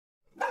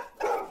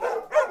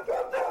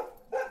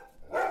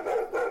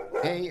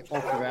Hej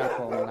och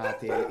välkomna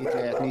till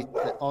ytterligare ett nytt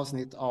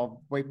avsnitt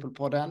av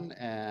Wakeboardpodden.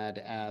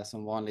 Det är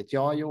som vanligt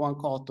jag, Johan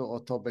Kato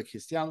och Tobbe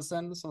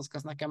Christiansen som ska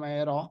snacka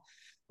med idag.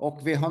 Och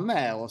vi har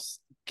med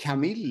oss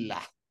Camilla.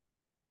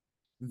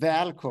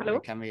 Välkommen Hallå.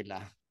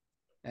 Camilla.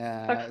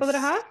 Tack ska du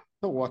ha.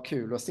 Så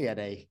kul att se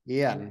dig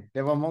igen.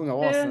 Det var många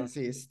år sedan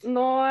sist.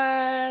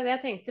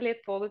 Jag tänkte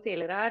lite på det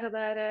tidigare här och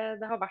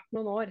det har varit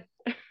några år.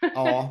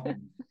 Ja.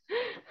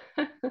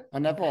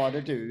 Men när var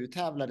det du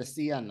tävlade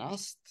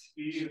senast?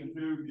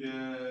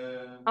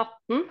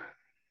 18.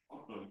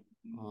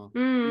 Ja.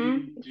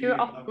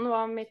 2018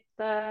 var mitt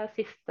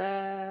sista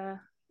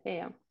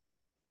EM.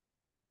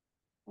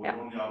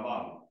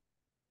 Ja.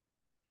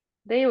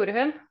 Det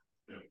gjorde hon.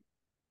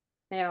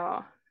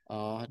 Ja.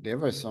 Ja, det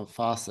var ju som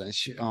fasen.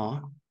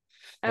 Ja.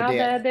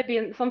 Ja,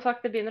 som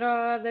sagt, det begynner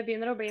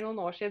att bli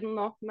några år sedan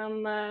nu,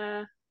 men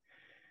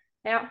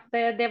ja,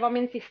 det var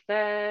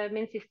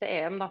min sista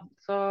EM då.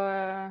 Så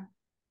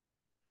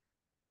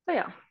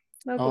ja,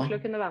 det var koselig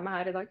att kunna vara med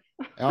här idag.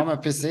 Ja,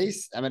 men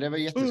precis. Ja, men det var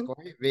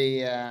jätteskoj.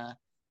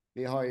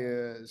 Vi har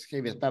ju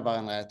skrivit med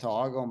varandra ett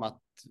tag om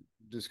att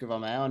du skulle vara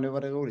med och nu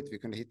var det roligt. Vi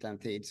kunde hitta en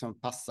tid som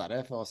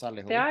passade för oss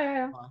allihop.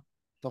 Ja.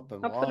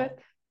 Toppenbra. Absolut.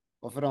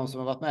 Och för de som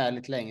har varit med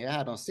lite längre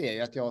här, de ser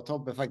ju att jag och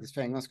Tobbe faktiskt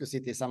för en gång skulle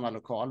sitta i samma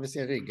lokal. Vi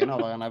ser ryggen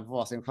av varandra på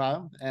varsin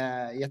skärm.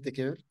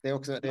 Jättekul. Det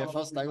är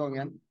första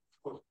gången.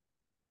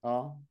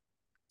 Ja.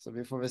 Så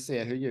vi får väl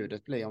se hur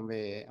ljudet blir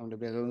om det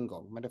blir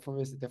rundgång. Men det får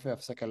jag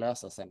försöka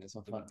lösa sen i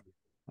så fall.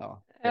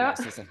 Ja, det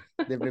löser sig.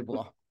 Det blir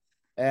bra.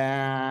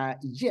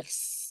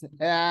 Yes.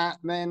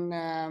 Men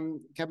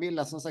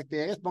Camilla, som sagt,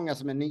 det är rätt många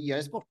som är nya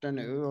i sporten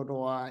nu och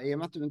då i och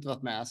med att du inte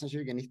varit med sedan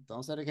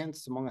 2019 så är det kanske inte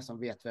så många som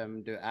vet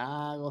vem du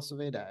är och så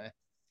vidare.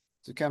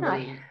 Så kan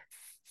väl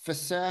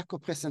försöka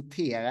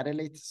presentera det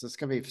lite så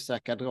ska vi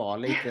försöka dra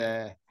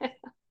lite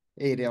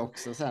i det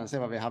också sen se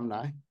var vi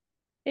hamnar.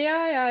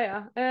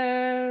 Ja.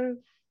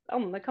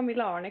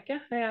 Anne-Camilla Arnecke.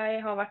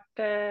 Jag har varit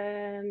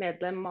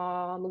medlem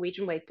av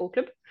Norwegian Wakeboard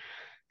Club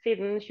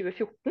sedan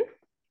 2014.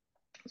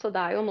 Så det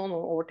är ju några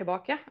år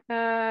tillbaka.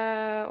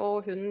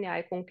 Och hon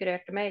jag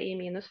konkurrerade med i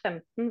minus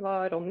 15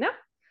 var Ronja.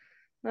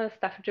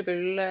 Staffordshire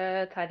Bull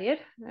Terrier.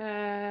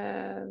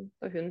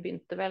 Och hon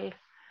började väl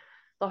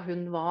då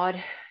hon var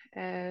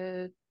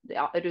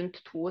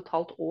runt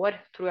 2,5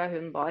 år tror jag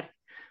hon var.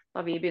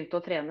 Då vi började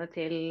att träna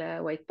till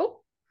wakeboard.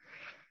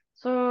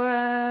 Så,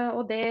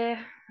 och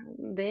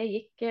det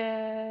gick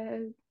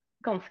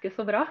ganska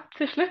så bra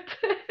till slut.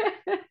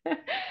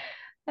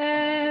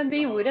 Det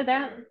gjorde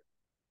det.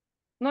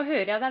 Nu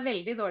hör jag dig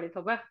väldigt dåligt,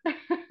 Tobbe.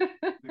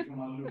 Det kan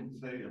man lugnt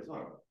säga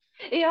så.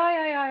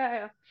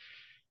 Ja.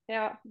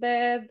 Ja,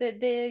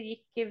 det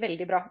gick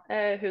väldigt bra.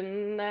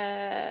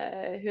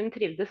 Hon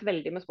trivdes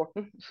väldigt med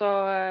sporten. Så,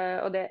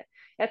 och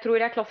jag tror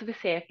jag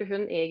klassificerade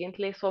hon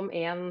egentligen som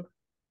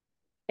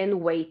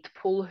en weight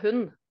pull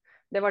hund.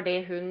 Det var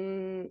det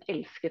hon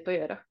älskade att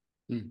göra.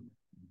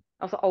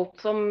 Alltså allt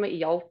som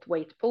gjaldt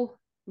weight pull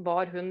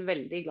var hon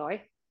väldigt glad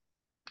i.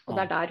 Och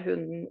det är där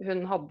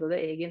hon hade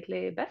det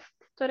egentligen bäst,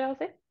 tror jag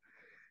säga.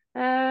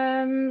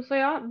 Så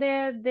ja,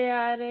 det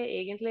är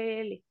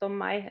egentligen lite om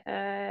mig.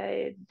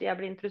 Jag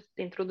blev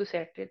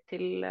introducerad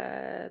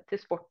till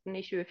sporten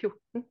i 2014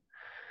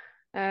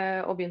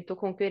 och började att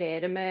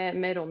konkurrera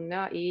med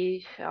Ronja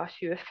i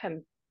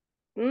 2015.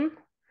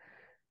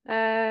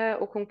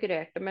 Och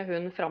konkurrerade med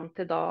hon fram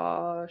till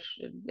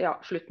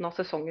slutet av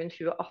säsongen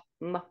 2018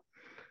 då.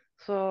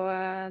 Så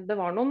det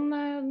var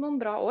någon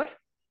bra år.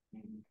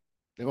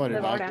 Det var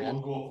det verkligen.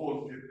 Och går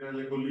folk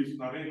eller går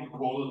lyssnare in och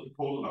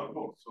kollar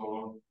också.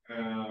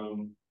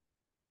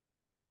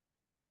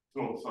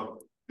 Trots att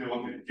det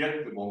var inte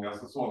jättemånga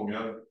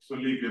säsonger så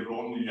ligger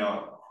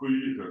Ronja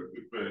skyhögt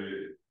uppe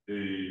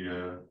i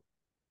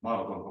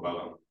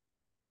maratontabellen.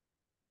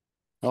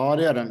 Ja,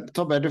 det gör den.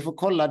 Tobbe, du får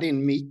kolla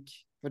din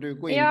mick. För du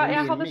går in på jag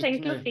min hade mick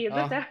tänkt nu. att se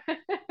det.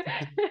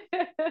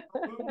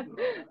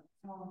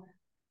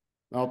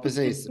 Ja,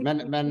 precis.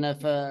 Men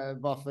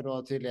varför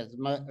då tydligt?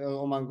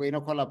 Om man går in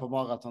och kollar på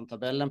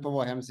maratontabellen på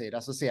vår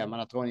hemsida så ser man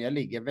att Ronja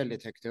ligger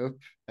väldigt högt upp.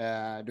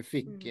 Du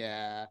fick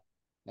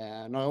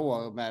några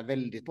år med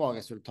väldigt bra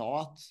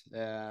resultat.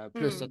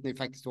 Plus att ni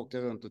faktiskt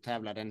åkte runt och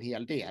tävlade en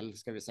hel del,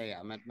 ska vi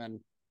säga.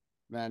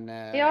 Men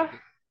det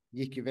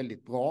gick ju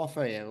väldigt bra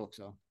för er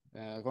också.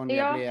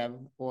 Ronja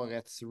blev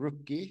årets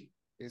rookie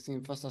i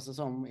sin första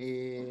säsong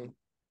i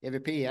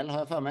EVPL, har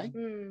jag för mig.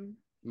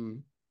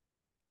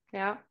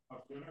 Ja.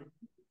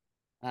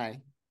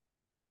 Nej.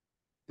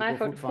 Nej,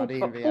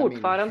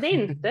 fortfarande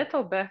inte,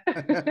 Tobbe.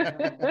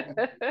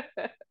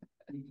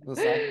 Som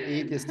sagt,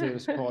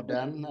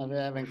 IT-Sturs-podden, när vi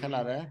även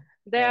kallar det.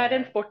 Det är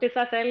en sport i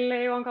sig själv,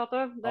 Johan Kato.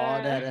 Ja,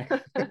 det är det.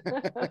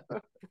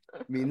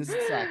 Minst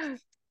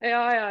sagt.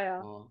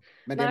 Ja.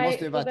 Men det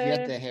måste ju varit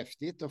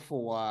jättehäftigt att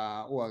få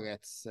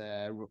årets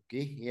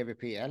rookie i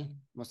EVPL.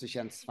 Måste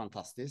känns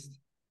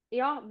fantastiskt.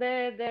 Ja,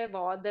 det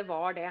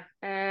var det.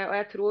 Och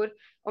jag tror,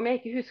 om jag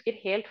inte husker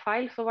helt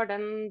fel, så var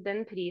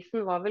den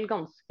prisen var väl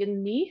ganska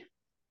ny.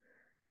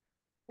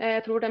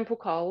 Jag tror den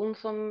pokalen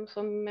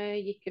som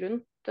gick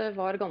runt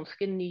var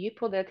ganska ny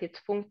på det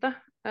tidspunktet.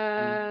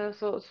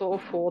 Så å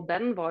få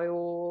den var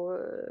jo,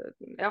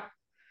 ja,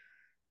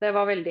 det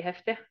var veldig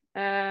heftig.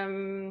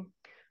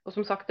 Og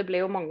som sagt, det ble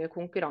jo mange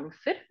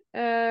konkurranser.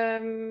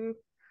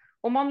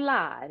 Og man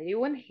lærer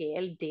jo en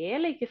hel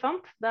del, ikke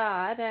sant?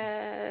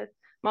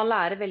 Man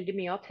lærer veldig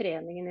mye av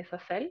treningen i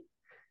seg selv,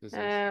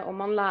 og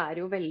man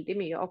lærer jo veldig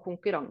mye av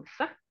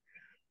konkurranse.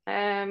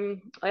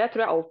 Og jeg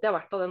tror jeg alltid har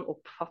vært av den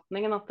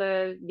oppfatningen at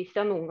hvis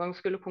jeg noen gang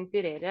skulle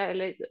konkurrere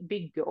eller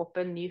bygge opp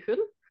en ny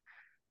hund,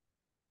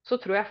 så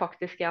tror jeg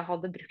faktisk jeg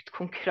hadde brukt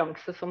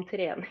konkurranse som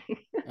trening.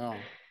 Ja.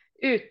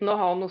 Uten å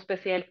ha noe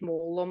spesielt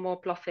mål om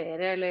å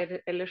plassere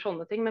eller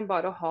sånne ting, men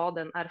bare å ha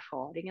den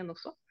erfaringen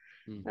også.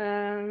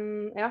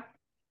 Ja.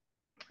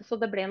 Så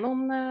det ble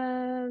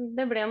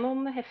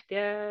noen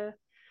heftige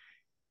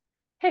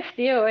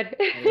år.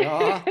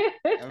 Ja,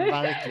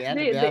 verkligen.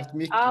 Vi har haft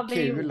mycket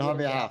kul har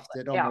vi haft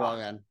i de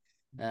åren.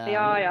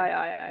 Ja.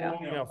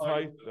 Många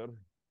fighter.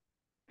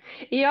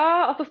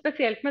 Ja, altså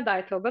spesielt med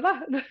deg, Tobbe,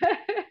 da.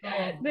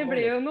 Det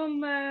ble jo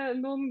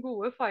noen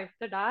gode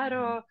fighter der,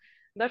 og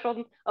det er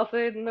sånn, altså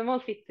når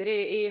man sitter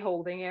i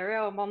holding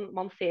area, og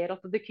man ser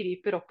at det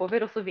kryper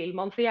oppover, og så vil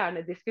man så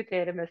gjerne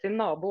diskutere med sin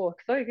nabo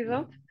også, ikke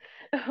sant?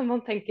 Og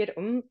man tenker,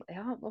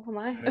 ja,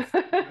 nei.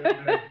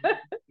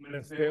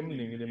 Men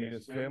stämningen i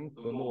minus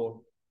 15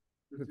 då,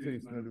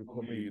 precis när du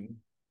kom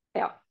in.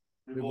 Ja.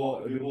 Det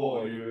var ju,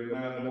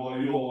 det var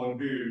jag,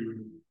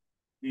 du,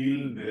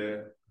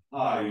 Hilde,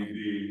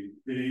 Heidi,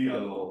 Pia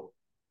då.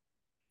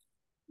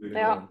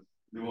 Ja.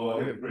 Det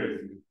var helt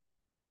crazy.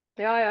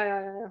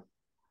 Ja.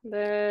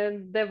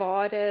 Det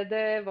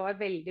var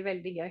veldig,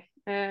 veldig gøy.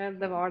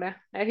 Det var det.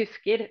 Jeg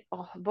husker,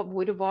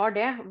 hvor var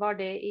det? Var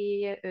det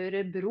i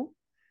Örebro?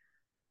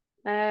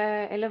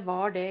 Eller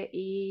var det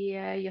i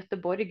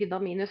Göteborg, da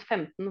minus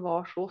 15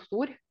 var så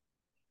stor?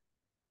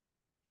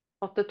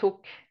 At det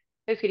tok,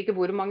 jeg husker ikke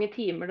hvor mange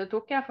timer det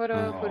tok for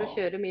å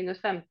kjøre minus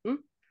 15.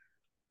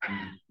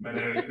 Men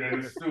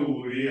den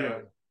stod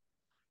igen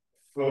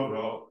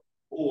förra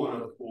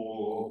året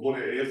på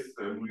både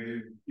SM,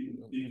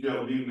 gick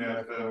jag vinna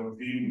efter en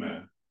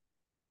timme.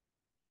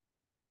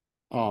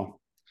 Ja,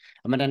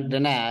 men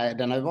den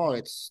har ju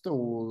varit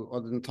stor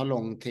och den tar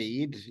lång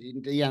tid.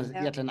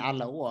 Egentligen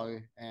alla år.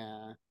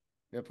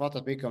 Vi har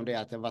pratat mycket om det,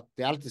 att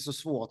det är alltid så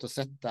svårt att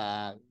sätta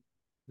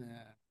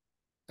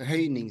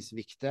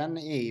höjningsvikten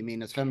i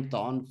minus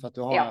 15, för att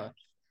du har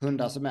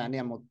hundar som är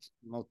ner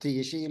mot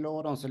 10 kilo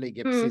och de som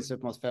ligger precis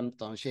upp mot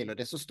 15 kilo.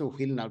 Det är så stor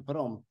skillnad på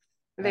dem.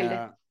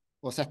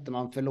 Och sätter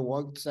man för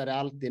lågt så är det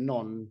alltid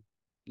någon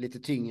lite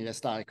tyngre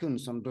stark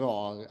hund som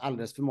drar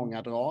alldeles för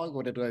många drag,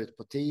 och det drar ut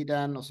på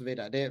tiden och så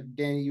vidare.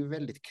 Det är ju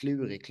väldigt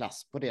klurig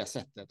klass på det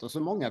sättet, och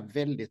så många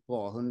väldigt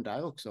bra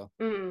hundar också.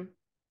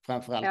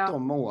 Framförallt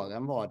de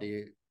åren var det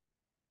ju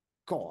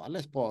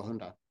galet bra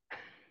hundar.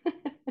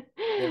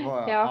 Det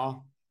var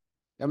ja,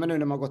 men nu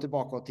när man går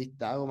tillbaka och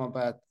tittar och man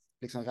börjar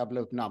liksom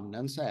rabbla upp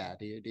namnen, så är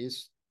det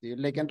är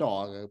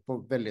legendarer på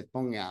väldigt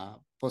många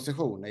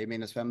positioner i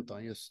minus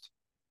 15 just.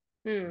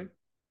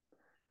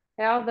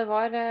 Ja, det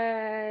var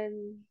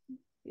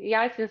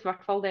jeg synes i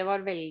hvert fall det var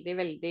veldig,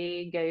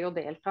 veldig gøy å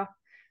delta.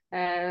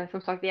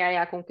 Som sagt,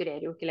 jeg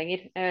konkurrerer jo ikke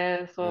lenger,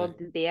 så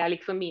det er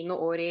liksom mine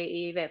år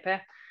i VP,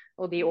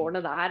 og de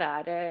årene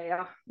der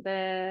ja,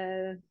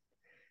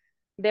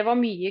 det var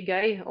mye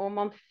gøy, og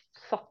man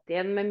satt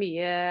igjen med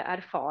mye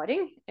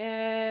erfaring,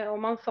 og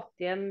man satt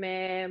igjen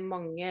med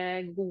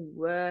mange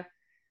gode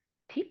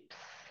tips,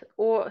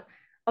 og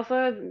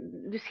altså,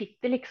 du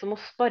sitter liksom og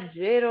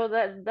sparrer, og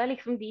det er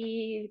liksom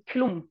de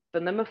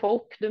klumpene med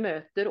folk du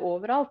møter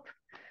overalt,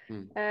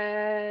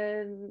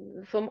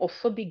 som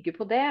også bygger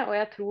på det, og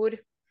jeg tror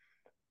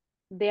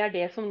det er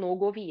det som nå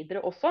går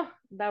videre også,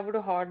 der hvor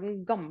du har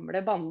den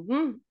gamle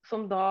banden,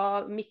 som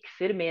da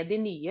mikser med de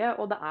nye,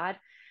 og det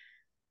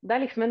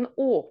er liksom en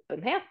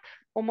åpenhet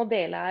om å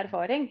dele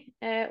erfaring,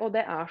 og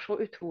det er så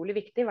utrolig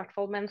viktig, i hvert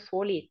fall med en så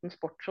liten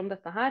sport som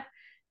dette her,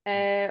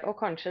 og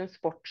kanskje en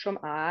sport som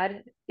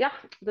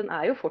den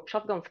er jo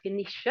fortsatt ganske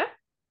nisje.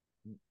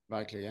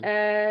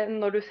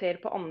 Når du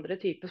ser på andre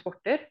typer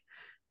sporter.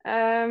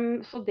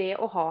 Så det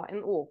å ha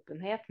en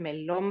åpenhet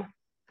mellom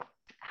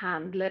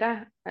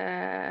handlere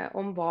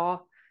om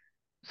hva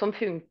som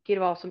funker,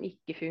 hva som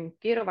ikke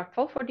funker, og i hvert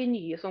fall for de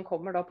nye som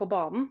kommer da på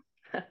banen.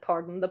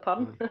 Pardon the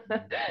pun.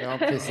 Ja,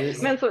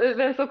 precis. Men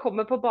så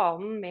kommer på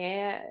banen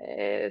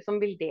som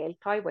vil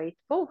delta i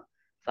Weightful,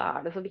 så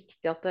er det så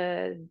viktig at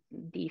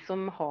de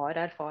som har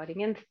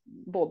erfaringen,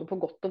 både på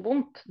godt og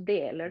vondt,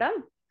 deler den.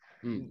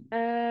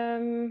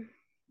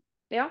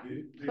 Ja.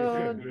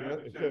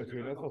 Det känns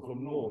ju nästan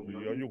som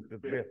Norge har gjort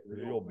ett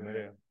bättre jobb med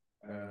det,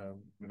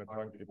 med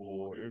tanke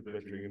på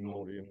utvecklingen i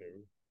Norge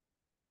nu.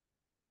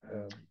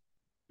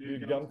 Det är ju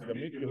ganska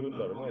mycket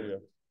hundar i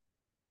Norge.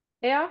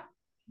 Ja,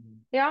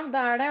 det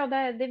er det, og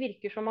det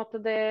virker som at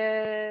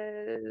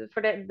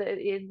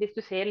hvis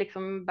du ser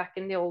liksom back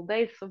in the old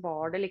days, så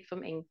var det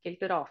liksom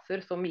enkelte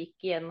raser som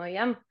gikk igjen og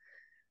igjen.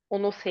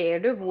 Og nå ser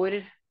du hvor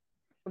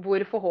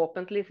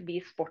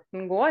forhåpentligvis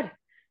sporten går,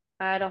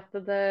 er at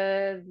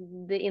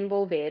det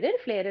involverer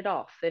flere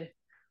raser,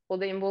 og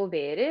det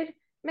involverer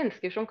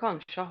mennesker som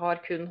kanskje har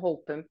kun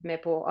holdt på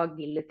med på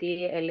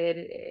agility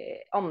eller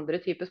andre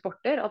typer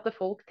sporter, at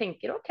folk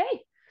tenker ok,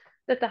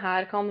 dette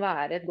her kan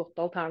være et godt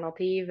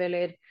alternativ,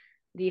 eller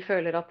de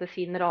føler at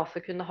sin rase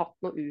kunne hatt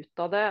noe ut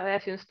av det. Og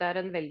jeg synes det er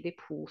en veldig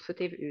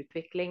positiv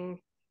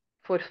utvikling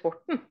for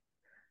sporten.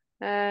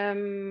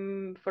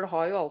 For det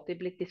har jo alltid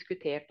blitt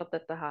diskutert at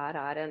dette her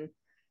er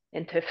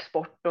en tøff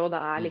sport, og det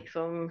er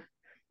liksom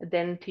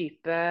den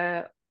type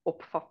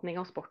oppfatning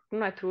av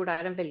sporten. Og jeg tror det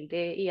er en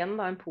veldig, igjen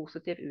da, en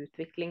positiv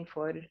utvikling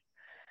for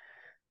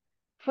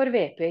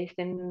VP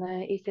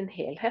i sin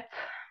helhet.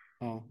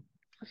 Ja.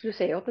 Så du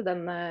ser jo at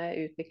den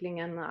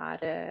utviklingen er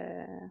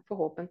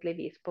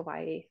forhåpentligvis på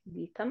vei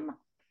dit hen. Da.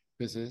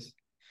 Precis.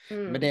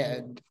 Men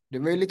det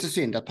var ju lite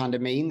synd att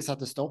pandemin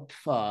satte stopp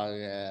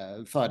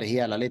för det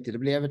hela lite. Det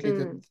blev ett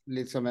litet,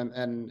 liksom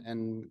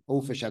en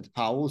oförtjänt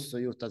paus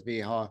och gjort att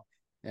vi har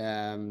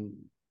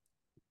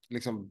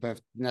liksom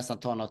behövt nästan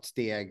ta något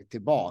steg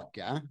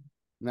tillbaka.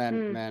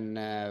 Men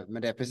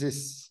det är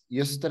precis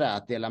just det där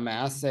att dela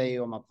med sig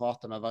och man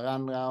pratar med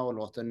varandra och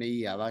låter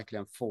nya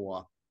verkligen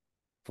få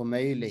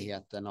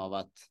möjligheten av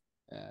att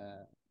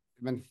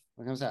men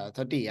vad kan man säga,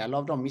 ta del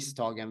av de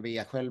misstagen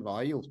vi själva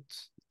har gjort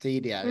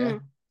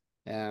tidigare.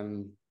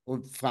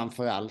 Och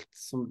framförallt,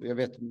 som jag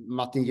vet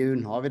Martin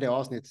Junhav i det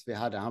avsnittet vi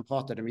hade, han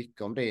pratade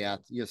mycket om det,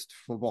 att just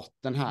få bort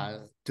den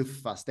här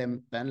tuffa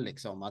stämpeln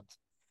liksom, att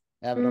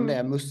även om det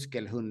är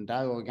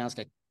muskelhundar och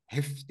ganska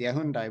häftiga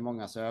hundar i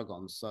mångas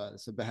ögon,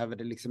 så behöver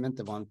det liksom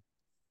inte vara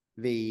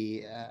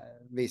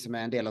vi som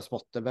är en del av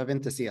sporten behöver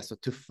inte se så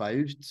tuffa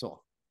ut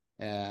så.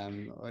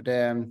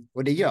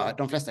 Och det gör,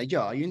 de flesta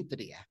gör ju inte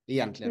det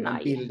egentligen,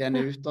 men bilden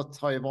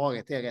utåt har ju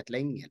varit det rätt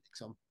länge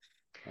liksom.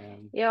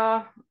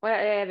 Ja, og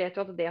jeg vet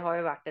jo at det har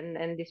jo vært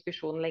en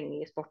diskusjon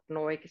lenge i sporten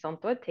nå, ikke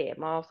sant? Og et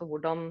tema, altså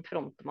hvordan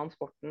fronter man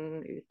sporten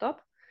utad?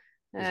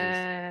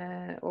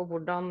 Og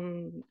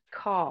hvordan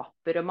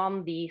kaprer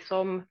man de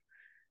som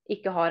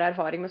ikke har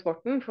erfaring med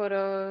sporten for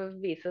å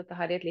vise dette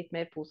her i et litt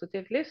mer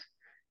positivt lys?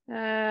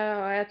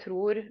 Og jeg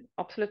tror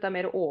absolutt det er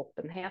mer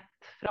åpenhet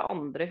fra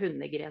andre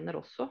hundegrener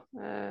også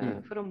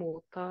for å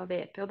motta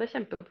VP, og det er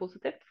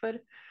kjempepositivt, for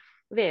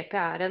VP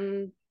er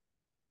det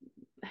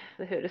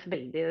høres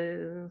veldig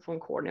sånn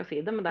corny å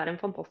si det, men det er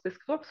en fantastisk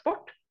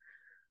sport.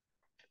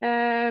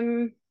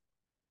 Det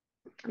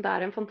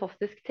er en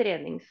fantastisk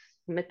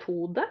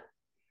treningsmetode.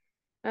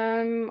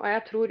 Og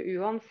jeg tror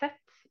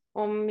uansett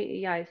om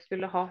jeg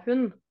skulle ha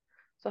hund,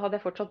 så hadde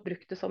jeg fortsatt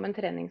brukt det som en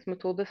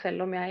treningsmetode,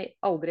 selv om jeg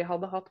aldri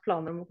hadde hatt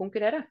planer om å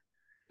konkurrere.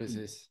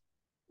 Precis.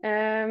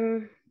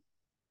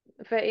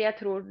 For jeg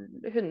tror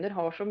hunder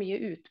har så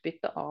mye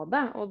utbytte av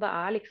det, og det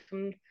er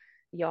liksom,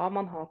 ja,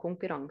 man har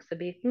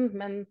konkurransebiten,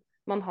 men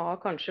man har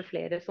kanskje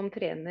flere som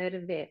trener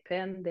VP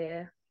enn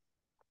det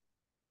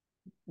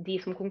de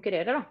som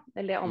konkurrerer, da.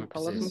 Eller det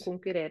antallet som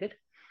konkurrerer.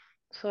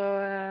 Så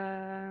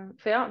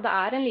ja, det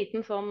er en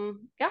liten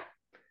sånn, ja,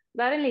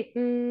 det er en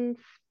liten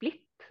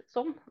splitt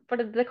sånn, for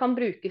det kan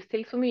brukes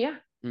til så mye.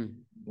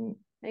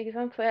 Ikke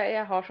sant? Så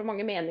jeg har så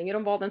mange meninger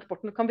om hva den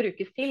sporten kan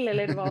brukes til,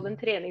 eller hva den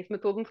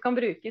treningsmetoden kan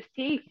brukes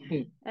til.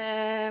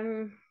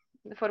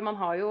 For man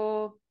har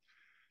jo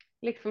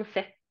liksom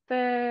sett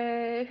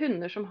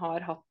hunder som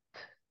har hatt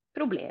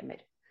problemer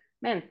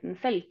med enten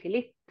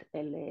selvtillit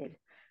eller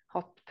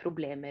hatt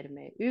problemer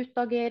med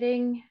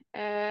utagering,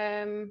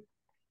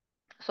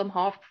 som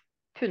har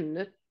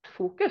funnet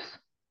fokus.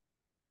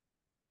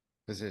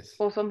 Precis.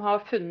 Og som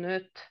har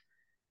funnet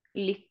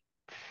litt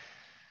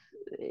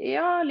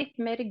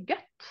mer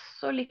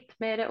guts, og litt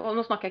mer, og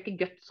nå snakker jeg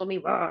ikke guts som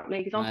i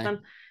ikke sant?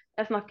 Men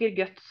jeg snakker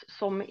guts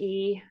som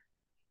i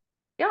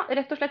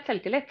rett og slett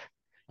selvtillit.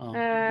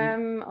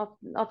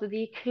 At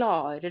de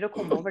klarer å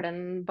komme over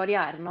den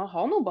barrieren og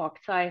ha noe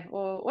bak seg,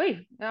 og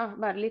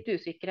være litt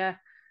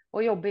usikre og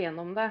jobbe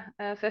gjennom det.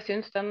 Så jeg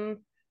synes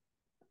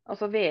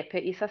VP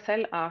i seg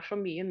selv er så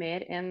mye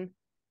mer enn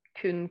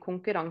kun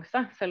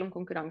konkurranse, selv om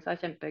konkurranse er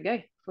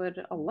kjempegøy for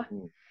alle.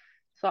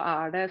 Så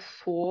er det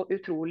så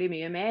utrolig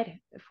mye mer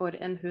for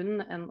en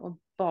hund enn å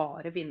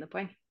bare vinne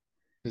poeng.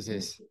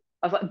 Precis.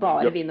 Altså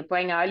bare vinne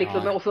poeng er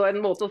liksom også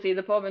en måte å si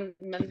det på, men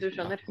du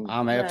skjønner.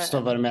 Ja, men jag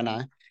förstår vad du menar.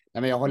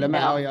 Nej, men jag håller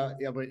med, och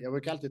jag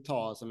brukar alltid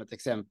ta som ett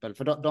exempel,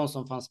 för de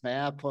som fanns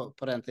med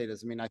på den tiden,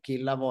 så mina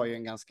killar var ju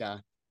en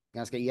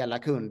ganska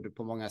elak hund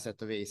på många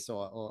sätt och vis.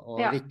 Och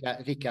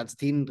Rickards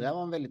Tindra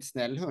var en väldigt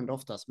snäll hund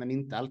oftast, men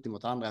inte alltid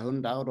mot andra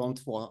hundar, och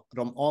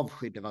de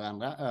avskydde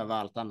varandra över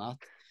allt annat.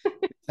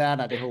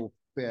 Tränade ihop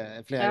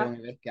flera gånger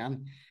i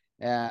veckan.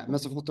 Men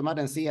så fort de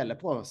hade en sele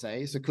på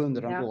sig så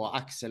kunde de gå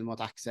axel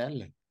mot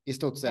axel i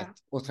stort sett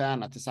och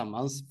träna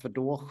tillsammans, för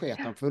då sket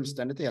de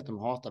fullständigt i att de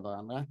hatar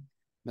varandra.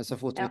 Men så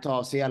fort vi tar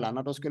av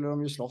selarna, då skulle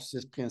de ju slåss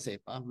i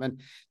princip. Men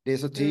det är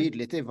så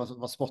tydligt i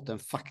vad sporten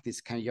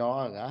faktiskt kan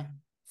göra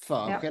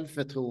för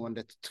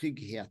självförtroendet,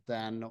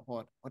 tryggheten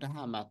och det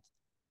här med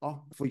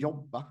att få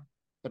jobba.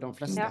 För de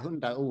flesta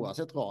hundar,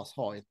 oavsett ras,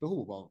 har ett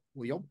behov av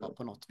att jobba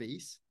på något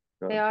vis.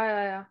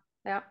 Ja.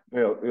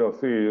 Jag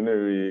ser ju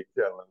nu i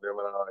kenneln, jag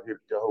menar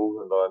Hilka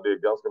hovhundar, det är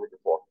ganska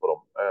mycket fart på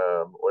dem.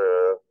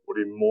 Och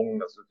det är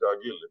många som kör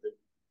agility.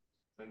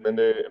 Men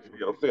det är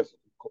fler som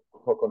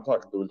tar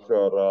kontakt och vill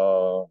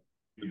köra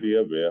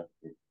DV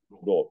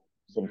då,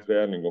 som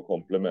träning och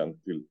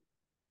komplement till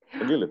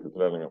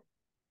agility-träningen.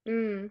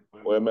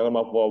 Och jag menar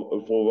man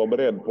får vara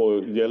beredd på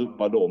att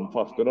hjälpa dem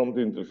fast de inte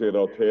är intresserade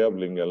av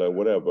tävling eller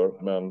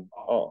whatever. Men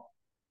ja.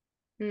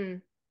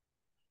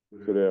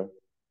 Så det...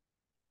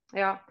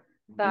 Ja,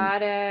 det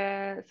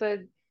är så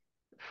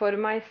för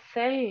mig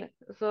själv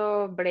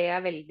så blev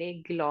jag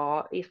väldigt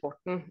glad i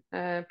sporten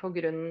på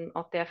grund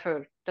av att jag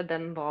følte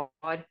den var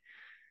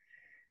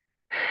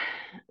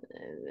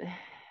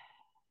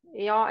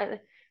ja,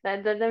 det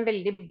är en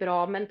väldigt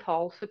bra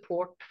mental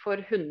support för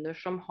hundar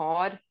som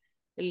har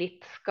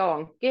lite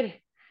skavanker.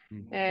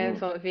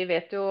 Så vi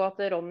vet ju att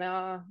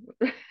Ronja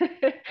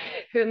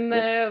hon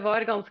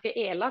var ganska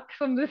elak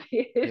som du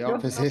säger. Ja,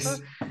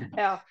 precis.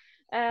 Ja.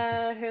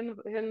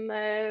 Hon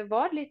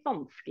var lite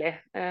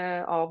vansklig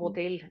av och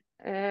till.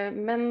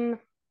 Men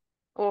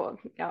och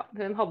ja,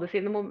 hon hade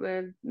sina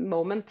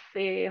moments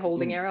i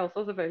holding area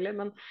också selvfølgelig,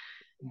 men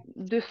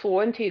du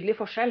så en tydlig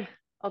forskjell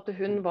att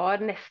hon var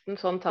nästan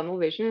sån tunnel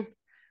vision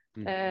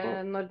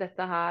när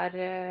detta här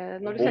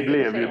när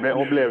du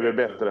hon blev ju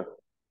bättre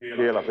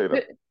hela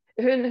tiden.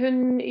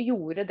 Hon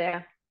gjorde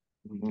det.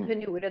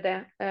 Hon gjorde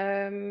det.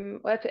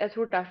 Och jag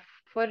tror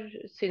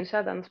därför syns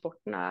jag den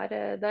sporten är det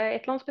är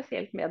ett eller annat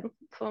speciellt med den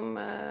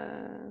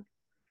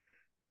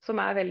som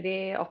är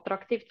väldigt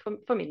attraktivt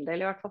för min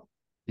del i alla fall.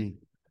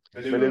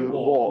 Men det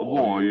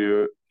var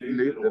ju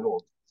lite då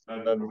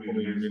när du kom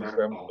in i min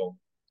 15.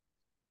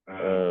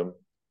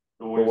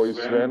 Då var ju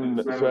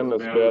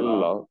Svennes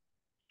Bella.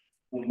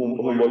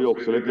 Hon var ju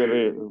också lite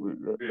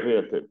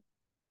reaktiv.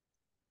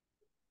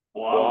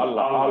 Och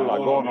alla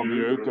gav dem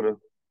ju utrymme.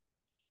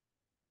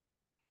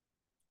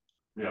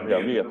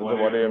 Jag vet inte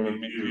vad det är med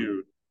mitt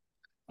ljud.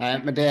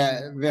 Nej, men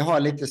vi har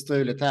lite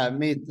struligt här.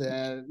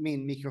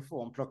 Min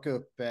mikrofon plockar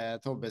upp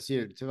Tobbes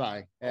ljud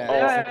tyvärr.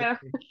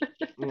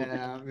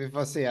 Vi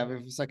får se, vi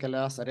får försöka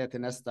lösa det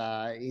till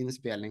nästa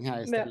inspelning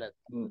här istället.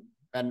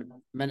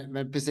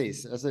 Men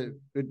precis, alltså,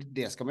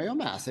 det ska man ju ha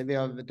med sig. Det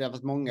har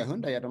varit många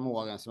hundar genom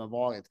åren som har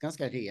varit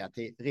ganska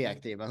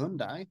reaktiva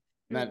hundar.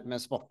 Men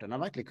sporten har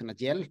verkligen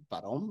kunnat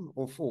hjälpa dem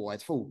och få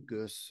ett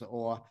fokus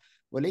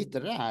och lite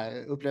det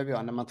där upplever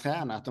jag när man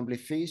tränar att de blir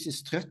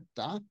fysiskt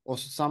trötta och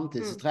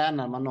samtidigt så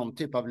tränar man någon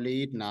typ av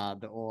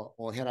lydnad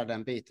och hela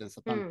den biten så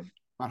att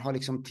man har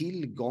liksom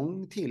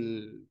tillgång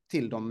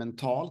till dem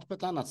mentalt på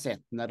ett annat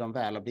sätt när de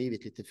väl har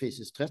blivit lite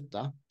fysiskt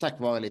trötta tack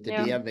vare lite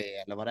DV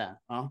eller vad det är.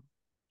 Ja.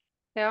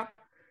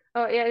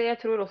 Jag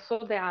tror också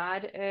det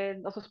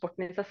är alltså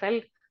sporten i sig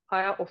själv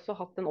har jag också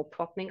haft en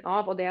uppfattning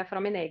av och det är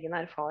från min egen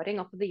erfaring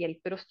att det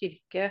hjälper att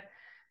styrka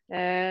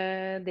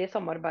det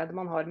samarbete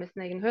man har med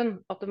sin egen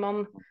hund. Att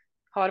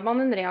har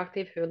man en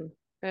reaktiv hund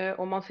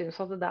och man syns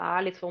att det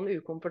är lite sån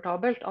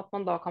ukomfortabelt att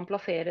man då kan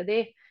placera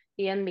det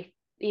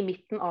i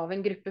mitten av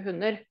en grupp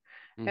hundar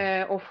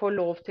och få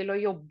lov till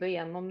att jobba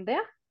igenom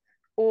det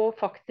och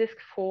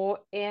faktiskt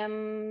få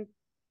en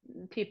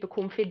typ av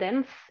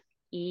konfidens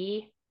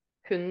i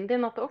hunden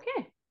din att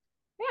okej,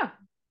 ja,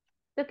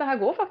 detta här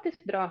går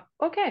faktiskt bra.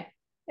 Okej,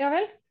 ja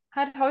väl,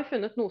 här har vi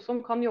funnit något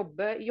som kan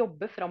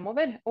jobba framåt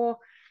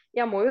och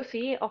jag må ju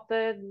säga att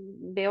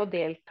det att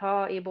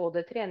delta i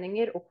både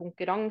träningar och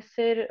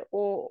konkurrenser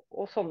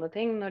och sådana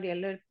ting när det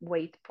gäller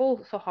weight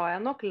pull så har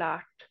jag nog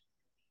lärt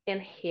en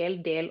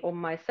hel del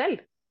om mig själv.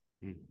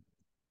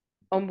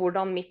 Om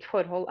hur mitt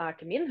förhåll är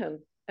till min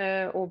hund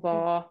och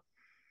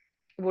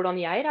hur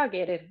jag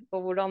reagerar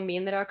och hur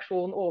min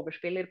reaktion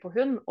överspiller på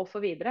hund och så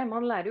vidare.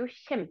 Man lär ju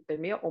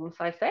jättemycket om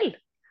sig själv.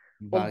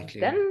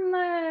 Verkligen.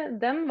 Och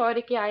den var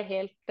inte jag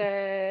helt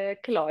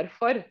klar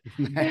för.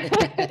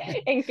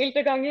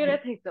 Enkelte gånger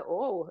jag tänkte,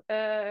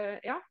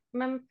 ja,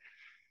 men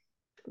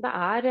det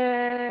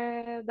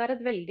är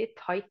ett väldigt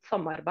tajt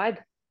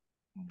samarbete.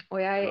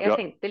 Och jag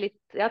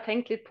har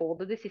tänkt lite på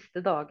det de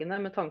sista dagarna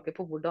med tanke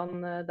på hur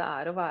det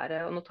är att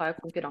vara, och nu tar jag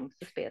konkurrens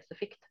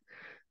specifikt.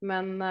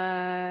 Men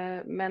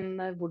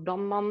hur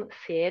man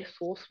ser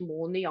så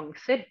små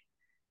nyanser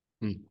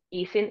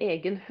i sin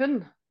egen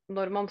hund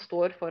när man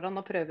står foran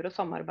och prövar att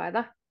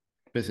samarbeta.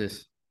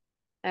 Precis.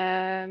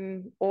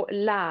 Och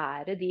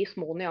lära de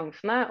små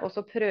nyanserna och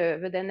så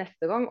pröva det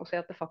nästa gång och se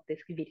att det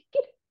faktiskt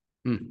virker.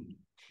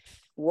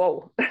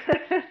 Wow.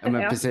 Ja,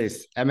 men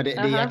precis. Ja, men det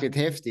är jäkligt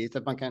häftigt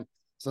att man kan,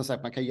 som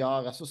sagt, man kan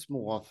göra så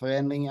små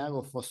förändringar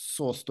och få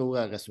så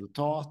stora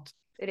resultat.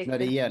 Riktigt. När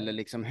det gäller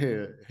liksom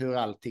hur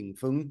allting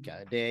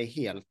funkar. Det är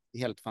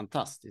helt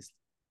fantastiskt.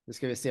 Nu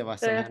ska vi se vad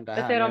som händer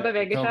här. Jag ser han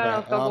beväger sig.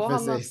 Han ska gå.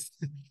 Precis.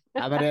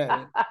 Ja, men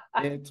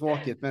det är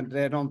tråkigt, men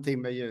det är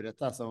någonting med ljudet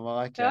där som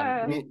var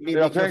verkligen... Min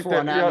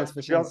mikrofon är alldeles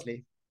för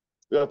känslig.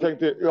 Jag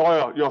tänkte,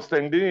 jag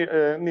stängde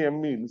ner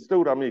min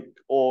stora mick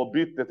och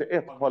bytte till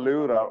ett par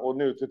lurar och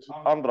nu till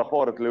andra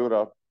paret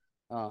lurar.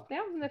 Ja,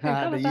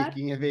 det gick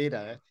inget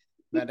vidare.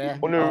 Men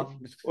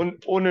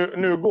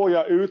Nu går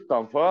jag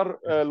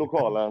utanför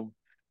lokalen.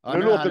 Ja,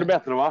 nu låter det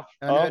bättre, va?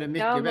 Ja, nu är det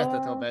mycket Ja,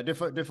 bättre, Tobbe.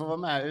 Du får vara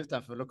med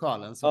utanför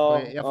lokalen så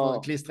Ja, jag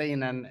får klistra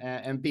in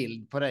en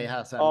bild på dig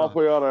här sen. Ja, då.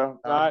 får göra det.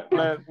 Ja.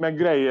 Nej, men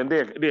grejen,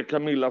 det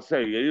Camilla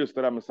säger, just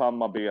det där med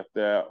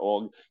samarbete.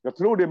 Och jag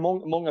tror det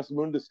är många som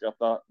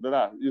underskattar det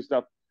där. Just det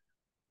att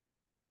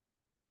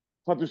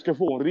för att du ska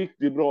få en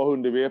riktigt bra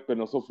hund i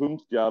VPn och så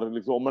funkar,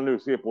 liksom, om man nu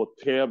ser på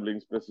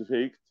tävling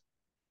specifikt.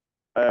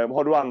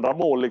 Har du andra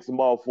mål, liksom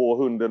bara att få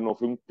hunden att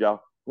funka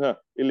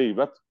i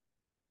livet.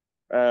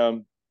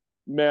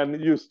 Men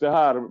just det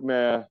här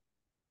med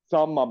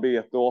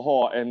samarbete och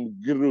ha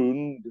en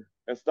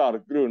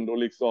stark grund och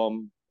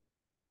liksom,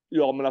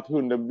 ja, men att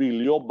hunden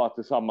vill jobba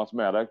tillsammans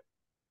med dig.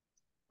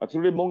 Jag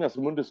tror det är många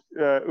som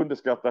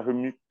underskattar hur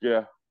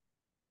mycket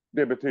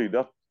det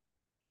betyder.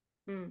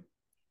 Mm.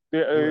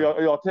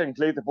 Jag har tänkt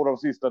lite på de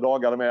sista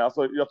dagarna med.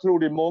 Alltså, jag tror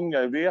det är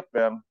många i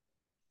VPn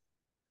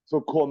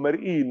som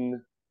kommer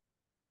in,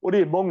 och det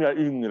är många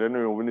yngre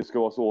nu, om vi nu ska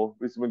vara så,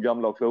 vi som är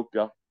gamla och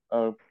kloka.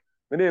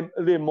 Men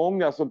det är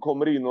många som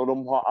kommer in och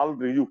de har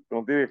aldrig gjort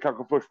något. Det är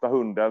kanske första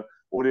hunden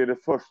och det är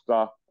det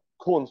första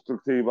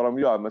konstruktiva de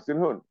gör med sin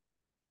hund.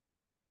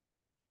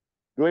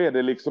 Då är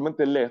det liksom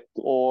inte lätt,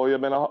 och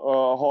jag menar,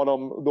 har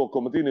de då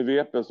kommit in i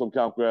VP som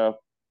kanske,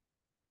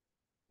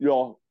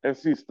 ja, en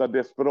sista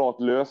desperat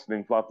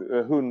lösning för att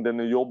hunden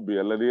är jobbig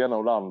eller det ena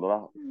och det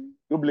andra,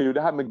 då blir ju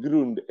det här med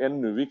grund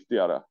ännu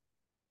viktigare.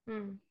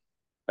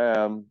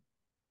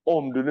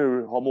 Om du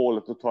nu har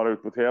målet att ta dig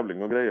ut på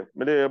tävling och grejer.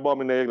 Men det är bara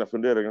mina egna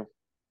funderingar.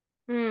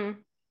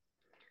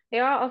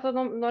 Ja, alltså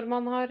när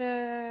man har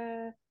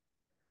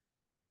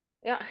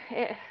ja,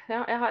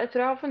 jag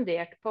tror jag har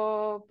fundert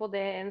på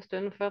det en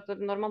stund, för att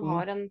när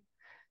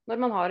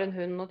man har en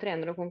hund och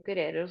tränar och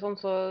konkurrerar och sånt,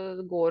 så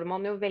går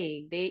man ju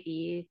väldigt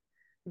i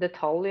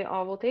detalj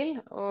av och till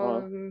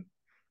och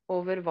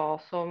över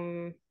vad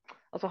som,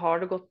 alltså har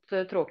det gått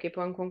tråkigt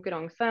på en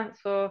konkurrens,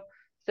 så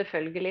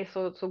selvfølgelig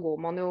så går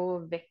man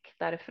ju väck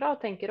därifrån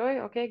och tänker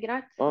oj, okej,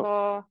 greit,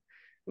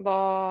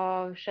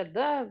 vad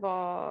skedde,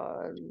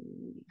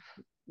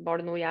 var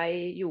det något jag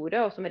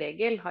gjorde, och som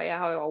regel har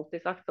jag ju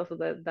alltid sagt, alltså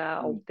det är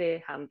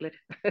alltid handler.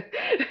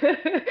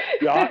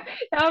 Ja,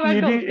 jag har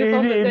varit ganska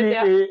sån,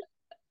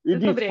 i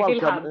som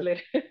regel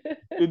handler.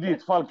 I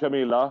ditt fall,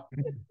 Camilla,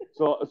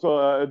 så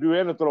du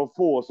är en av de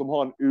få som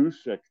har en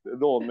ursäkt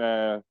då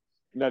med,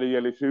 när det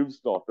gäller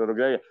tjuvstarter och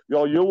grejer.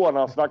 Jag och Johan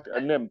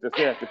har nämnt det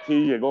säkert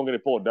 10 gånger i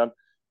podden.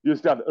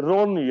 Just det att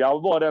Ronja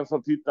var den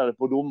som tittade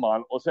på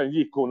domaren och sen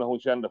gick hon när hon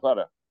kände för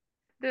det.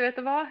 Du vet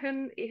vad,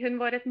 hon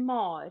var ett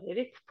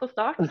mareritt på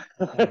start.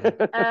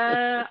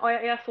 Och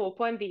jag såg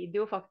på en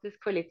video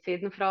faktiskt för lite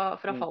sedan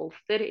från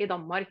Falster i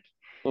Danmark.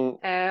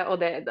 Och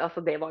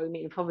det var ju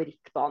min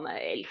favoritbana,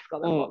 jag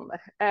älskade den banan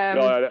där.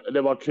 Ja,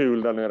 det var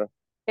kul där nere.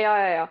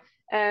 Ja.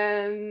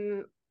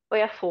 Och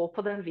jag såg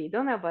på den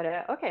videon och jag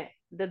bara, okej,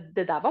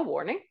 det där var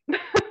warning.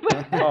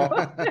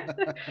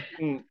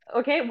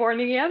 Okej,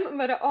 warning igen.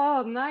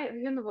 Bara,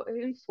 nej,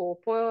 hon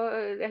såg på,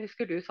 jag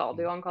husker du sa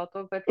det, Johan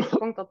Cato, på ett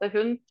tidspunkt, att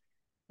hon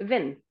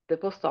väntar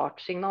på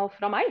startsignal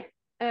från mig.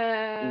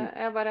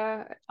 Jag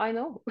bara, I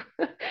know.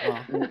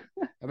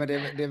 Ja, men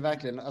det är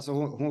verkligen, alltså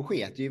hon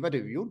sket ju vad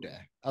du gjorde.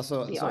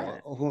 Alltså,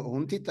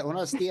 hon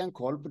hade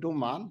stenkoll på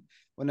domaren.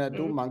 Och när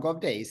domaren gav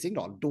dig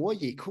signal, då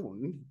gick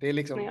hon. Det är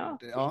liksom,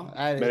 det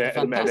är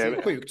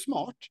fantastiskt, sjukt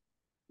smart.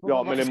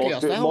 Ja, men det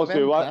måste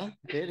ju vara...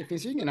 Det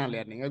finns ju ingen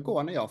anledning att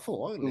gå när jag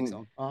får.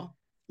 Liksom.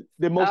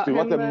 Det måste ju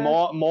vara en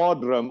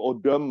mardröm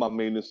att döma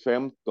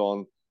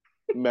 -15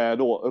 med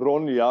då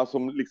Ronja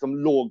som liksom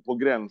låg på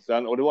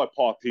gränsen, och det var ett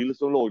par till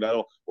som låg där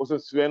då. Och sen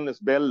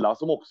Svennes Bella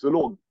som också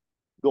låg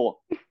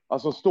då.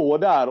 Alltså stå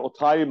där och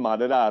tajma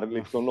det där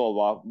liksom då,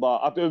 va? Bara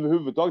att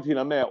överhuvudtaget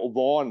hinna med och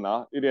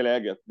varna i det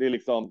läget. Det är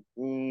liksom...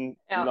 men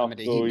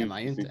det hinner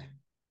man ju inte.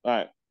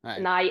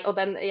 Nej, och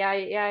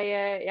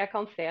jag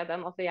kan se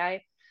den. Alltså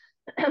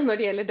när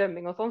det gäller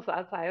döming och sånt, så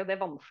är ju det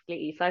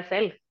vanskligt i sig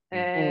själv.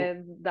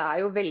 Det är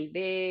ju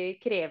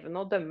väldigt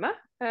krävande att döma.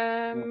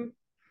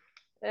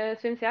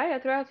 Syns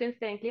jag tror jag syns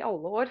det egentligen i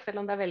alla år, även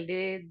om det är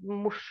väldigt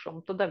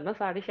morsomt att döma,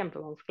 så är det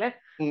jättevanskligt.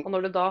 Och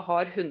när du då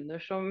har hundar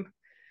som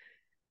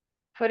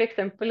för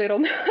exempel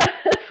Ronja,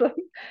 som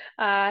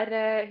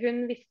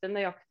hon visste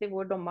nøyaktigt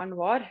var domaren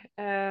var.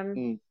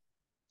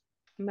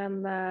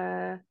 Men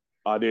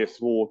ja, det är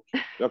svårt.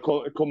 Jag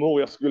kommer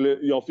ihåg,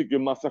 jag fick ju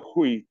massa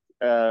skit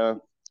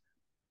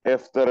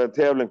efter en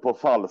tävling på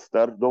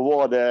Falster. Då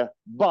var det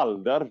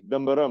Balder,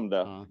 den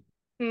berömde.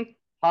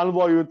 Han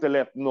var ju inte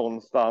lätt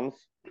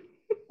någonstans.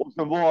 Och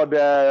så var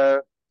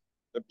det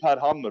Per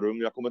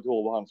Hammerum, jag kommer inte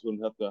ihåg vad hans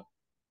hund hette.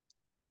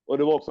 Och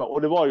det var också,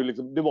 och det var ju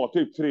liksom, det var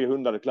typ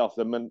 300 i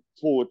klassen, men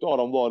 2 av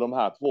dem var de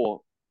här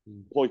 2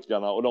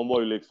 pojkarna, och de var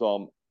ju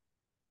liksom,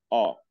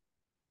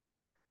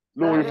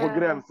 låg ju på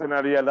gränsen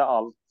när det gällde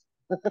allt.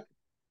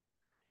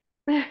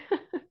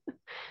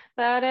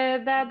 det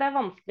är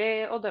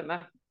vanskligt att döma.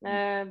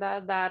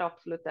 Det är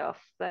absolut det.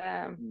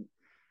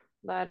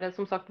 Det är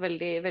som sagt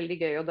väldigt, väldigt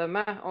kul att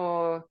döma,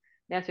 och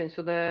jag syns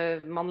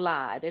ju man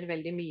lärer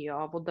väldigt mycket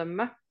av att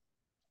döma.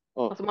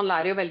 Altså man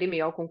lærer jo veldig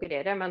mye av å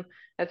konkurrere, men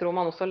jeg tror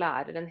man også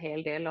lærer en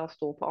hel del av å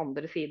stå på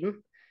andre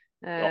siden.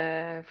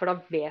 For da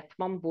vet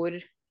man hvor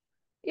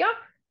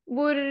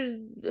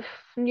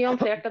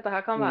nyansert dette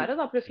her kan være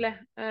da, plutselig.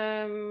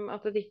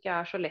 At det ikke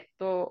er så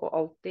lett å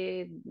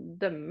alltid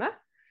dømme.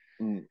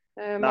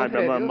 Nej,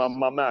 men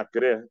man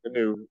märker det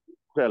nu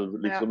själv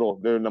liksom då,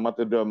 nu när man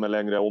inte dömer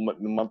längre och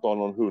när man inte har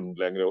någon hund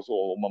längre och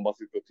så, och man bara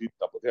sitter och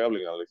tittar på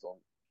tävlingarna liksom.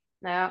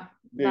 Ja,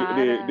 det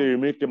är ju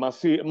mycket, man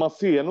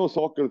ser nog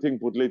saker och ting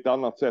på ett lite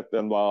annat sätt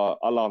än vad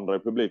alla andra i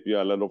publiken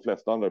gör, eller de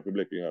flesta andra i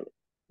publiken gör.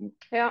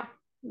 Ja,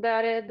 det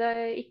er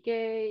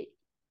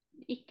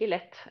ikke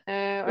lett.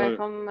 Og jeg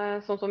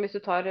kan, sånn som hvis du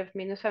tar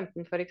minus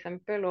 15 for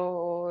eksempel,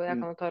 og jeg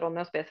kan jo ta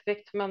Ronja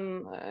spesifikt,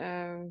 men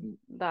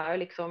det er jo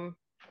liksom,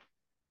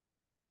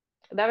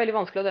 det er veldig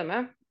vanskelig å dømme.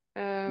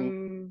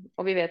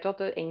 Og vi vet jo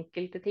at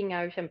enkelte ting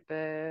er jo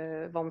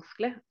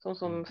kjempevanskelig, sånn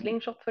som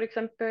slingshot for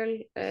eksempel,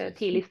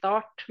 tidlig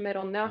start med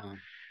Ronja.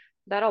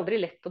 Det er aldri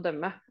lett å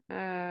dømme.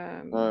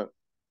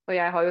 Og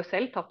jeg har jo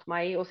selv tatt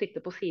meg i å sitte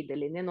på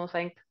sidelinjen og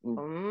tenkt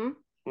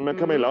Men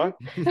Camilla?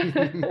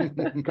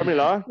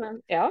 Camilla?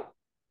 Ja?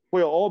 Får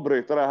jag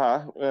avbryta det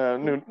här?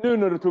 Nu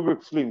när du tog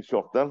upp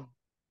slingshoten.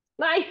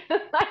 Nej!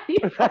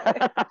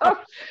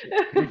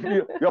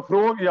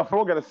 jag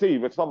frågade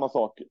Sivert samma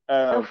sak.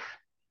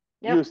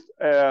 Just,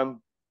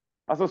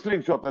 alltså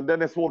slingshoten,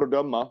 den är svår att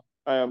döma.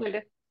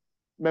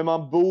 Men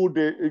man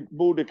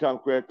borde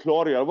kanske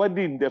klargöra. Vad är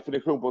din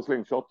definition på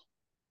slingshot?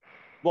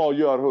 Vad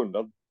gör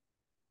hunden?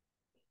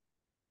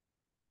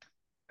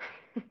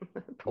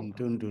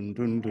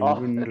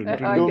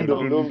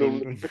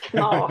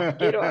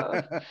 Knaker og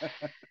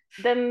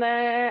den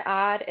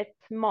er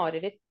et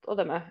mareritt å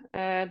dømme.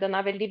 Den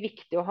er veldig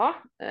viktig å ha.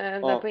 Det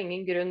er på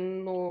ingen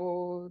grunn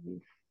noe,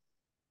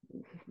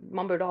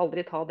 man burde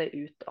aldri ta det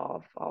ut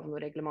av noe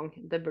reglement.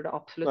 Det burde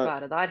absolutt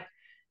være der.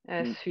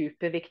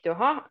 Superviktig å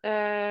ha.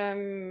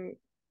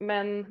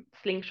 Men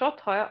slingshot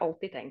har jeg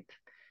alltid tenkt.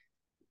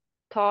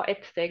 Ta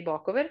et steg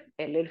bakover,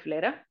 eller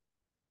flere.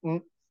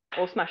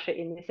 Og smashe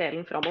inn i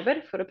selen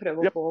fremover for å prøve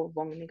å få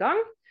vogn i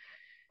gang.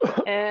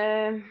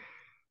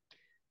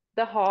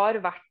 Det har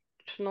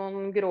vært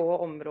noen grå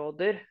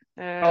områder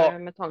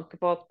med tanke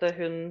på at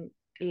hun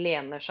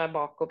lener seg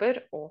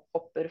bakover og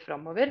hopper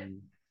fremover.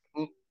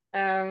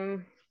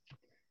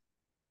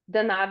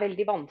 Den er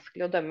veldig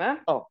vanskelig å dømme.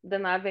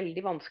 Den er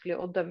veldig vanskelig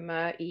å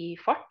dømme i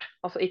fart.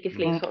 Altså ikke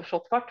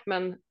slingshot-fart,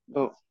 men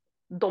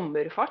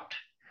dommerfart.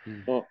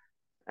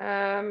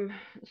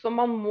 Så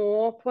man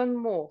må på en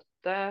måte,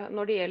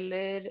 når det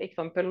gjelder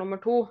eksempel nummer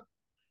 2,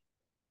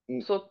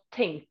 så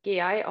tenker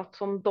jeg at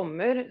som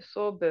dommer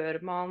så bør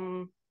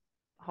man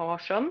ha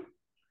skjønn.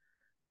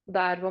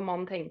 Der hvor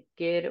man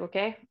tenker, ok,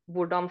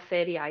 hvordan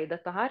ser jeg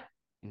dette her?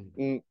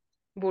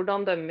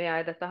 Hvordan dømmer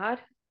jeg dette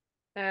her?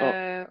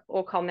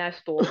 Og kan jeg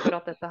stå for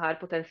at dette her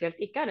potensielt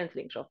ikke er en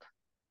slingshot?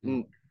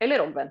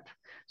 Eller omvendt.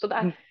 Så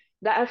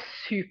det er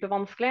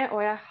supervanskelig,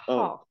 og jeg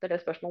hater det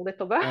spørsmålet ditt,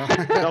 Tobbe.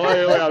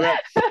 Jag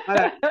vet.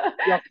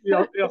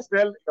 Jag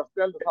ställde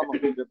samma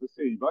fråga till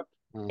Sivert.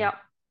 Ja.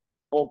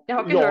 Jag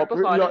har inte hört på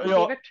svaret till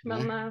Sivert,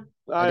 men...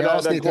 Det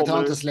avsnittet har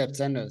inte släppts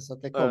ännu, så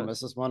att det kommer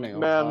så småningom.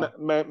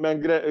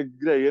 Men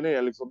grejen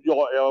är liksom, jag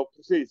har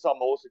precis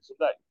samma åsikt som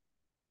dig.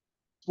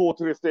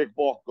 2-3 steg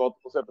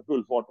bakåt och sätter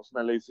full fart och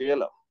smäller i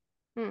selen.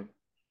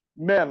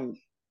 Men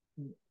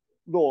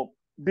då,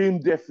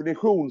 din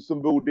definition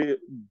som borde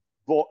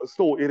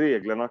stå i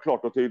reglerna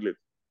klart och tydligt.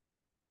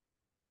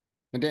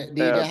 Men det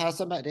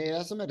är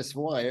det som är det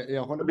svåra.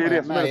 Jag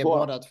håller med i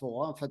båda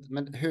två.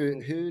 Men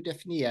hur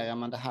definierar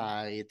man det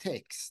här i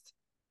text?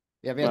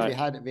 Jag vet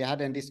vi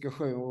hade en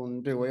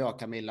diskussion, du och jag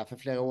Camilla, för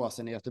flera år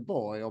sedan i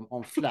Göteborg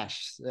om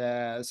flash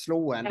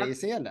slående i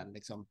selen.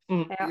 Liksom.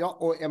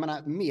 Och jag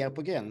menar, mer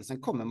på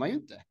gränsen kommer man ju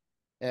inte.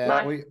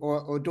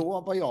 Och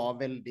då var jag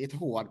väldigt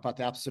hård på att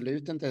det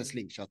absolut inte är en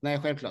slingshot.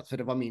 Nej, självklart, för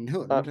det var min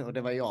hund och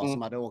det var jag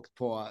som hade åkt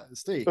på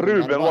stryk.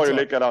 Ruben var ju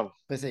likadan.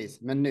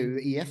 Precis, men nu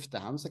i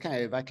efterhand så kan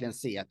jag ju verkligen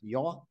se att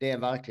det är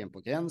verkligen på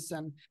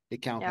gränsen. Det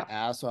kanske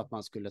är så att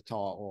man skulle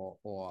ta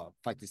och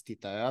faktiskt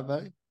titta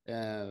över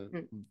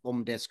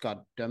om det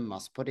ska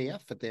dömas på det.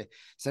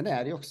 Sen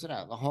är det ju också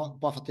där,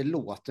 bara för att det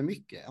låter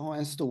mycket.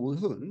 En stor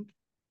hund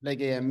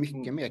lägger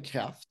mycket mer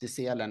kraft i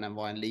selen än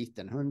vad en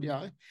liten hund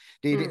gör.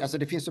 Alltså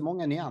det finns så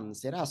många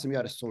nyanser i det här som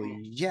gör det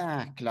så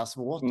jäkla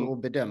svårt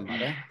att bedöma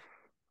det.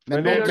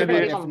 Men någon typ av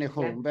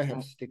definition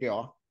behövs, tycker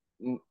jag.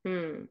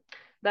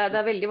 Det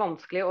är väldigt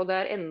vanskligt, och det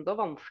är ändå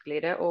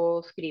vanskligare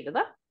att skriva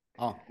det.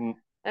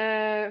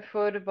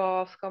 För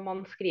vad ska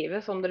man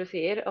skriva, som du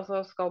säger?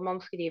 Alltså ska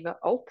man skriva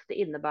allt det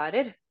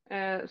innebär,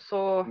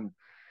 så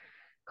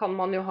kan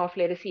man ju ha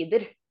flera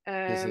sidor.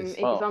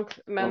 Ikke sant?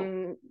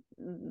 Men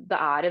det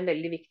er en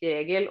veldig viktig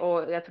regel,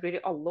 og jeg tror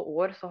i alle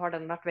år så har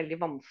den vært veldig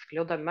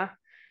vanskelig å dømme.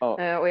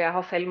 Og jeg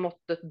har selv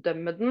måttet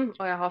dømme den,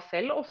 og jeg har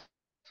selv også,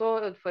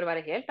 for å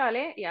være helt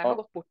ærlig, jeg har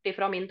gått bort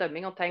ifra min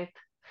dømming og tenkt,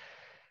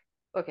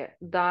 ok,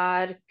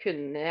 der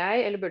kunne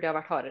jeg, eller burde jeg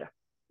vært hardere.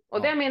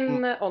 Og det er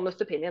min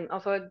honest opinion.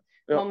 Altså,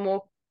 man må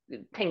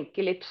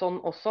tänker lite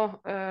sån också.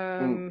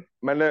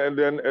 Men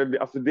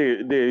alltså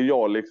det är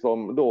jag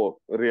liksom då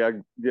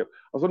reagerar.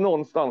 Alltså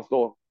någonstans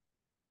då,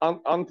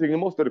 antingen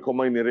måste det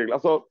komma in i regler.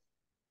 Alltså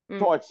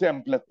ta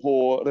exemplet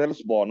på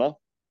rälsbana.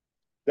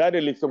 Där är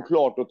det liksom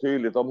klart och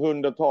tydligt. Om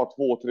hunden tar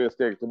 2-3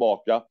 steg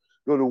tillbaka,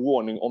 då är det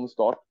warning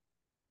omstart.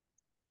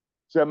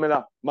 Så jag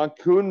menar, man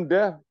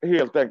kunde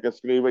helt enkelt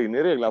skriva in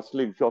i reglerna att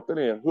slingshoten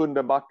är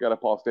hunden backar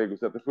ett par steg och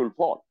sätter full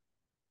fart.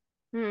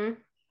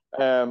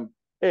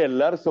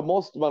 Eller så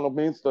måste man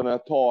åtminstone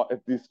ta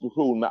ett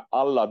diskussion med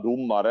alla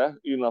domare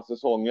innan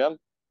säsongen.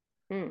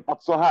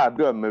 Att så här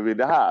dömer vi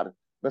det här.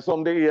 Men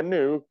som det är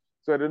nu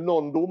så är det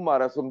någon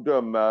domare som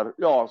dömer,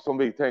 ja, som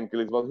vi tänker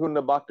liksom att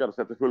hunden backar och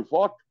sätter full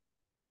fart.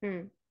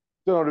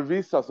 Sen har du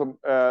vissa som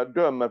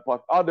dömer på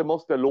att det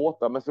måste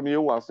låta, men som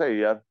Johan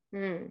säger,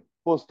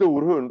 på en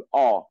stor hund,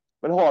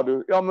 men har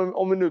du, men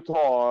om vi nu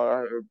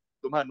tar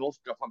de här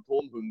norska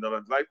fantomhundarna,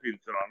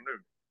 dvärgpintrarna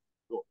nu.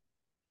 Då.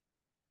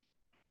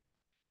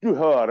 Du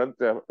hör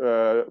inte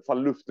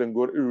fall luften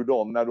går ur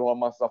dem när du har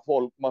massa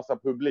folk, massa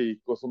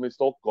publik och som i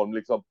Stockholm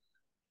liksom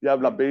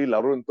jävla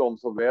bilar runt om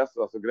som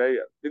väsras och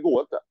grejer. Det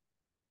går inte.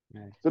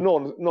 Nej. Så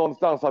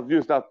någonstans att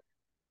just att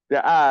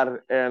det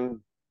är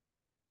en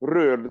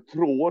röd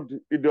tråd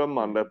i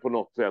dömande på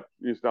något sätt.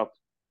 Just att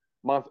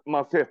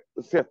man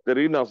sätter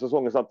innan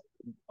säsongen så att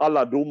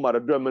alla domare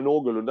dömer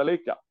någorlunda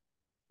lika.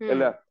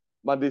 Eller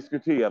man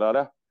diskuterar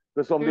det.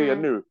 För som det är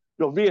nu,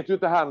 de vet ju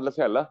inte Handels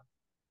heller.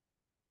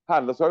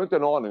 Handels har ju inte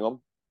en aning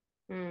om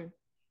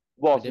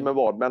vad som är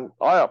vad. Men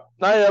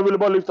nej, jag ville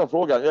bara lyfta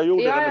frågan. Jag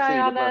gjorde det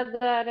med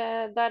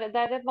det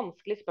är ett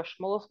vanskligt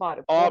spörsmål att svara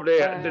på. Ja,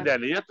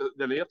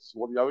 den är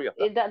jättesvår, jag vet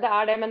det. Det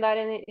är det, men det är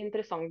en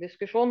intressant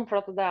diskussion för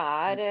att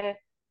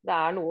det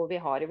är något vi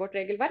har i vårt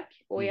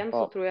regelverk. Och igen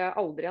så tror jag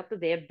aldrig att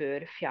det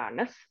bör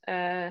fjärnas.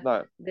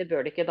 Det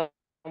bör det inte,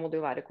 då måste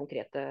det vara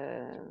konkreta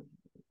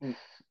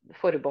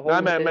förbehåll.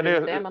 Nej,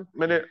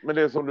 men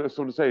det är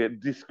som du säger,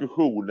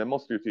 diskussionen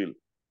måste ju till.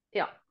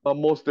 Ja. Man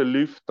måste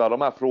lyfta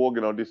de här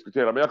frågorna och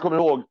diskutera. Men jag kommer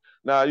ihåg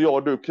när jag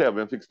och du,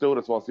 Kevin, fick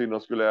Storesvansin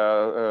och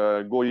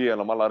skulle gå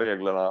igenom alla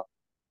reglerna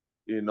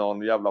i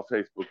någon jävla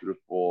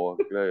Facebookgrupp och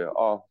grejer.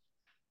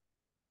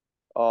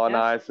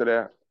 Nej, så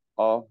det...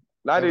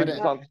 Nej, det är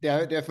intressant. Det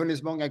har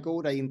funnits många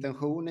goda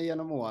intentioner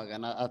genom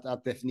åren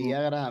att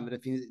definiera det här. Men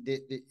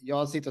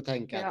jag sitter och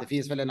tänker att det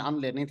finns väl en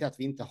anledning till att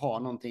vi inte har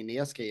någonting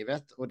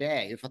nedskrivet. Och det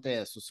är ju för att det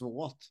är så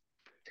svårt.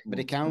 Men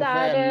det kanske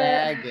är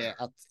läge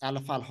att i alla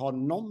fall ha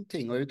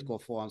någonting att utgå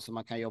från som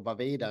man kan jobba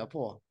vidare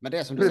på. Men det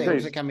är som du säger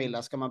också,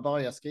 Camilla, ska man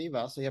börja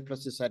skriva så helt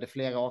plötsligt så är det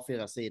flera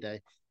A4-sidor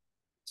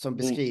som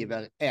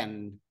beskriver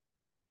en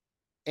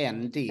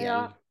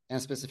del,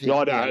 en specifik del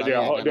av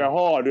reglerna.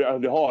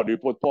 Det har du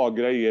på ett par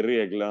grejer i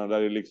reglerna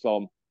där det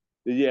liksom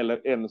det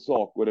gäller en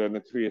sak och den är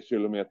 3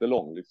 kilometer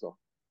lång liksom.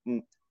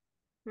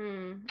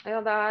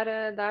 Ja, det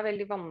är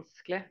väldigt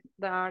vanskligt.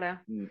 Det är det.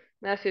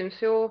 Men jag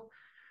syns ju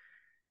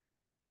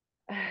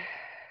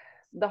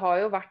det har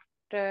ju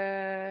varit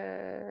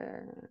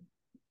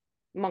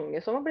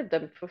många som har blivit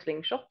dömt för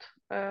slingshot.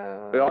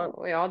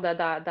 Och det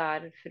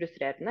är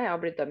frustrerande. Jag har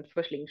blivit dömt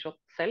för slingshot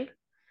själv.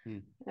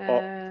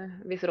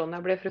 Hvis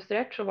Ronja blev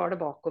frustrert så var det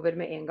bakover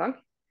med en gång.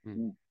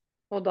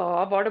 Och då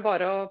var det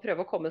bara att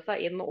pröva att komma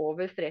sig in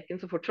över streken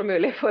så fort som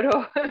möjligt för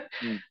att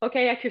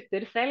okej, jag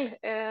kuttar själv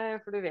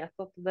för du vet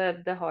att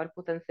det har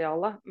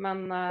potential,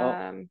 men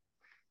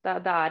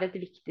det är ett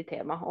viktigt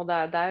tema och det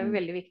är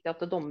väldigt viktigt att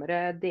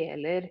domare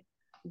delar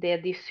det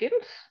de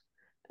syns.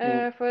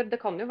 För det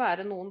kan ju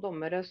vara någon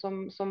domare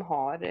som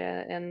har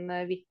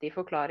en viktig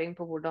förklaring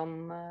på hur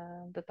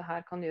detta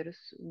här kan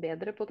göras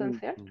bättre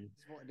potentiellt.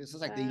 Det är som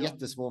sagt en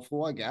jättesvår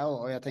fråga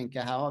och jag tänker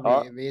här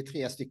har vi är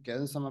 3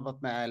 stycken som har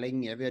varit med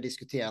länge. Vi har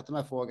diskuterat de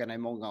här frågorna i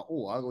många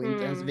år och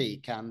inte ens vi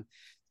kan.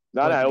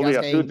 Nej, och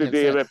vet du inte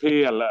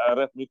DVPL är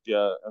rätt mycket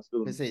en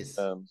stund. Precis.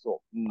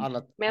 Så.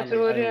 Men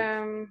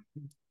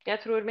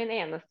jag tror min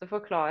enaste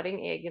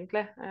förklaring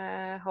egentligen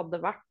hade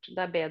varit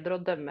det är bättre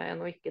att döma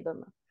än att inte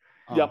döma.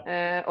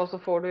 Och så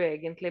får du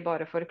egentligen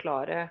bara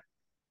förklara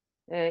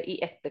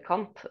i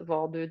efterkant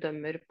vad du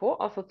dömer på,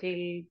 alltså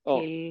till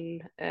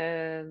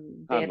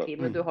det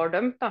teamet du har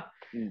dömt då.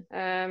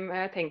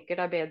 Jag tänker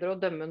det är bättre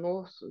att döma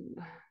något,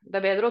 det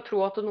är bättre att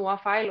tro att något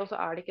är fel och så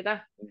är det inte det.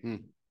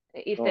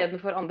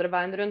 Istället för andra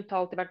vägen runt har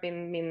alltid varit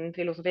min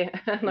filosofi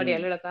när det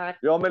gäller detta här.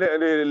 Ja, men det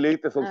är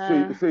lite som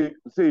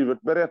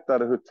Sivert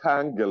berättade hur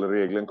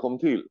tangle-regeln kom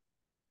till.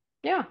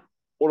 Ja.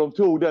 Och de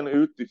tog den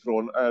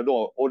utifrån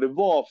då, och det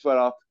var för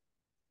att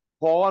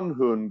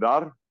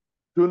hanhundar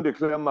kunde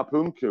klämma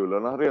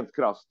pungkulorna rent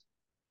krasst.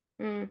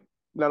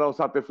 När de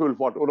satte full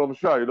fart. Och de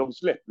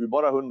släpper ju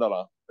bara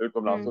hundarna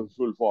utomlands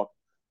full fart.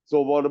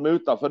 Så var de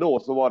utanför då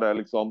så var det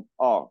liksom,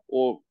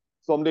 och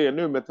som det är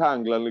nu med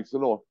tanglen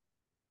liksom då.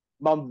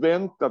 Man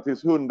väntar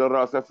tills hunden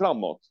rör sig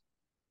framåt.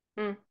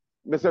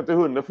 Men sätter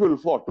hunden full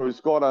fart och är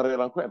skadan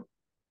redan skedd.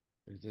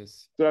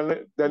 Så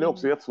den är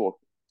också jättesvår.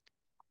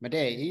 Men det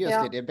är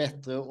just det är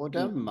bättre att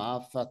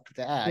döma för att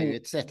det är ju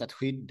ett sätt att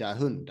skydda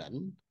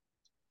hunden.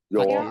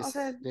 Ja, faktiskt. alltså,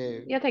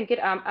 jag tänker,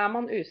 är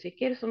man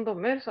usikker som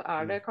dommer, så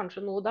är det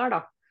kanske nog där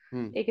då.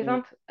 Ikke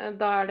sant?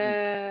 Da är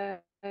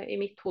det i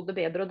mitt hode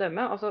bedre å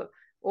dømme. Altså,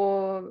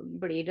 og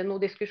blir det noe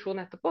diskusjon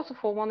etterpå, så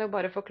får man jo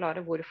bare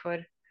forklare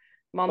hvorfor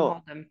man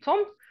har dømt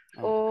sånn,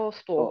 og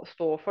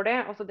stå for det.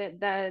 Altså,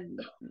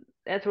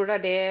 jeg tror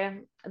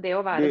det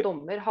å være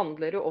dommer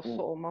handler jo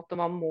også om at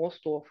man må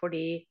stå for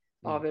de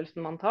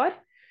avgjørelsene man tar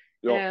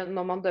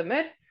når man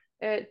dømmer.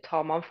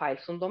 Tar man feil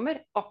som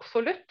dommer?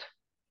 Absolutt.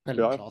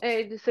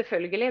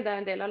 Selvfølgelig, det er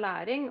en del av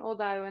læring, og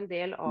det er jo en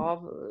del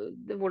av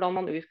hvordan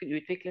man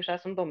utvikler seg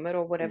som dommer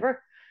og whatever.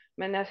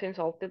 Men jeg synes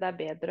alltid det er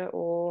bedre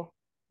å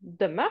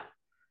dømme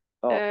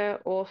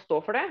og stå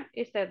for det,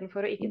 i stedet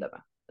for å ikke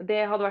dømme.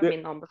 Det hade varit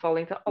min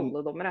anbefaling till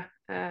alla domare.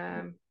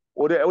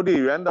 Och det är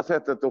ju enda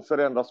sättet att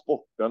förändra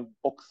sporten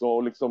också,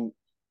 och liksom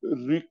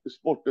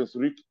sportens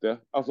rykte.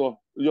 Alltså,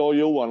 jag och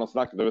Johan har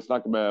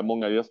snackat med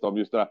många gäster om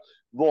just det här.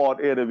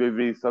 Vad är det vi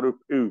visar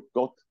upp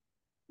utåt?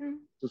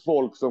 För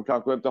folk som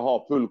kanske inte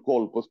har full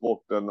koll på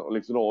sporten, och,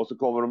 liksom då, och så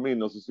kommer de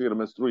in och så ser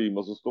de en stream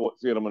och så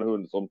ser de en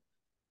hund som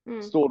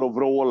står och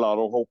vrålar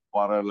och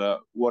hoppar eller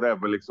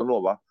whatever liksom då,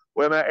 va?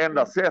 Och jag menar,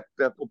 enda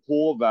sättet att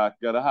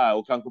påverka det här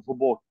och kanske få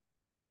bort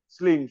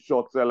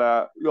slingshots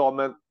eller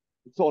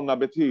sådana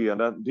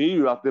beteenden, det är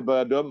ju att det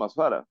börjar dömas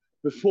för det.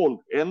 För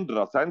folk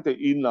ändrar sig inte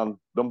innan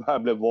de här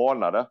blev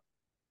varnade.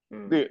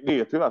 Det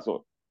är tyvärr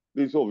så.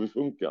 Det är så vi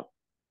funkar.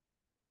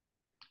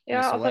 Ja,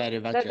 altså,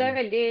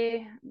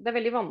 det er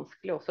veldig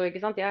vanskelig også, ikke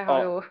sant? Jeg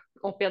har jo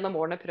opp gjennom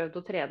årene prøvd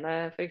å trene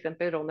for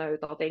eksempel Ronja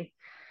ut av ting.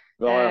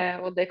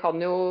 Og det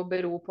kan jo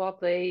bero på at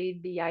jeg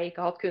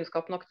ikke har hatt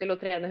kunnskap nok til å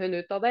trene hun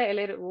ut av det,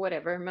 eller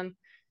whatever. Men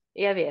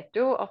jeg vet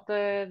jo at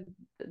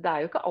det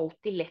er jo ikke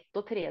alltid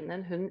lett å trene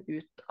en hund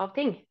ut av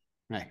ting.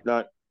 Nei.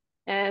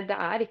 Det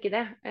er ikke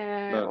det.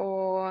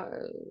 Og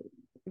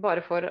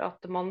bare for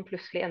at man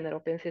plutselig ender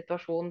opp i en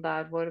situasjon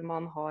der hvor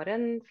man har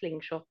en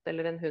slingshot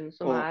eller en hund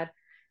som er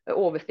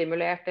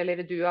overstimulert,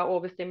 eller du er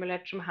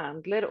overstimulert som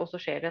handler, og så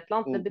skjer det et eller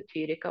annet. Det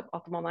betyr ikke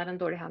at man er en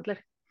dårlig handler.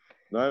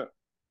 Nei.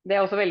 Det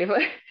er også veldig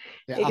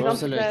ikke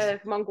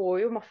sant? Man går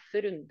jo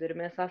masse runder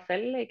med seg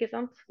selv, ikke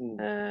sant?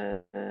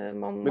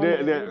 Men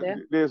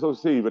det är som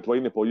Sivert var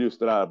inne på, just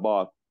det där,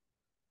 bara att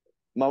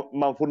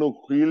man får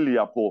nog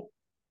skilja på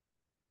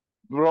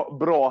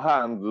bra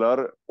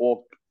handler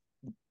och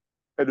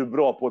är du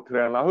bra på att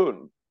träna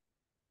hund.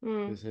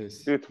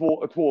 Det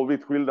är två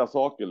vitt skilda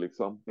saker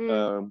liksom.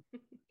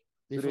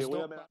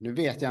 Nu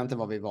vet jag inte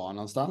var vi var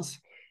någonstans.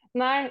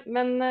 Nej,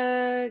 men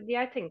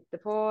jag tänkte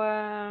på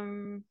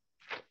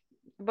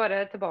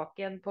bara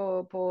tillbaka igen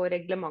på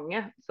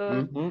reglementet.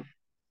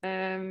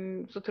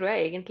 Så tror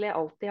jag egentligen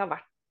alltid har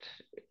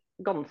varit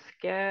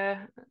ganska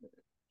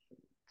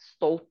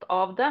stolt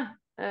av det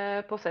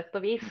på sätt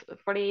och vis.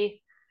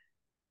 Fordi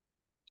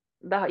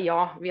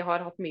vi har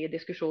haft mycket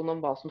diskussion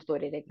om vad som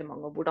står i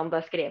reglementet och hur det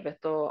är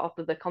skrivet och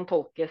att det kan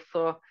tolkas.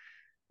 Och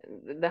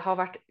det har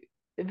varit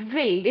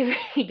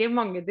väldigt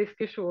många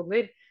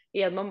diskussioner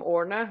genom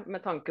årene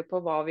med tanke på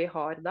vad vi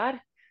har där,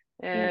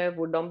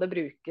 hur det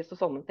brukas och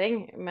sådana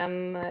ting.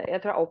 Men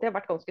jag tror alltid jag har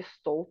varit ganska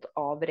stolt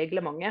av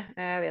reglementet.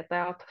 Jag vet att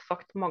jag har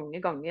sagt många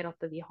gånger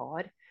att vi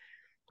har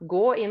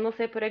gå in och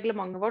se på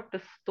reglementet vårt.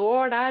 Det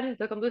står där,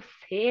 då kan du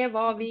se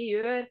vad vi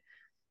gör.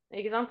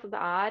 Ikke sant? Så det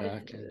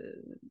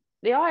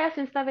är jag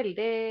syns det är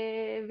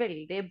väldigt,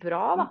 väldigt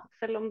bra då,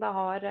 selv om det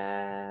har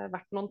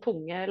varit någon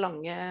tunga,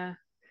 långa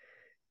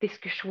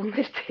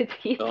diskussioner till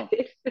tider.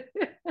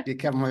 Det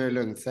kan man ju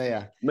lugnt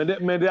säga. Men det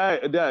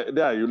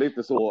är ju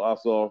lite så,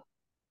 alltså.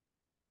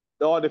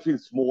 Ja, det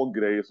finns små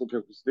grejer som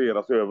kan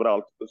justeras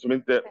överallt, som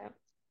inte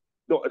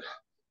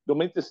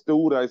de är inte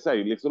stora i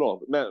sig liksom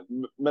då.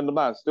 Men de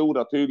här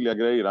stora tydliga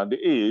grejerna,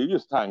 det är ju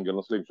just tangen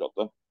och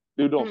slingshoten.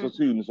 Det är ju de som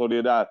syns, och det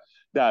är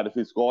där det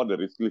finns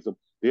skaderisk liksom.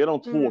 Det är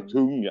de två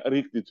tunga,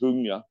 riktigt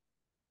tunga.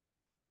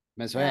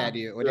 Men så är det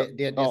ju. Och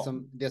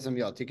det som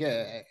jag tycker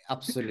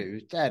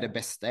absolut är det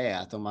bästa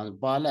är att om man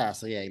bara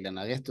läser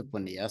reglerna rätt upp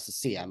och ner, så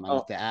ser man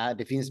att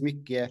det finns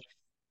mycket.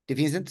 Det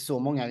finns inte så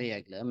många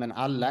regler, men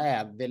alla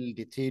är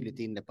väldigt tydligt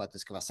inne på att det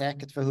ska vara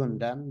säkert för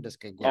hunden. Det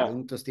ska gå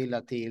lugnt och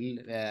stilla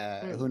till.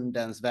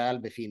 Hundens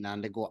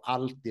välbefinnande går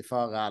alltid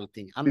före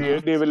allting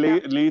annat. Det är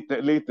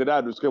väl lite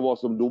där du ska vara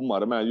som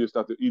domare med, just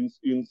att du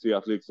inser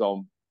att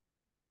liksom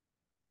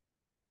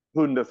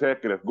hundens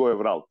säkerhet går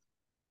överallt.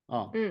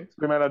 Ja.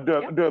 Jag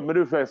menar, dömer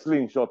du för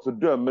slingshot, så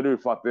dömer du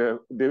för att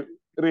det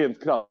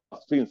rent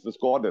krasst finns det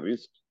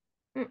skaderisk.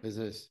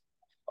 Precis.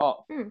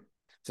 Ja.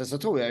 Sen så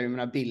tror jag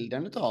ju,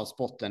 bilden av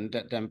sporten,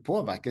 den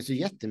påverkas ju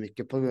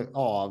jättemycket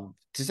av,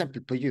 till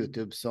exempel på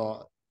YouTube,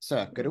 så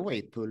söker du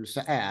weightpull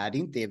så är det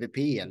inte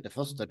EVPL det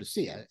första du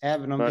ser.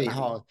 Även om vi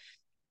har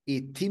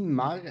i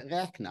timmar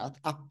räknat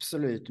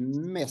absolut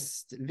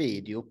mest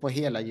video på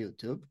hela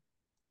YouTube.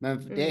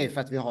 Men det är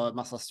för att vi har en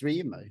massa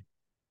streamer.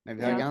 Men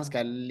vi har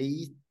ganska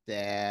lite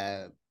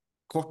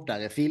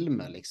kortare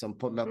filmer liksom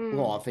på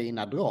bra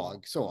fina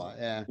drag så.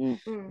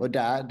 Och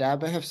där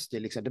behövs det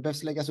liksom, det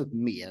behövs läggas upp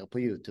mer på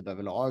YouTube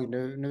överlag.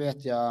 Nu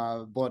vet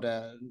jag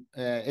både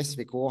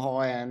SVK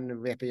har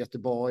en, VP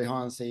Göteborg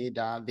har en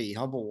sida, vi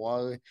har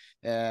vår,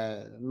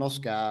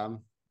 norska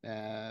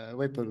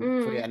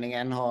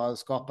Whipple-föreningen har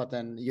skapat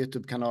en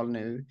YouTube-kanal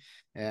nu.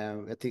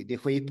 Det är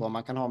skitbra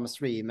man kan ha med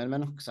streamen,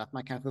 men också att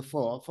man kanske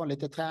får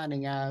lite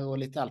träningar och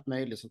lite allt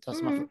möjligt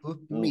så man får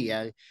upp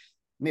mer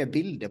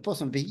bilder på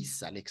som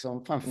visar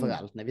liksom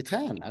framförallt när vi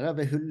tränar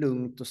över hur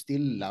lugnt och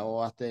stilla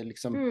och att det är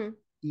liksom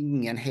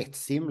ingen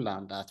hets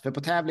inblandat. För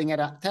på tävling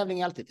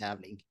är alltid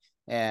tävling.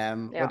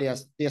 Och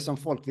det som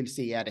folk vill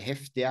se är det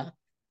häftiga.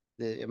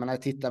 Jag menar,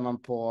 tittar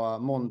man på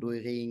Mondo i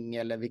ring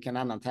eller vilken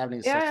annan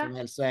tävlingssort som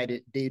helst så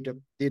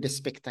är det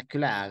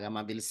spektakulära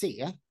man vill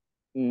se.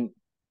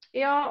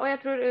 Ja, och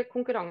jag tror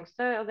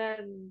konkurrense, och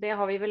det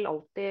har vi väl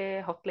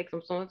alltid haft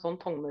liksom som en sån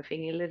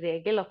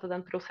tommelfingerregel, att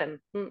den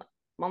procenten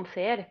man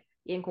ser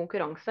i en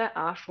konkurrense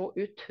är så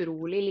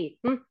otroligt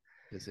liten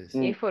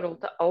i förhållande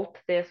till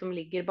allt det som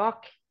ligger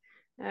bak.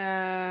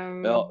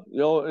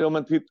 Ja,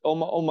 men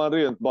om man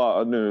rent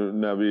bara nu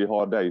när vi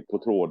har dig på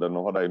tråden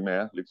och har dig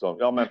med liksom,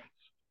 ja men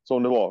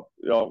som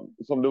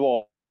det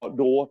var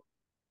då,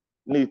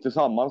 ni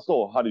tillsammans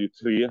då hade ju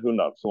 3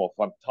 hundar som var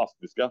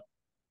fantastiska,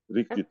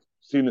 riktigt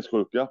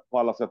sinnessjuka på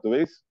alla sätt och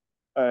vis,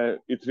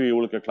 i 3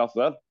 olika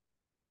klasser.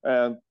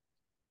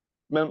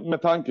 Men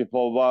med tanke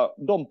på vad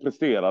de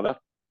presterade,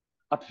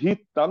 att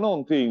hitta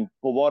någonting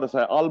på vare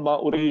sig Alma,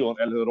 Orion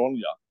eller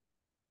Ronja,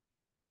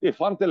 det är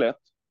fan inte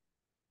lätt.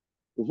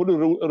 Då får du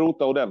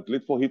rota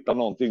ordentligt för att hitta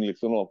någonting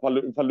liksom.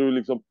 Fall du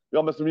liksom,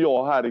 ja men som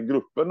jag här i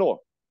gruppen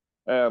då.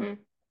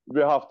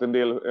 Vi har haft en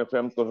del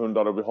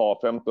 1500 och vi har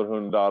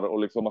 1500 och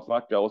liksom man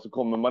snackar och så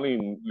kommer man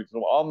in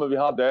liksom, men vi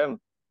hade en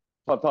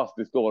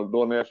fantastisk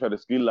då när jag körde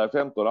skilla i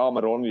 15,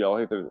 med Ronja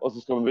och så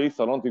ska man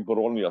visa någonting på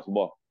Ronja så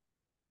bara,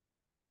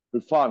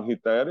 hur fan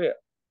hittar jag det?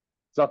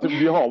 Så att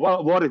vi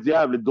har varit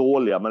jävligt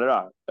dåliga med det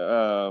där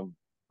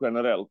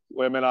generellt.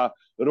 Och jag menar,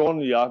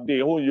 Ronja,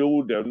 det hon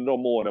gjorde under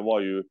de åren var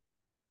ju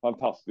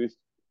fantastiskt.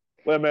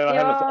 Och jag menar,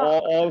 hennes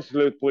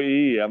avslut på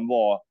EM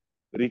var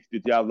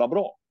riktigt jävla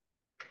bra.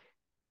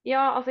 Ja,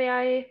 alltså jag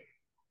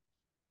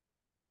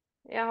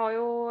har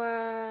ju,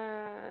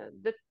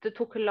 det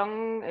tog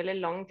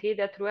lång tid.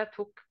 Jag tror jag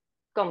tog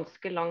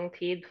ganska lång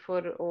tid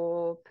för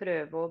att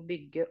pröva att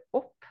bygga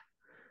upp.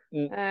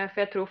 För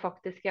jag tror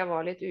faktiskt jag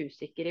var lite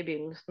osäker i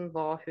begynnelsen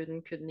vad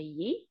hon kunde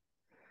ge.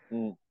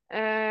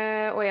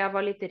 Och jag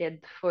var lite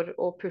rädd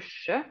för att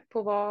pusha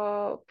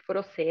för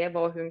att se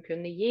vad hon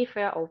kunde ge, för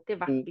jag har alltid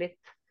varit lite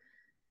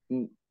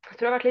jag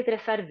tror jag har varit lite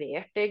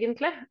reserverad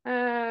egentligen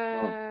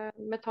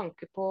med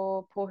tanke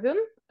på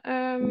hon.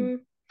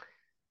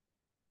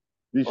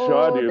 Vi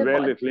körde ju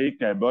väldigt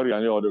lika i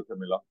början, jag och du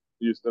Camilla.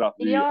 Just det att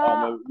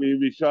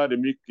vi körde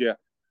mycket.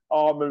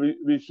 Ja, men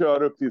vi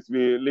kör upp tills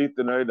vi är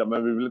lite nöjda,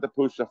 men vi vill inte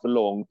pusha för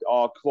långt.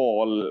 Ja,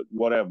 kval,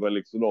 whatever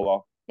liksom då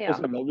va. Och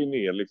sen har vi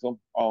ner liksom.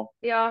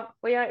 Ja,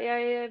 och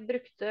jag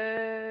brukte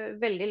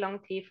väldigt lång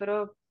tid för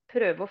att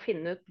pröva att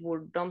finna ut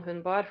hurdan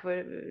hon var,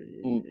 för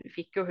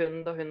fick ju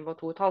hon då hon var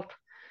 2,5.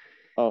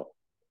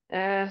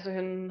 Så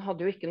hon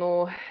hade ju inte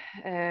någon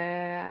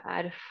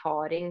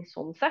erfaring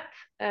sån sätt.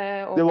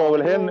 Det var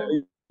väl henne,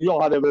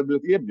 jag hade väl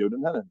blivit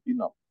erbjuden henne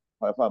innan,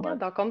 har jag för mig.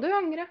 Ja, då kan du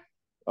ångra.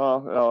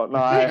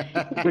 Nej,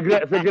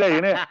 för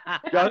grejen är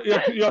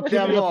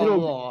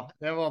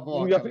det var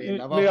bra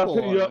Camilla.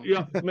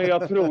 Men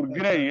jag tror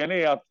grejen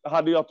är att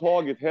hade jag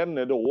tagit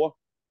henne då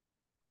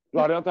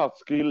hade jag inte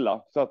haft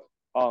skilla så att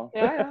ja,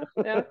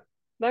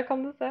 där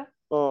kan du se.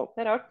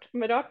 Det är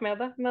rart med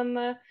det, men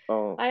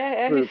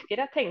nej, jag husker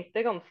jag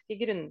tänkte ganska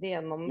grundigt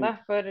igenom det,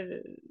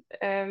 för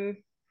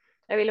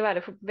jag ville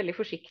vara väldigt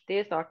försiktig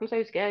i starten, så jag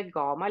husker jag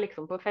gav mig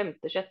liksom på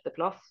 5:e, 6:e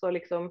plats och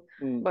liksom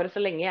bara så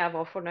länge jag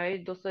var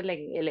förnöjd och så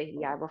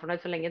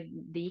länge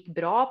det gick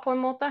bra på en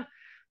måte,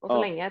 och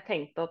så länge jag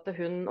tänkte att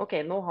hon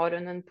nu har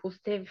hon en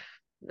positiv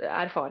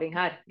erfaring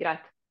här,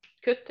 grejt,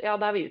 kutt, ja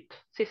där är vi ut,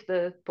 sista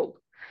pull.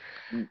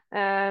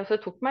 Så det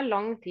tog mig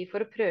lång tid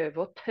för att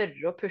pröva och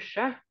törra och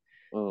pusha.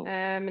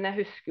 Men jag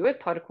husker ju ett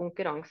par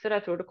konkurrenser,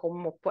 jag tror det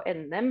kom upp på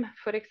NM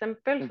för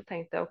exempel, så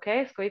tänkte jag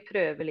okej, ska vi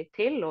pröva lite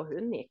till, och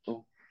hon gick.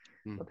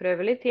 Och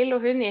pröva lite till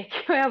och hon gick,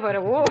 och jag bara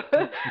wow.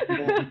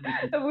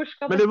 Hur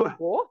ska det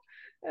gå?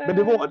 Men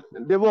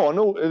det var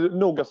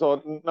nog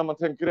alltså, när man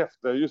tänker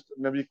efter, just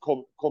när vi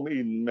kom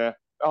in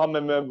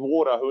med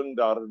våra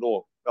hundar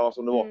då,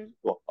 som det var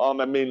då,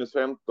 med minus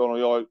 15 och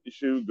jag i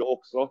 20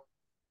 också.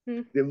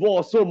 Det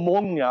var så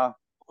många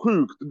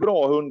sjukt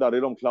bra hundar i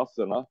de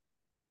klasserna.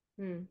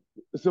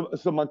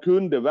 Så man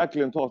kunde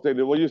verkligen ta sig.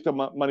 Det var just det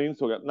man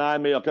insåg att nej,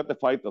 men jag kan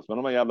inte fightas med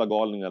de här jävla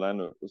galningarna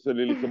ännu. Så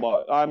det är liksom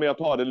bara, nej men jag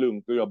tar det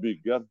lugnt och jag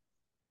bygger.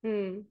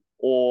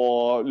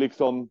 Och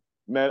liksom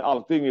med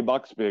allting i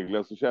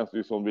backspegeln så känns det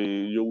ju som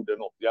vi gjorde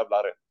något jävla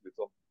rätt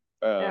liksom.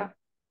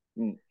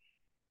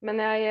 Men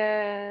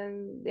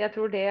jag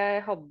tror det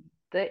jag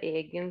hade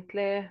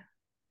egentligen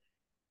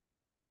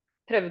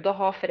prövde att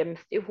ha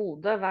främst i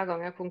hodet hver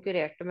gang jag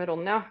konkurrerade med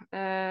Ronja,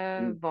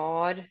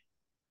 var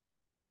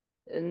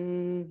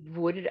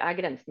hvor er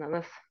grensen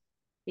hennes?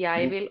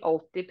 Jeg vil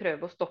alltid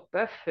prøve å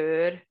stoppe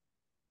før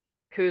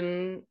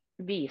hun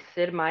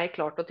viser meg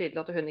klart og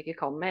tydelig at hun ikke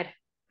kan mer.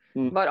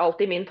 Var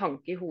alltid min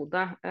tanke i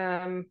hodet.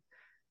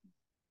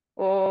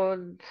 Og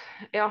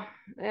ja,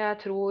 jeg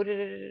tror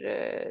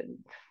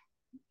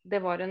det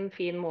var en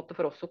fin måte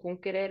for oss å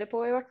konkurrere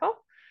på, i hvert fall.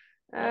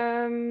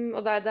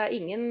 Og det er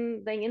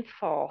ingen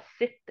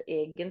fasit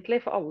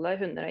egentlig, for alle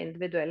hunder er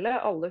individuelle.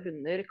 Alle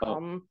hunder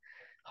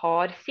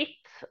har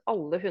sitt.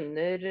 Alle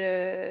hunder,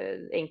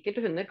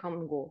 enkelte hunder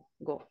kan gå.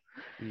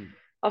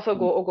 Altså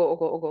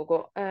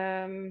gå.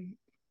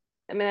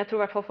 Men jeg tror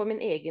i hvert fall for min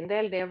egen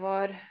del, det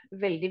var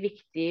veldig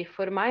viktig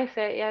for meg.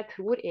 Så jeg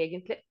tror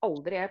egentlig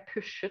aldri jeg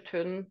pushet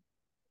hund.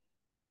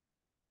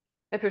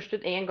 Jeg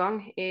pushet en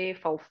gang i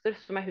Falster,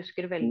 som jeg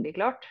husker veldig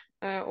klart.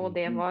 Og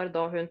det var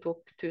da hun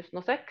tok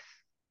 1006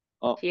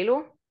 kilo.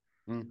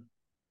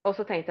 Og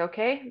så tenkte jeg,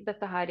 ok,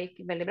 dette her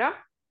gikk veldig bra.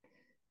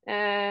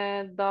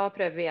 Da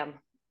prøver vi igjen.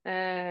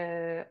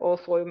 Og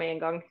så jo med en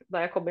gang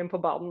da jeg kom inn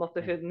på banen at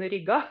hun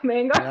rygga med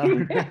en gang.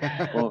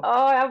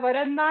 Og jeg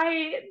bare nei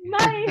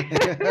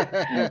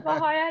hva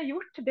har jeg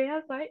gjort? Det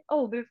jeg sa jeg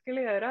aldri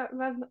skulle gjøre.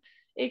 Men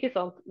ikke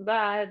sant, det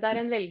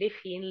er en veldig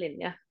fin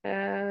linje.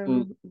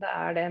 Det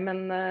er det, men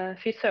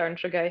fy søren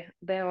så gøy.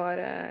 Det var,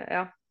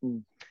 ja.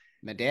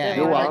 Men det är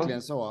ju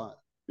verkligen så.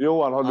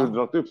 Johan, har du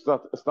dragit upp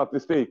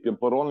statistiken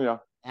på Ronja?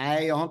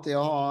 Nej, jag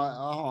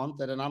har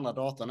inte den andra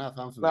datorn här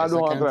framför mig. Nej, så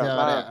du har kan inte inte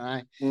göra det.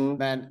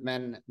 det.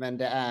 Nej. Men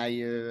det är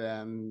ju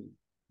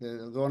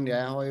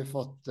Ronja har ju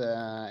fått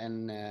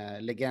en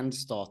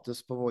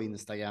legendstatus på vår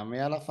Instagram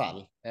i alla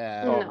fall.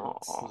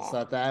 Så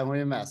att där är hon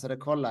ju med. Så det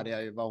kollade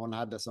jag ju vad hon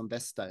hade som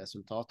bästa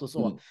resultat och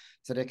så.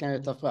 Så det kan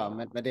jag ta fram.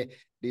 Men det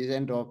är ju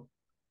ändå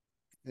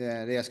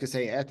det jag ska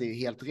säga är att det är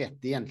helt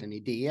rätt egentligen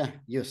idé.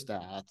 Just det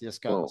här att jag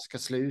ska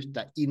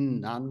sluta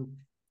innan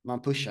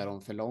man pushar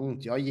dem för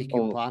långt. Jag gick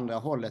ju på andra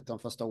hållet de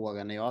första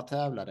åren när jag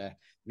tävlade.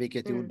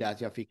 Vilket gjorde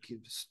att jag fick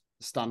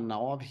stanna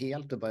av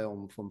helt och börja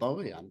om från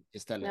början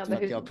istället. För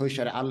att jag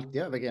pushade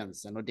alltid över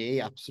gränsen. Och det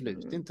är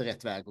absolut inte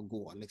rätt väg att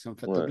gå. Liksom,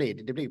 för att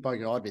det blir bara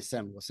gradvis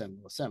sämre och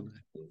sämre och sämre.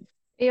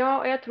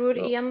 Ja, og jeg tror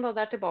igjen da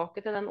det er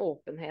tilbake til den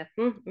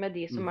åpenheten med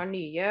de som er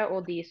nye,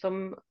 og de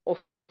som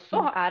også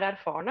er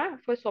erfarne.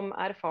 For som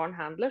erfaren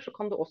handler så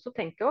kan du også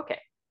tenke, ok,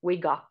 we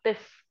got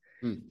this.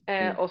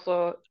 Og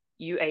så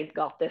you ain't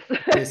got this.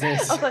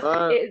 Altså,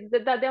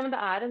 det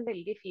er en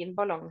veldig fin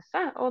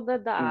balanse, og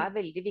det er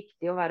veldig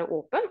viktig å være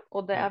åpen,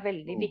 og det er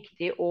veldig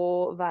viktig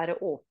å være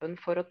åpen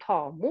for å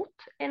ta mot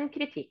en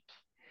kritikk.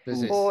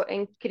 Og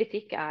en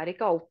kritikk er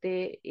ikke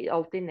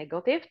alltid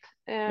negativt.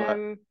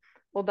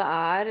 Og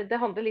det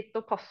handler litt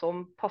om å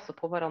passe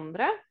på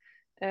hverandre,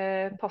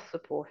 passe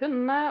på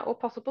hundene og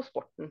passe på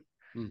sporten.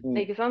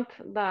 Ikke sant?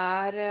 Det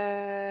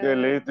är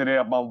lite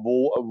det att man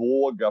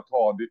vågar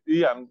ta det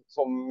igen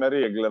som med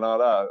reglerna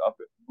där, att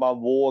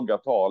man vågar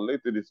ta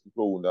lite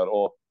diskussioner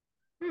och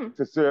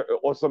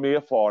och som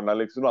erfarna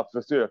liksom att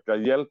försöka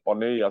hjälpa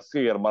nya.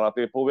 Ser man att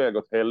det är på väg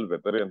åt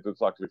helvete rent ut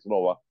sagt liksom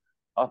då,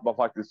 att man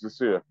faktiskt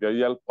försöker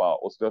hjälpa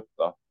och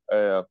stötta.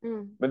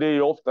 Men det är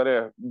ju ofta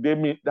det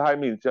här är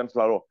min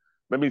känsla då.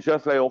 Men min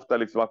känsla är ofta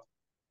liksom att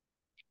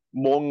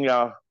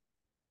många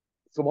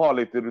som har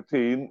lite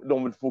rutin,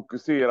 de vill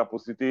fokusera på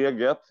sitt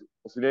eget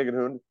och sin egen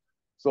hund.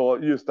 Så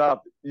just det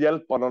att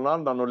hjälpa någon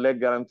annan och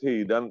lägga den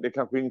tiden, det är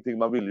kanske ingenting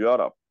man vill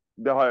göra.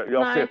 Jag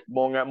har sett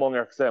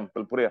många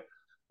exempel på det.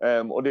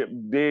 Och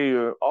det är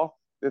ju,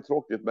 det är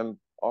tråkigt, men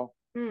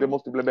det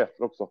måste bli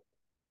bättre också.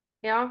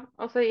 Ja,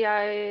 alltså det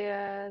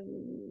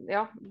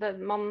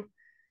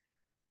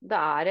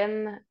är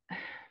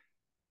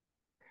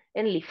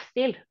en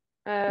livsstil.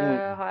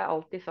 Har jeg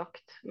alltid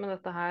sagt med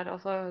dette her,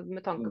 altså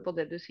med tanke på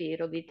det du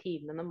sier og de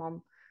timene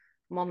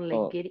man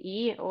legger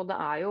i, og det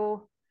er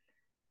jo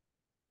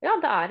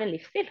det er en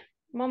livsstil.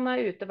 Man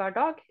er ute hver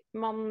dag,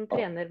 man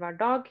trener hver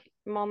dag,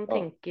 man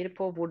tenker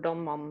på hvordan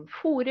man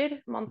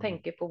fôrer, man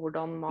tenker på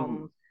hvordan man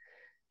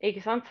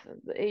ikke sant,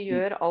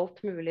 gjør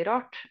alt mulig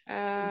rart,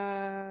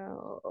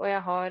 og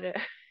jeg har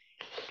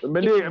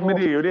Men det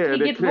är ju det.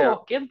 Ligget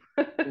våken.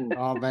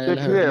 Ja, men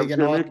eller hur?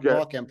 Ligger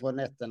vaken på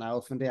nätterna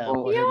och funderar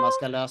på hur man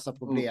ska lösa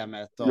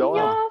problemet.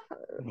 Ja,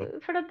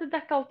 för det är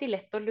inte alltid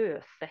lätt att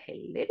lösa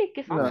heller,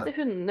 ikke sant?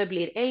 Hundene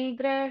blir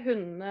äldre,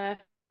 hundene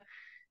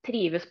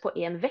trives på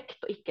en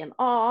vekt och inte en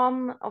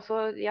annan.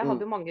 Alltså, jag hade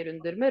ju många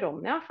runder med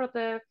Ronja för att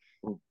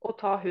att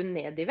ta hund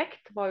ned i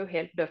vekt var ju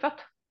helt dödfött.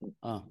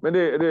 Men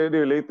det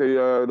är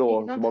lite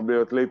då som har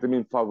blivit lite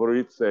min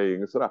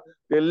favoritsägning sådär.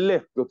 Det är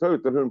lätt att ta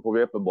ut en hund på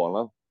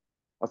VP-banan.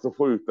 Alltså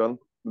få ut den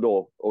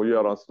då och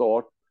göra en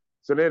start.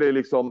 Sen är det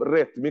liksom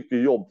rätt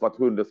mycket jobb för att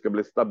hunden ska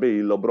bli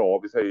stabil och bra,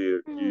 vi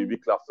säger i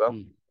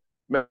viktklassen.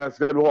 Men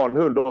ska du ha en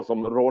hund då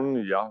som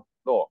Ronja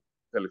då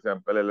till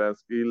exempel, eller en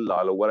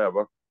skilla eller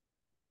whatever.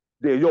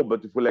 Det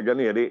jobbet du får lägga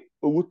ner, det är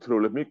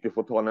otroligt mycket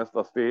för att ta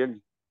nästa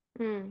steg.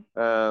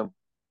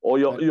 Och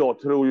jag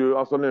tror ju,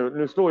 alltså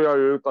nu står jag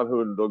ju utan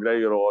hund och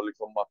grejer och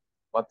liksom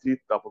man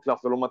tittar på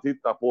klassen. Om man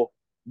tittar på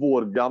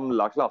vår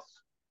gamla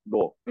klass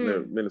då,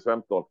 nu, minus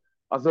 15.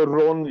 Alltså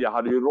Ronja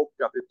hade ju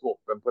rockat i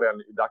toppen på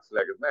den i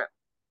dagsläget med.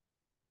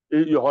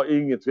 Jag har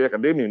ingen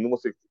tvekan, det är min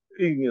åsikt.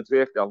 Ingen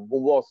tvekan.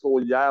 Hon var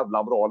så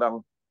jävla bra,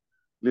 den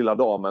lilla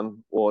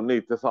damen. Och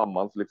ni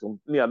tillsammans, liksom,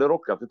 ni hade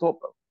rockat i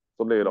toppen.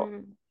 Som det är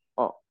idag.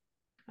 Ja.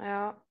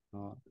 Ja.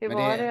 Ja.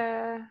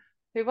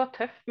 Hun var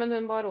tøff, men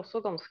hun var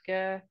også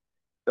ganske...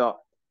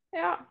 Ja.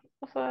 Ja,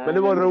 alltså, Men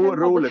det var hun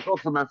roligt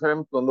också med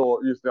 15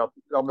 då. Just det att,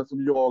 ja men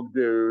som jag,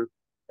 du,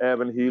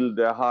 även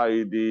Hilde,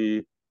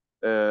 Heidi,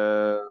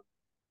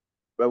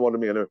 vem var det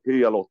mer nu?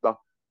 Pia-Lotta.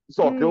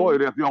 Saken var ju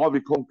det att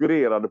vi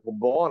konkurrerade på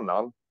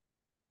banan.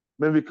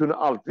 Men vi kunde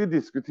alltid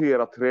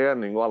diskutera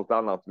träning och allt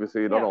annat vid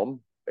sidan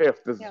om.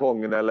 Efter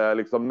säsongen eller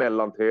liksom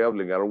mellan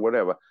tävlingar och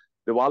whatever.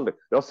 Det var aldrig.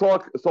 Jag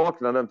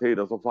saknar den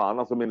tiden som fan.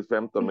 Alltså minus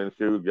 15, minus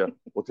 20.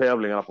 Och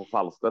tävlingarna på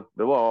Falster.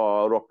 Det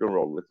var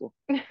rock'n'roll liksom.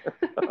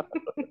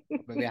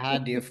 Men vi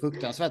hade ju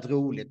fruktansvärt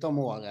roligt de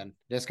åren.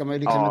 Det ska man ju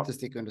liksom inte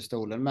sticka under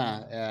stolen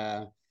med.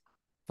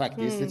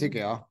 Faktiskt, det tycker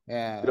jag.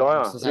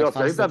 Jag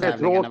säger inte att det är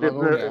tråkigt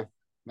nu.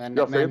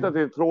 Jag säger inte att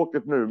det är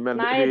tråkigt nu, men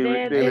nej,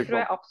 det liksom... tror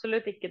jag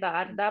absolut inte det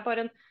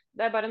är.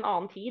 Det är bara en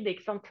annan tid,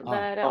 ikke sant? Det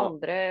är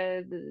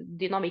andra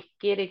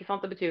dynamikker, ikke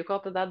sant? Det betyder ju inte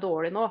att det är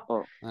dåligt nu.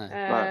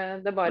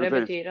 Det bara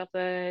betyder att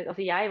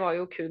alltså jag var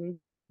ju kun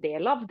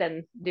del av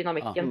den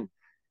dynamiken.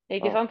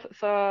 Ikke sant?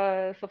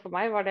 Så för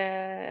mig var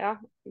det,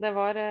 det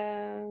var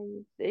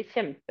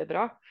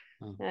jättebra.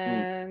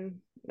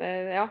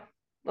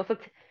 Alltså,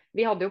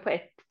 vi hade ju på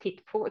ett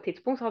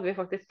tidspunkt så hade vi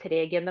faktiskt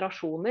 3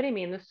 generationer i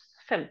minus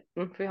 15,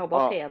 för vi hade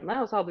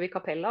Athene, och så hade vi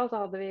Capella, och så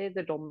hade vi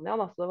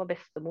Ronja, så det var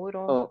bestemor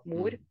och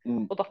mor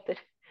och dotter.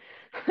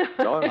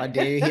 Ja, det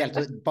är ju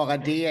helt, bara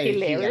det är ju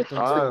helt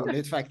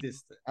otroligt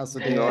faktiskt. Alltså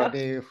det är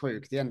ju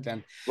sjukt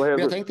egentligen. Men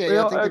jag tänkte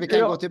vi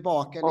kan gå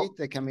tillbaka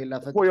lite,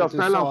 Camilla. Får jag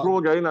ställa en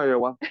fråga innan,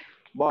 Johan?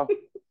 Bara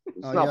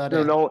snabbt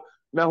nu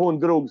när hon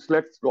drog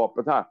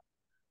släktskapet här.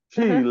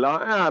 Kila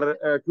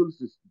är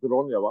kullsyster till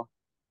Ronja, va?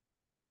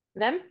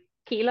 Vem?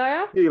 Kila,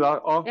 ja.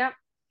 Kila,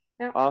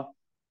 ja.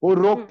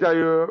 Hon rockar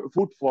ju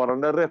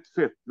fortfarande rätt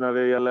fett när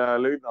det gäller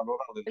lydnad och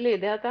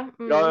lydighet.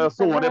 Jag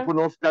såg det på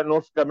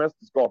norska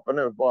mästerskapen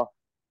nu. Bara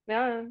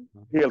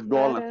helt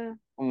galet.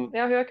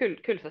 Ja, hur är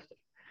kullsyster.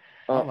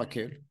 Ja, vad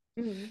kul.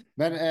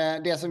 Men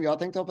det som jag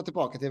tänkte hoppa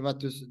tillbaka till var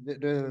att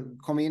du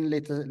kom in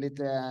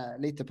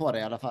lite på det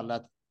i alla fall.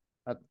 Att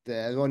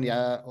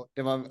Ronja,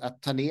 det var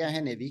att ta ner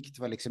henne i vikt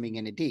var liksom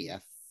ingen idé.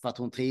 För att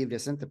hon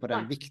trivdes inte på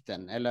den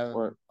vikten,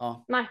 eller?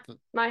 Ja.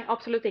 Nej,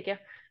 absolut inte.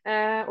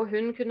 Och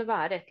hon kunde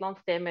vara ett eller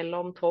annat sted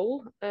mellan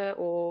 12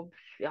 och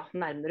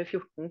närmare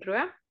 14, tror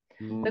jag.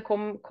 Det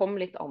kom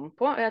lite an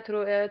på. Jag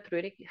tror inte,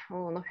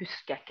 nu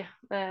husker jag inte.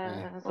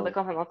 Så det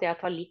kan hända att jag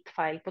tar lite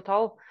fel på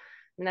tal.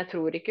 Men jag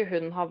tror inte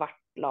hon har varit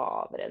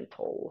lavare än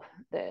 12.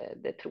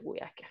 Det tror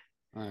jag inte.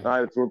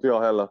 Nej, det tror inte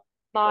jag heller.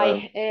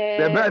 Nej.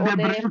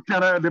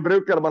 Det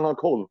brukar man ha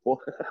koll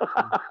på.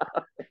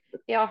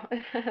 Ja,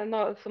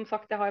 som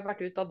sagt, jag har ju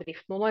varit ute av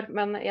drift några år,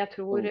 men jag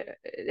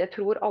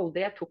tror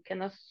aldrig jag tog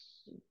henne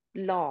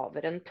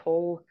lavare än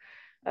 12.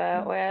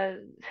 Och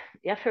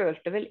jag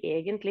följde väl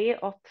egentligen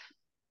att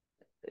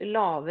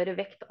lavare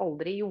vikt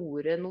aldrig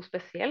gjorde något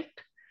speciellt.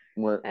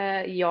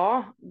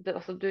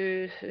 Alltså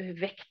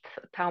vikt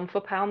pound for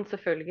pound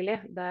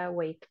selvfølgelig, det är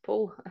weight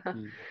pull.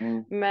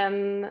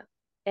 Men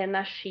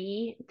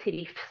energi,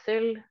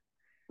 trivsel,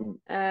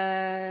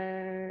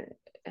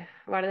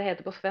 vad är det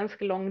heter på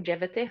svensk,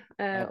 longevity,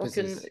 och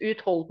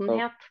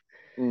utholdenhet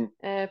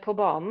på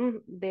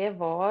banan, det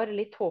var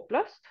lite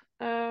hopplöst.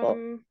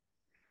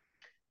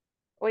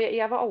 Och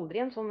jag var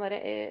aldrig en sån där,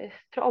 jag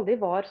tror aldrig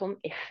var sån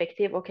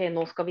effektiv, okej,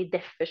 nu ska vi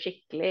deffe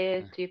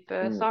skicklig typ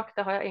sak,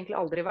 det har jag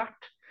egentligen aldrig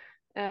varit.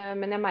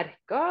 Men jag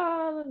märkte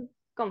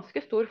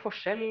ganska stor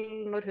forskjell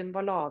när hon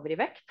var lavare i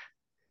vikt.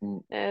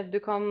 Du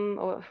kan,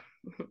 och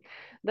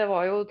det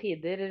var ju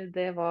tider,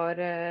 det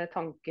var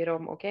tankar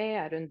om, okej,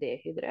 är hon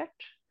dehydrerad?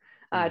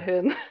 Är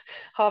hon,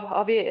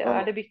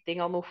 är det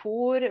bytting av något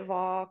for?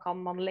 Vad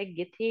kan man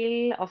lägga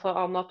till? Alltså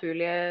av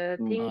naturliga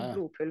ting,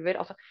 blodpulver,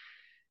 alltså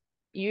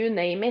you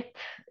name it.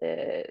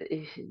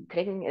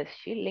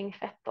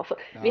 Kyllingfett, alltså.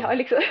 Vi har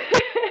liksom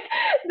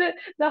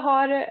det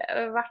har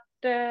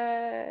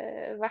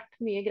varit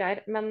mycket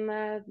grejer, men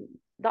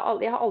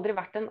jag har aldrig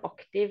varit en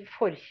aktiv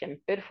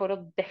förkämper för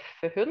att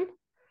deffe hund.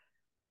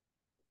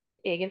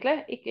 Egentligen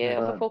inte,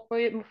 alltså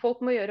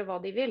folk må göra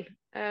vad de vill.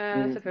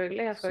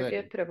 Selvfølgelig, jag ska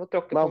inte pröva att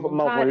tråcka på någon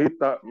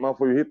här. Man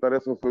får ju hitta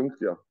det som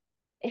funkar.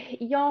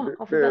 Ja,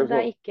 alltså det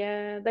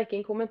är inte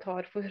en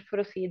kommentar för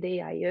att säga det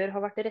jag gör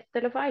har varit rätt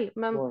eller fel,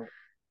 men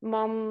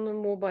man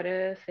må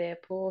bara se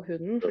på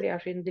hunden, för de är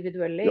så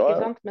individuella, inte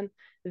sant? Men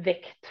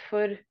vikt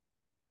för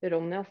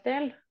Ronjas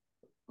del,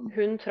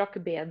 hon trakk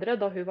bättre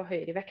då hon var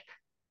högre i vikt.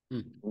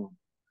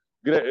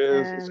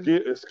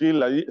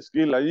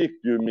 Skilla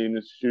gick ju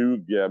minus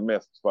 20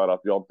 mest för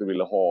att jag inte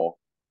ville ha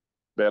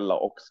Bella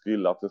och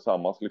Skilla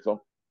tillsammans liksom.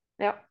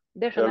 Ja,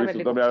 det känner jag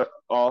väldigt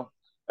gott.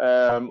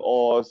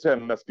 Och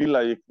sen när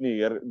Skilla gick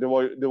ner,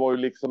 det var ju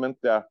liksom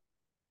inte,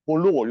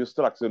 hon låg ju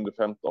strax under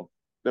 15.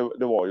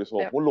 Det var ju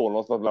så. Hon låg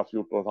någonstans mellan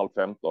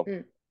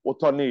 14,5-15. Och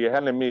ta ner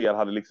henne mer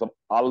hade liksom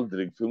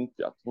aldrig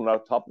funkat. Hon hade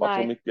tappat så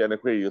Nej. mycket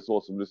energi och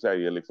så som du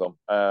säger liksom.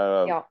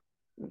 Ja,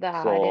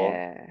 det Så,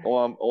 är...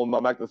 och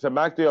man märkte, sen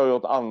märkte jag ju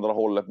åt andra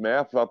hållet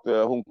med, för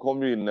att hon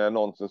kom ju in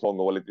någon säsong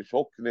och var lite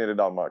tjock nere i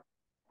Danmark.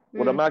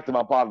 Och då märkte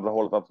man på andra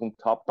hållet att hon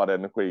tappade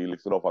energi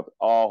liksom då, för att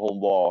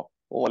hon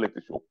var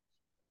lite tjock.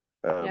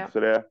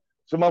 Ja.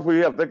 Så man får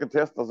ju helt enkelt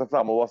testa sig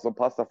fram och vad som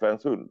passar för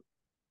ens hund.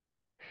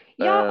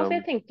 Ja, altså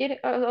jeg tenker,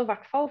 i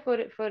hvert fall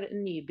for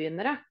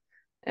nybegynnere.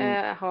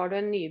 Har du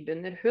en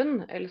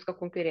nybegynnerhund, eller skal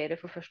konkurrere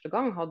for første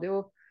gang, hadde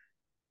jo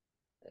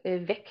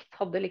vekt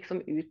hadde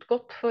liksom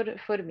utgått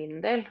for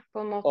min del, på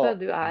en måte.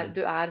 Du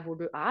er hvor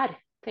du er,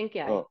 tenker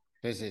jeg. Ja,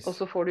 precis. Og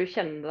så får du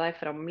kjenne deg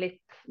fram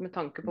litt med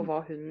tanke på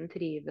hva hunden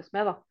trives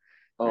med, da.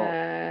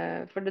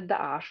 For det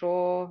er så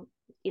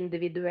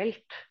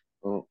individuelt.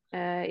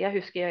 Jeg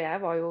husker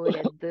jeg var jo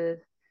redd.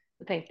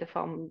 Jeg tenkte,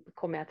 faen,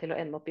 kommer jeg til å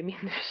ende opp i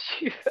minus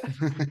 20?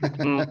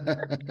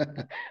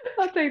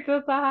 Jeg tenkte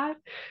dette her.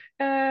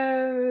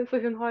 Så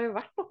hun har jo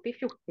vært oppe i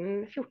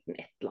 14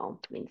 et eller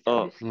annet, minst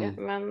jeg husker.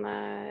 Men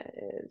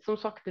som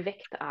sagt,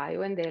 vekt er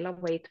jo en del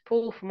av weight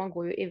pool, for man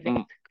går jo i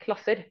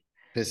vektklasser.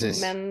 Precis.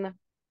 Men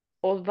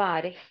å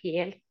være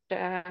helt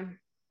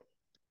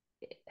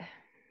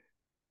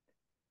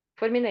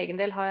For min egen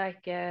del har jeg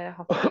ikke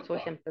hatt et så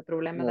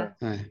kjempeproblem med det.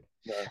 Nej.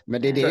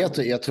 Men det är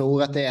det jag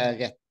tror att det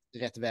är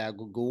rätt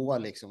väg att gå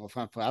liksom. Och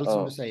framförallt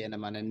som du säger, när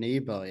man är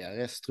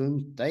nybörjare,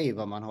 strunta i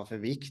vad man har för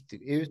vikt,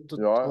 ut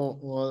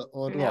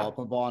och dra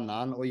på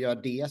banan och gör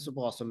det så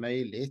bra som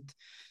möjligt.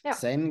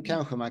 Sen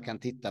kanske man kan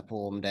titta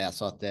på om det är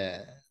så att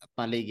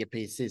man ligger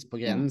precis på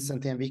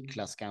gränsen till en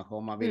viktklass, kanske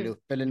om man vill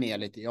upp eller ner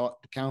lite. Ja,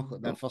 kanske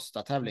den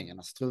första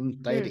tävlingarna,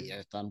 strunta i det,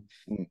 utan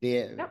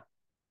det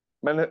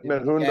men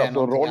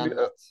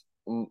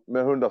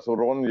hundar som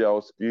Ronja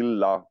och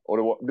Skilla, och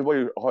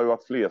har ju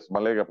varit fler som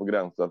har legat på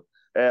gränsen.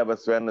 Även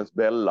Svennes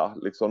Bella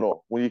liksom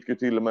då. Hon gick ju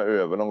till och med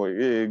över någon gång.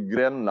 I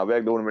Gränna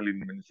vägde hon väl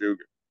in minus 20.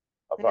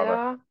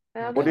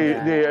 Och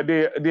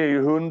det är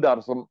ju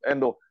hundar som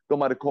ändå,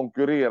 de hade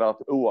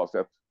konkurrerat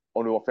oavsett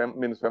om det var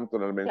minus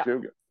 15 eller minus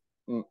 20.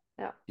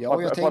 Ja,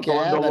 och jag tänker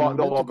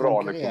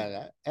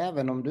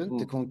även om du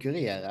inte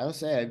konkurrerar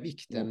så är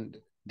vikten,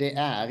 det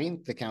är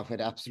inte kanske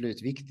det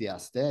absolut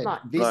viktigaste.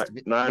 Visst,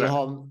 vi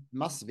har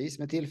massvis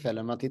med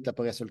tillfällen man tittar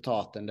på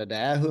resultaten där det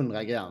är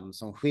 100 gram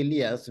som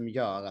skiljer, som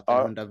gör att en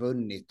hund har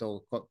vunnit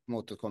och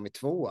motor kommit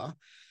tvåa.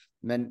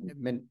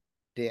 Men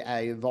det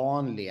är ju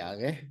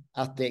vanligare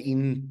att det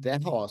inte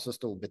har så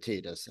stor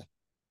betydelse.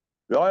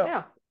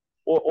 Ja.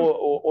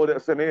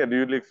 Och sen är det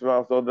ju liksom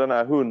alltså den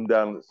här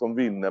hunden som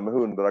vinner med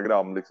 100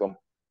 gram liksom.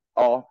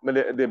 Ja, men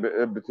det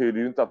betyder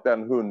ju inte att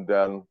den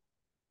hunden,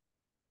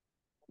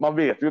 man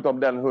vet ju inte om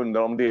den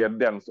hunden, om det är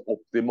dens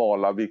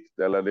optimala vikt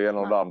eller det ena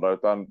eller det andra,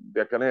 utan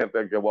det kan helt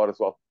enkelt vara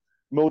så att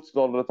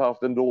motståndet har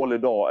haft en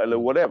dålig dag eller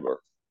whatever.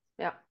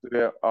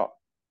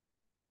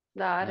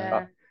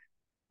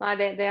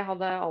 Det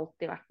hade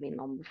alltid varit min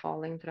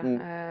anbefaling, tror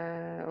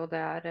jag. Och det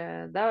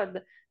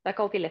är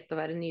ikke alltid lätt att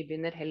vara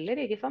nybegynner heller,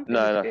 ikke sant?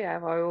 Jag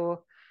var ju,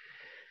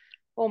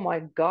 oh my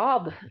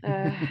god.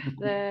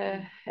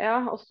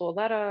 Att stå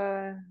där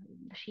och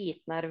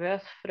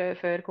skitnervös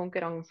för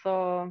konkurrens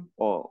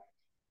och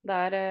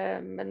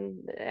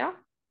men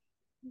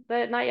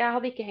nej, jag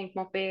hade inte hängt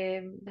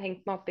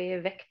mig upp i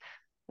vekt.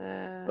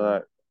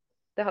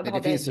 Det hade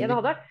jag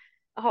inte.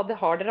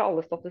 Har dere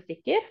alla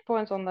statistiker på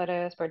en sån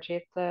där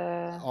spreadsheet?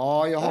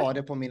 Ja, jag har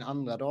det på min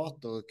andra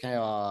dator.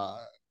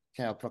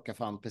 Kan jag plocka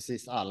fram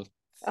precis allt.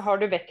 Har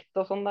du vekt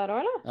och sånt där då,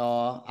 eller?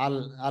 Ja,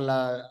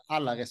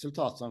 alla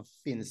resultat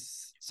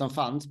som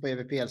fanns på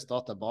EVPLs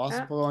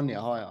databas på Ronja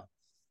har jag.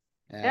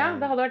 Ja,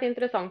 det hade varit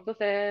intressant att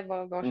se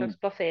vad slags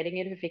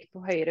placeringar du fick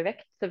på högre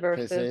vekt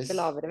versus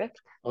lavare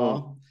vekt.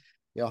 Ja,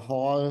 jag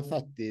har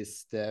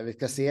faktiskt, vi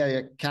ska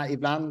se,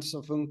 ibland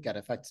så funkar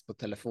det faktiskt på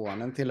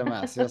telefonen till och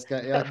med. Så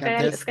jag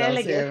kan testa. Ska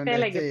jag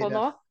lägga på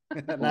nå?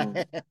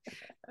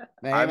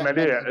 Nej, men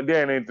det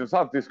är en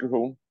intressant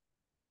diskussion.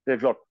 Det är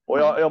klart. Och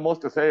jag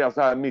måste säga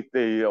så här mitt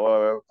i,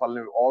 och fall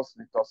nu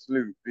avsnitt har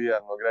slut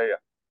igen och grejer.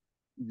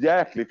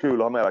 Jäkligt kul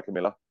att ha med dig,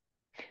 Camilla.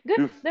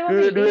 Du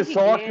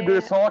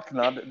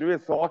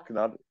är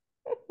saknad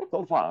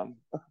som fan.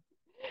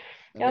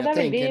 Ja,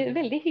 det är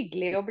väldigt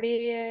hyggligt att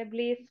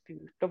bli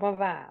spurt om att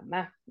vara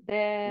med.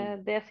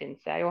 Det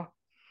syns jag ju.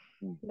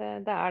 Det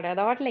är det.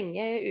 Det har varit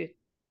länge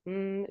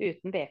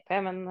utan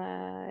VP, men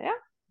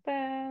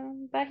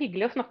det är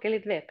hyggligt att snacka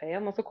lite VP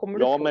igen, och så kommer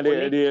du men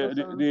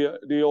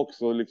det är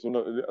också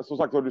liksom, som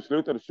sagt, du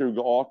slutade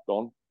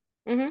 2018.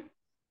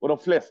 Och de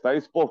flesta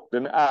i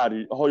sporten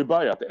har ju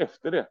börjat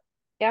efter det.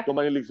 De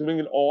har ju liksom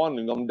ingen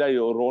aning om dig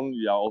och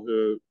Ronja och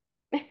hur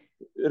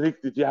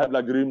riktigt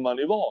jävla grymma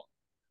ni var.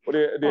 Och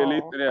det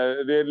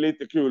är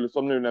lite kul,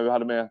 som nu när vi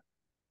hade med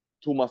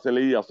Thomas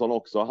Eliasson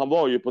också. Han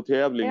var ju på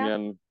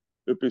tävlingen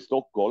uppe i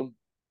Stockholm.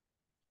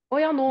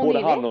 Både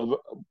han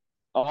och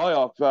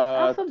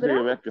för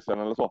 3 veckor sedan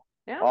eller så.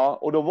 Ja,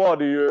 och då var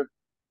det ju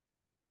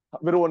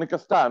Veronica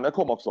Sterner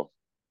kom också.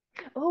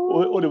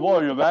 Och det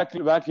var ju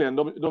verkligen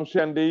de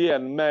kände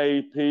igen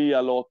mig,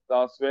 Pia,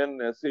 Lotta,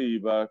 Svenne,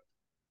 Sivert.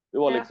 Det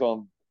var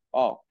liksom,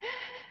 ja.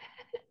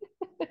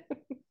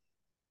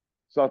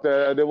 Så att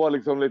det var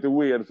liksom lite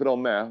weird för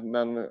dem med,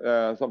 men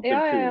samtidigt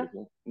kul.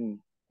 Liksom.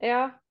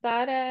 Ja,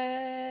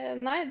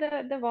 nei,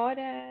 det var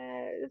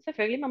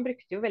selvfølgelig, man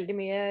brukte jo veldig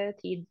mye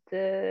tid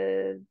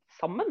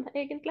sammen,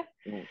 egentlig.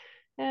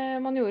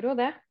 Man gjorde jo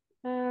det.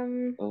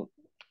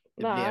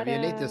 Det blev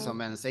ju lite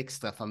som ens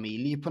extra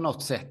familj på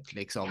något sätt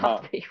liksom.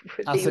 Ja,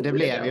 alltså det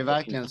blev ju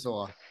verkligen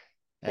så.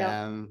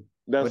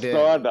 Den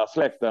störda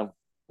släkten.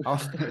 Ja.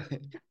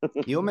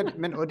 Jo,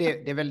 men och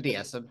det är väl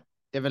det. Så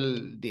det är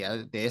väl det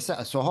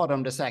är så har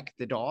de det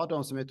säkert idag,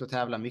 de som är ute och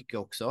tävlar mycket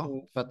också.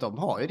 För att de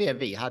har ju det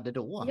vi hade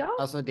då. Ja.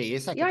 Alltså det är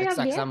säkert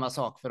exakt samma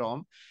sak för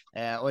dem.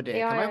 Och det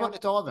kan man ju vara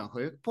lite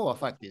avundsjuk på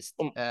faktiskt.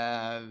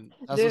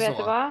 Alltså, du vet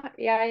så. Vad?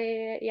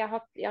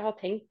 Jag har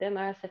tänkt det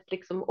när jag sett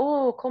liksom,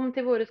 kom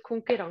till vårets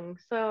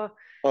konkurrens. Så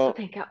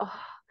tänker jag,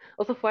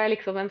 och så får jag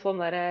liksom en sån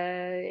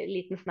där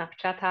liten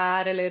Snapchat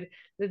här, eller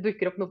det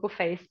dyker upp något på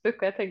Facebook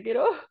och jag tänker,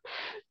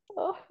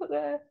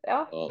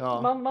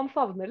 man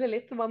savner det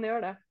lite, man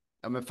gör det.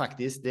 Ja, men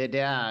faktiskt,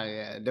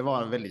 det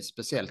var väldigt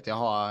speciellt. Jag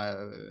har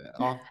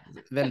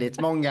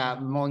väldigt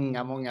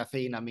många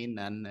fina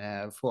minnen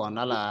från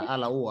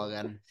alla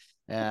åren.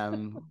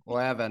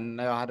 Och även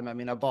när jag hade med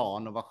mina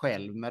barn och var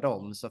själv med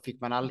dem så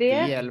fick man alltid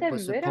hjälp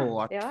och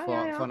support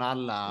från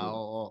alla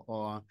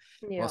och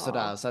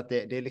sådär. Så att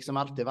det är liksom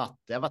alltid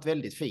det har varit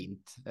väldigt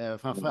fint.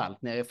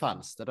 Framförallt nere i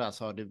Falster där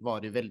så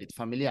var det väldigt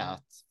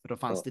familjärt. För då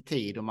fanns det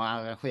tid och man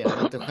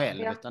arrangerade inte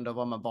själv utan då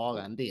var man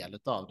bara en del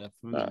av det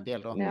för min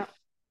del då.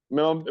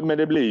 Men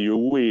det blir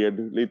ju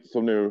weird, lite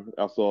som nu,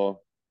 alltså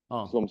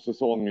som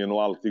säsongen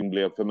och allting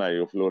blev för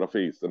mig och förlora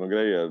fisen och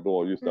grejer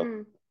då, just att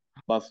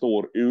man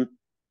står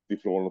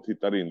utifrån och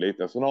tittar in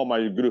lite. Sen har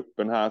man ju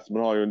gruppen här, så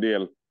man har ju en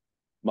del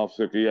man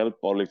försöker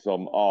hjälpa och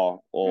liksom,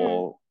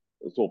 och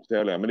så på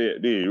tävlingar. Men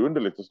det är ju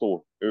underligt att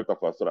stå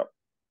utanför sådär.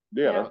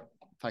 Det är det.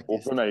 Faktiskt.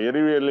 Och för mig är det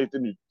ju lite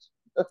nytt.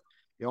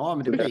 Ja,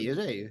 men det blir ju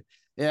det ju.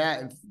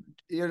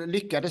 Jag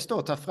lyckades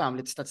då ta fram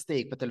lite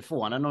statistik på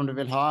telefonen om du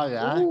vill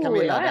höra,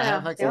 Camilla. Det här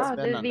är faktiskt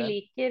spännande.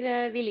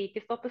 Vi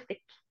liker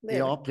statistik.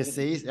 Ja,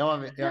 precis.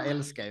 Ja, jag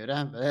älskar ju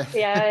det.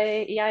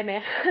 Jag är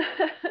med.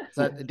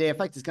 Så det är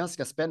faktiskt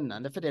ganska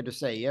spännande för det du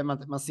säger.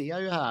 Man ser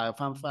ju här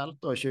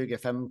framförallt då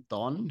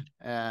 2015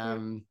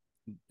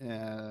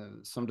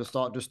 som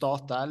du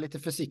startar lite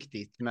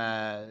försiktigt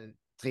med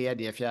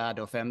 3:e,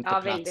 4:e och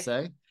 5:e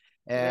platser.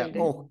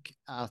 Och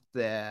att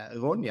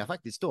Ronja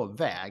faktiskt då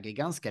väger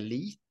ganska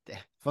lite.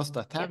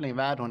 Första tävlingen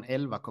vägde hon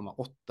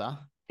 11,8.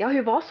 Ja,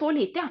 hur var så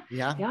lite?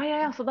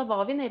 Ja, så då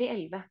var vi nere i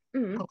 11.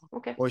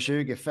 Okay. Och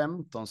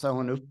 2015 så är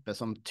hon uppe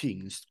som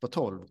tyngst på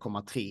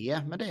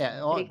 12,3. Men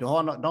du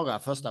har några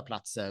första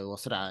platser och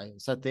sådär.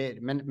 Så att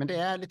men det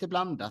är lite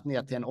blandat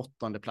ner till en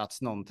 8:e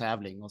plats någon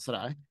tävling och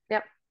sådär.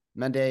 Ja.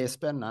 Men det är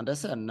spännande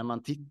sen när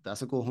man tittar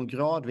så går hon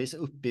gradvis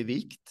upp i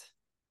vikt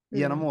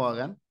genom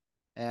åren.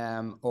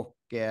 Och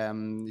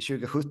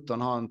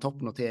 2017 har en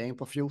toppnotering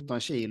på 14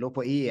 kilo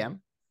på EM.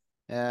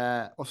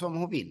 Och som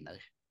hon vinner.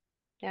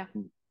 Ja.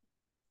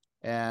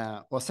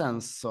 Och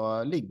sen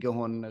så ligger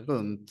hon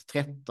runt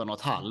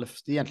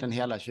 13,5 egentligen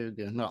hela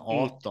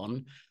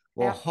 2018.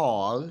 Och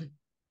har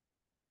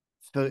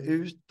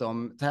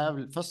förutom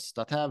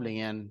första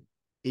tävlingen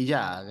i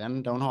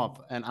Jären där hon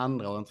har en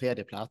andra och en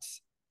tredje plats.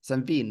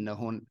 Sen vinner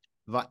hon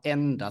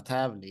varenda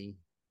tävling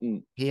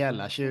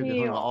hela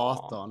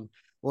 2018.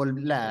 Och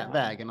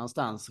väger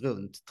någonstans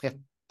runt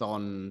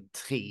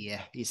 13,3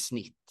 i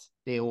snitt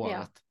det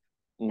året.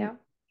 Ja.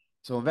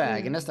 Så hon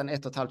väger nästan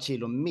 1,5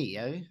 kilo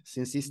mer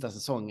sin sista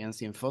säsong än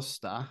sin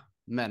första.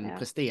 Men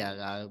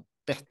presterar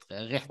bättre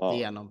rätt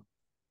igenom.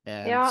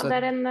 Så... det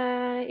är en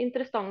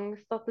intressant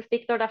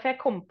statistik. Det är därför jag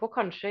kom på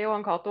kanske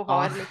Johan Cato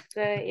har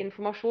lite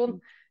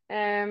information.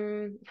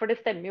 För det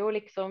stämmer ju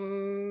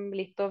liksom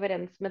lite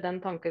överens med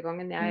den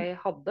tankegången jag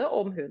hade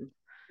om hund.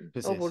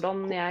 Precis. Och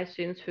hur jag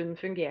syns hund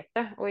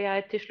fungerade.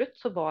 Och till slut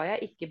så var jag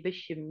inte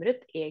bekymrad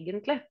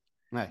egentligen.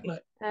 Nej.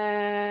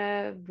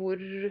 Hvor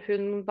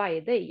hun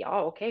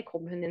veide,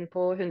 kom hun inn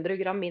på 100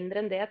 gram mindre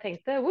enn det jeg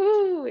tenkte,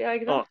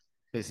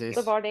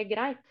 så var det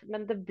greit,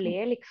 men det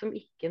ble liksom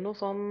ikke noe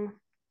sånn,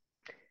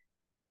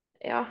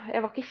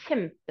 jeg var ikke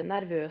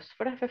kjempenervøs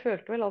for det, for jeg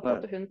følte vel alltid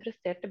at hun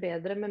presterte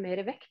bedre med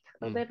mer vekt,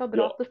 og det var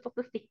bra att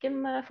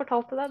statistiken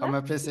fortalte deg det. Ja,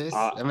 men precis,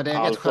 men det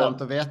är rätt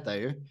skönt att veta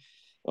ju.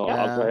 Ja,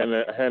 alltså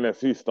hennes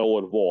sista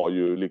år var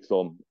ju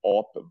liksom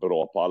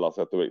apbra på alla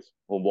sätt och vis.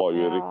 Hon var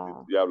ju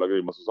riktigt jävla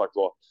grym, och som sagt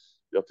var,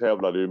 jag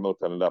tävlade ju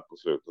mot henne där på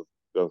slutet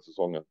den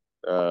säsongen.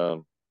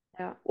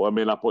 Och jag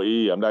menar på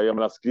EM där, jag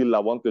menar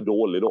Skilla var inte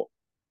dålig då.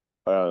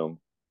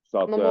 Så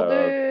att, nu må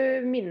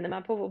du minna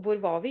mig på, var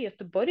var vi?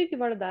 Göteborg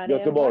var det där?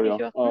 Göteborg,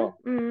 ja.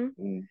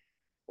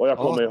 Och jag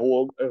kommer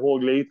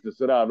ihåg lite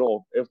sådär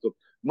då. Efter,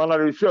 man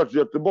hade ju kört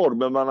Göteborg,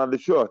 men man hade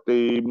kört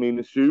det i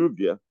minus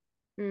 20.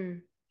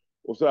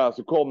 Och så här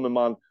så kommer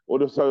man, och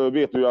då så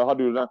vet du, jag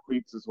hade ju den här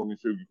skitsäsongen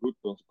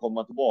 2017, så kommer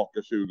man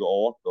tillbaka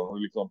 2018 och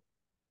liksom,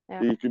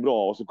 Det gick ju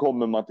bra och så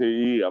kommer man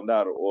till EM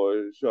där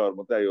och kör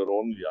mot dig och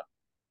Ronja.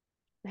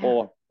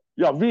 Och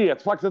jag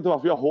vet faktiskt inte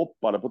varför jag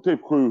hoppade på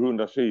typ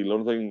 700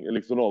 kilo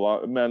liksom då,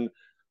 va? Men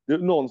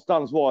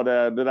någonstans var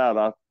det där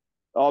att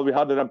vi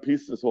hade den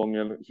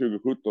pissäsongen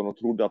 2017 och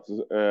trodde att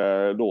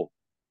då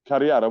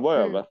karriären var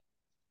över.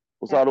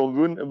 Och så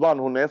vann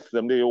hon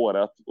SM det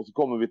året och så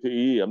kommer vi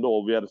till EM då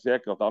och vi hade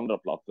säkrat andra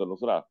platsen och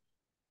sådär.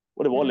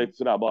 Och det var lite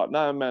sådär bara,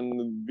 nej men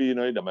vi är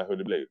nöjda med hur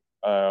det blir.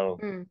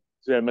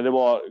 Men det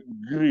var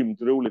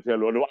grymt roligt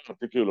och det var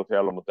alltid kul att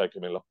tävla mot dig,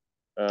 Camilla.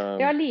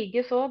 Ja,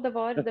 like så. Det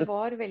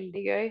var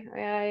väldigt gøy.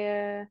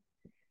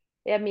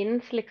 Jag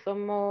minns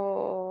liksom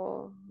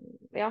och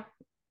ja,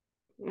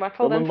 i hvert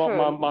fall den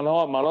man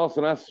har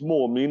sådana här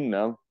små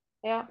minnen.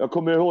 Ja. Jag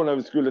kommer ihåg när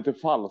vi skulle till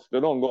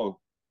Falster någon gång.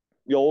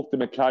 Jag åkte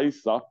med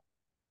Kajsa.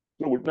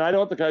 Nej, det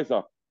var inte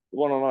Kajsa. Det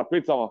var någon annan.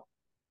 Skitsamma.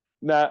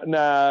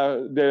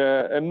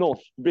 När en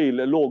norsk bil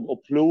låg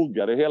och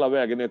plogade hela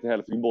vägen ner till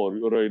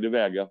Helsingborg och röjde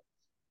vägen.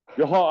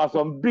 Jag har alltså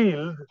en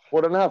bild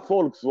på den här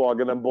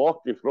Volkswagenen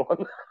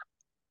bakifrån.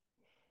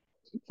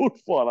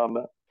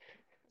 Fortfarande.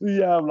 Så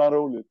jävla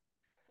roligt.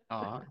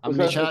 Ja,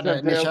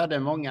 Sen, ni körde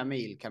många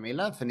mil,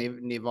 Camilla, för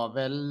ni var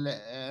väl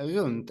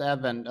runt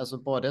även, alltså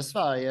både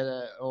Sverige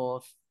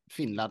och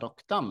Finland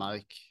och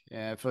Danmark,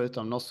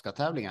 förutom norska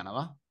tävlingarna,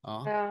 va?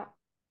 Ja,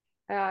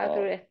 jag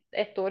tror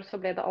ett år så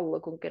blev det alla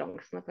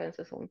konkurrenserna på en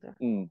säsong, tror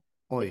jag.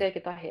 Oj. Hvis jeg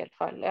ikke tar helt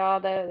fel. Ja,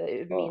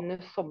 det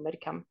minus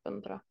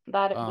sommercampen, tror jag.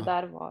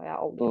 Där var jag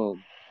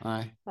aldrig.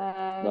 Nej.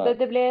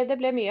 Det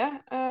blev mycket.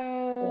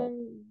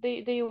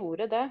 Det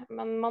gjorde det,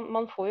 men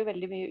man får ju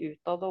väldigt mycket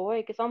ut av det också,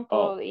 inte sant?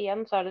 Och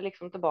igen så är det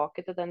liksom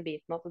tillbaka till den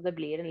biten att det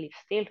blir en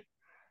livsstil.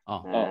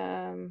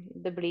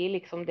 Det blir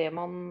liksom det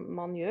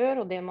man gör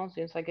och det man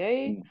syns är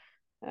göj.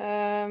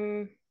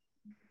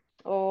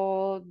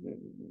 Och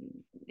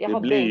jag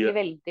hade egentligen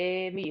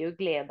väldigt mycket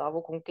glädje av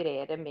att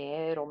konkurrera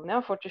med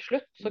Ronja, för till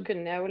slut så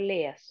kunde jag ju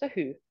läsa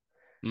hur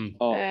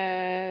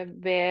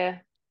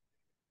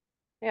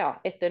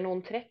efter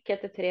någon träck,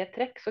 efter 3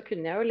 träck så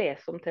kunde jag ju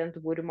läsa omtrent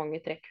hur många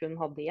träck hon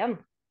hade igen.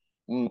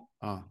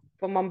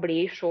 För man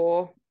blir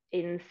så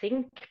in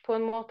sync på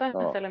en måte,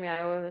 även om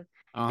jag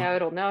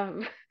och Ronja,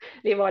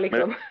 vi var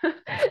liksom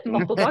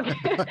natt och dag,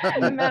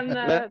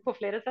 men på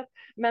flera sätt.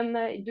 Men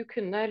du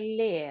kunde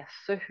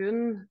läsa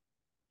hon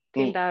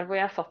till där hvor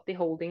jag satt i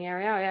holding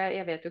area.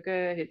 Jag vet ju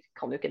inte,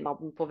 kan ju inte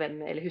namn på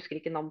vem, eller husker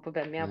inte namn på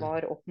vem jag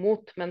var upp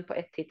mot, men på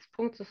ett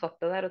tidspunkt så satt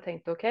jag där och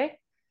tänkte okej,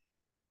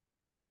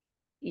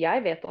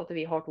 jag vet att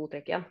vi har 2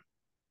 träck igen.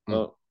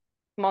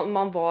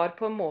 Man var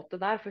på en måte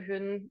där, för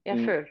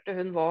jag följde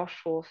hon var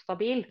så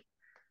stabil.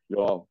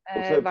 Ja,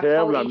 och I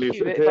hvert fall i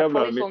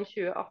sånn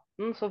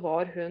 2018 så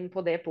var hon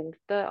på det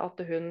punktet att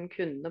hon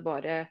kunde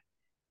bara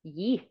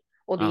ge.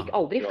 Och det gick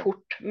aldrig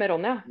fort med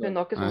Ronja. Hon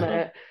var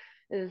inte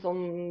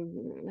sån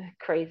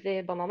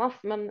crazy bananas,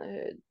 men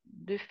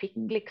du fick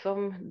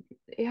liksom,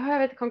 jag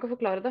vet, kan inte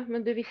förklara det,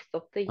 men du visste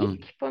att det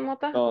gick på en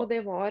måte, och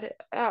det var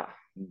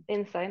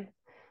insane.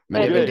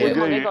 Men jag vet inte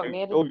hur många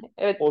gånger,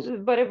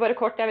 bara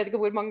kort, jag vet inte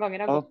hur många gånger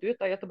jag har gått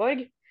ut av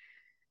Göteborg,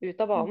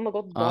 ut av banan och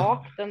gått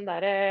bak den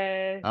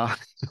där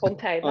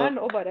containern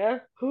och bara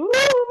det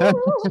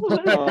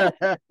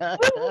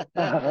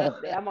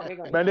är många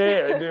gånger.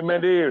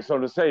 Men det är ju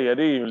som du säger,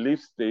 det är ju en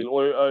livsstil,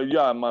 och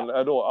gör man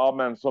då,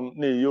 men som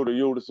ni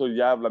gjorde så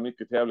jävla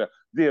mycket tävlingar.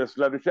 Dels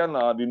lär du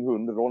känna din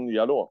hund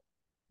Ronja då.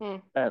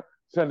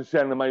 Sen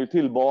känner man ju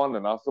till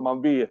banorna, så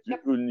man vet ju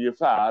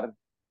ungefär,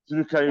 så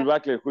du kan ju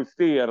verkligen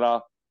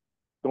justera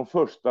de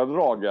första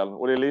dragen,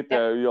 och det är lite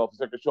jag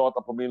försöker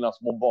tjata på mina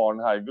små barn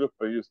här i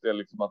gruppen, just det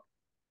liksom att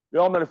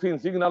men det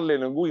finns ingen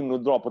anledning att gå in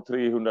och dra på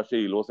 300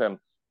 kilo och sen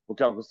på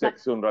kanske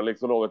 600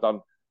 liksom då,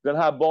 utan den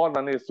här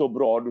banan är så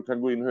bra, du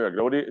kan gå in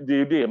högre, och det är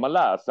ju det man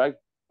lär sig.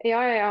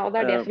 Ja, och det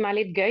är det som är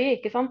lite göj,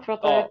 inte sant? För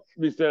att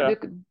visst är det.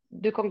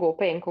 Du kan gå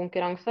på en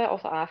konkurrens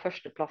och så är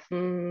förstaplatsen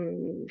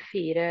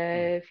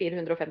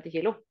 450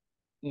 kilo.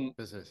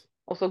 Precis.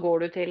 Och så går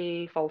du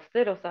till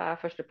Falster och så är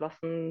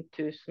förstaplatsen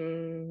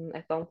 1000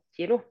 ett annat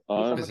kilo i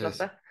samma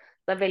klasse.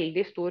 Det är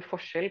väldigt stor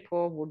skillnad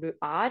på var du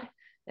är,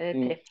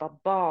 träffad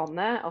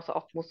bana,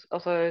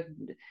 alltså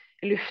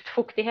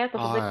luftfuktighet,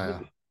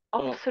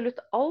 absolut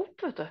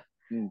allt, vet du.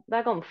 Det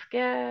är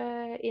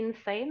ganska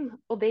insane,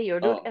 och det gör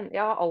det.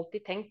 Jag har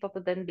alltid tänkt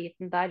att den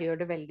biten där gör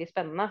det väldigt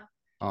spännande.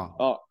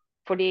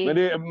 Fordi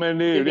men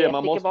det är ju det,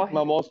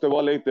 man måste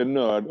vara lite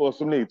nörd, och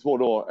som ni två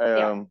då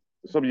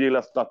som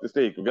gillar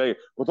statistik och grejer.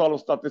 På tal om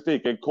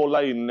statistiken,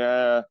 kolla in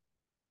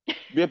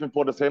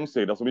VP-poddens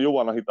hemsida som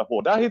Johan har hittat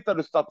på. Där hittar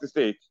du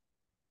statistik.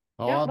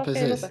 Ja,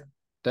 precis.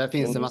 Där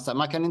finns det massa.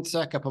 Man kan inte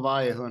söka på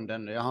varje hund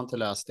ännu. Jag har inte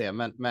löst det,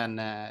 men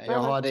jag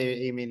har det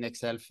i min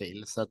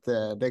Excel-fil, så att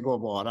det går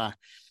bra där.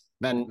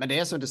 Men det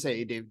är som du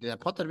säger, det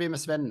pratade vi med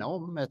Svenne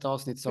om, ett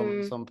avsnitt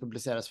som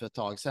publicerades för ett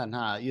tag sedan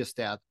här, just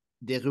det att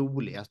det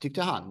roliga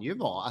tyckte han ju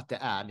var att det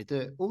är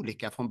lite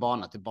olika från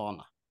bana till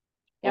bana.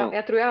 Ja,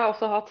 jag tror jag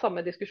också har haft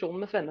samma diskussion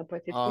med Svenne på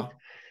ett tidspunkt.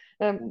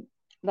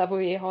 Där hvor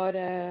vi har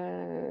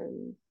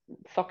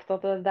sagt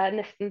att det är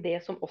nästan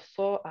det som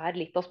också är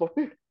lite av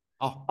sporten.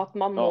 At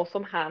man må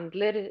som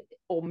handler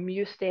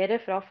omjustere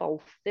fra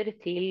Falster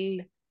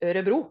til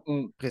Örebro.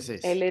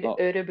 Precis. Eller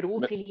Örebro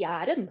til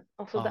Jæren.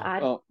 Altså det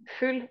er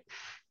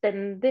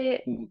fullstendig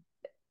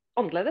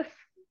annerledes.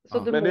 Så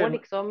du må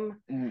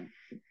liksom...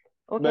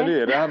 Okay. Men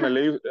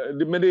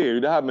det är ju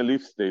det här med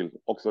livsstil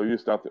också,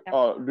 just att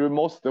du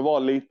måste vara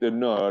lite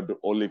nörd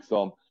och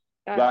liksom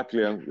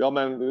verkligen,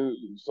 men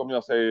som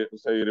jag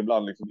säger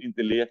ibland, liksom,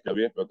 inte leka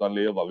VP utan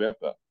leva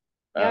VP.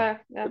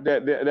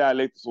 Det är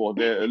lite så,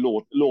 det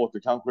låter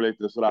kanske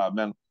lite sådär,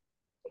 men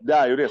det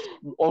är ju det.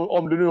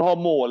 Om du nu har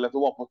målet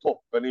att vara på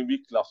toppen i en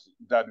viktklass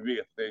där du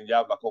vet det är en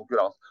jävla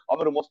konkurrens,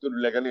 men då måste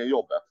du lägga ner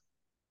jobbet.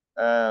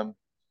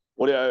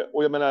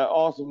 Och jag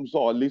menar, som du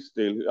sa,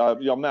 livsstil.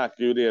 Jag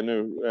märker ju det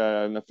nu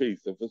när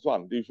fisen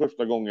försvann. Det är ju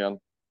första gången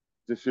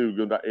till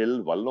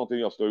 2011 eller någonting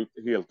jag står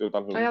helt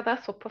utan hund. Ja, det är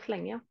så pass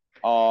länge.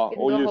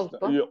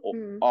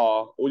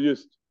 Och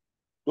just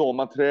då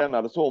man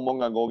tränade så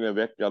många gånger i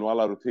veckan och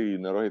alla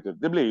rutiner och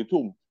det blev ju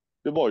tomt.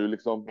 Det var ju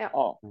liksom,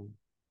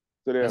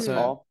 Så det,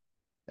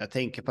 Jag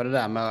tänker på det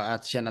där med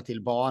att känna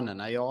till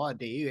banorna. Ja,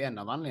 det är ju en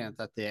av anledningarna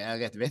till att det är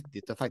rätt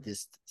vettigt att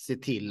faktiskt se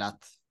till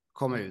att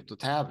komma ut och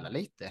tävla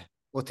lite.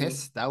 Och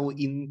testa och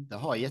inte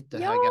ha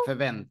jättehöga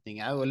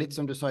förväntningar. Och lite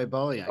som du sa i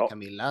början,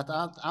 Camilla,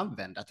 att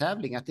använda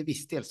tävlingar till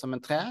viss del som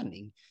en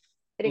träning.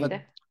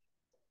 Riktigt.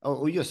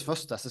 Och just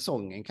första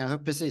säsongen,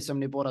 kanske precis som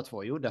ni båda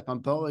två gjorde, att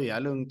man börjar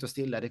lugnt och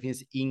stilla. Det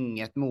finns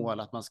inget mål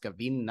att man ska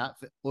vinna.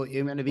 Och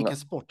jag menar, vilken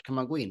sport kan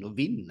man gå in och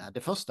vinna?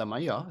 Det första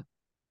man gör.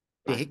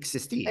 Det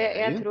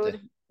existerar ju inte.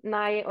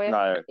 Nej, och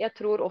jag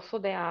tror också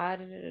det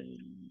är...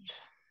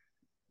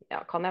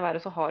 Ja, kan jag vara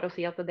så hard och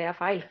säga att det är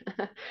fel?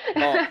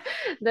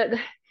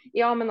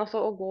 Men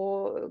alltså att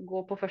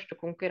gå på första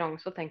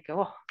konkurrens och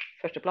tänka,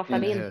 första plats är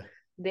min.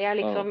 Det är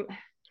liksom...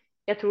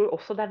 Jag tror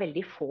också det är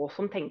väldigt få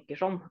som tänker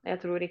sån.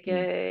 Jag tror inte,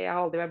 jag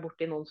har aldrig varit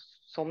borta i någon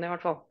sån i alla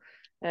fall.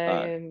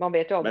 Man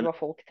vet ju aldrig vad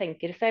folk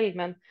tänker själv,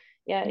 men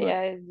det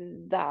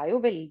är ju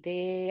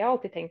väldigt... Jag har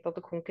alltid tänkt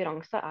att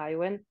konkurrens är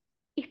ju en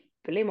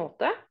ypperlig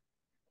måte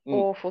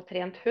att få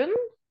trent hund.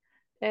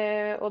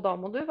 Och då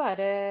måste du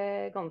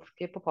vara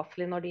ganska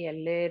påpasslig när det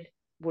gäller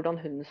hur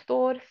hunden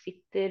står,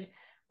 sitter,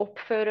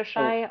 uppför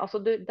sig. Alltså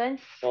det är en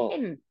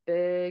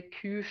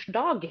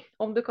kämpekursdag,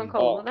 om du kan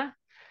kalla det.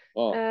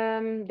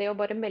 Det att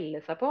bara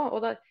melde sig på.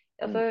 Och då,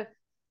 alltså,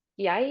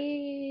 jag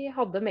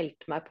hade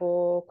meldt mig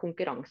på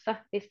konkurrens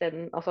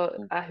isteden.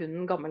 Alltså, är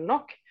hunden gammal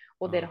nog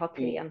och dere har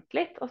trent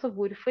lite? Alltså,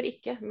 varför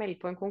inte melde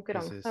på en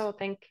konkurrens och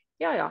tänk,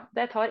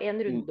 det tar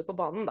en runde på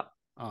banan då.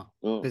 Ja,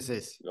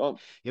 precis.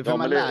 För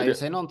man lär ju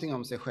sig någonting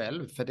om sig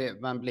själv,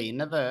 för man blir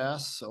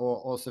nervös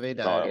och så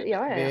vidare.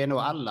 Vi är nog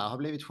alla har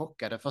blivit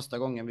chockade första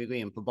gången vi går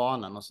in på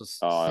banan och så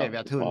ser vi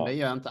att hunden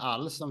gör inte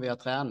alls som vi har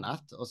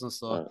tränat, och sen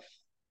så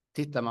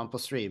tittar man på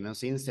streamen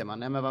så inser man,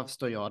 nej men varför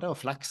står jag där och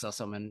flaxar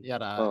som en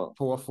jävla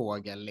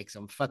påfågel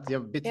liksom, för att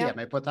jag beter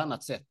mig på ett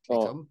annat sätt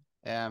liksom.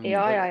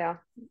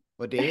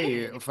 Och det är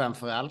ju, och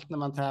framförallt när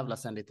man tävlar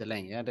sen lite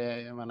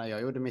längre. Jag menar,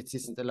 jag gjorde mitt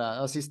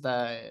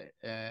sista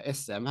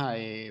SM här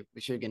i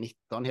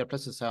 2019. Helt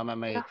plötsligt så har jag med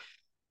mig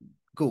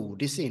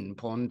godis in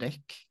på en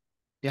däck.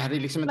 Det hade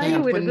liksom inte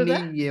hänt på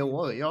 9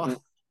 år.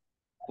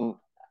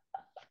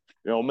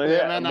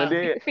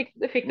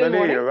 Fick du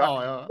mål?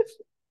 Ja.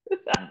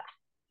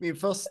 Min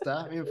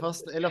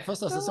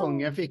första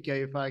säsongen fick jag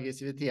ju för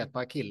aggressivitet på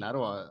Akilla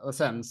då. Och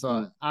sen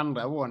så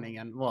andra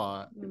våningen var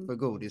för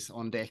godis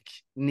on deck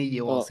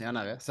 9 år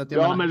senare. Så att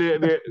men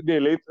det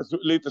är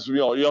lite som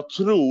jag. Jag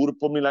tror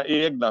på mina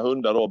egna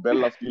hundar då,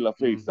 Bellas lilla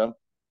Frisen.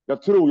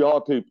 Jag tror jag har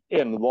typ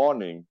en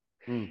varning.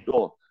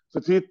 Då.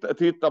 Så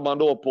tittar man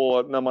då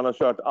på när man har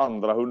kört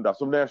andra hundar.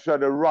 Som när jag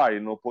körde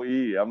Rhino på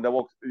EM. Det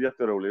var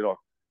jätteroligt då.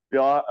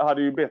 Jag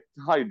hade ju bett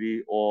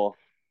Heidi och...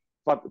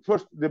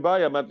 Först, det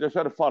började med att jag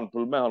körde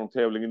funpool med honom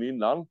tävlingen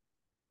innan.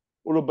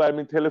 Och då började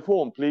min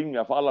telefon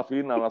plinga för alla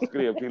finnarna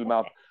skrev till mig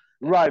att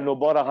Rhino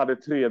bara hade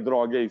 3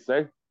 drag i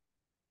sig.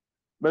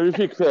 Men vi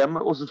fick 5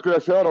 och så skulle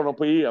jag köra honom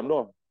på EM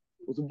då.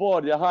 Och så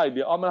bad jag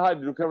Heidi, men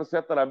Heidi du kan väl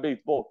sätta dig en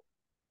bit bort.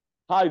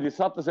 Heidi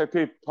satte sig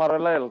typ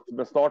parallellt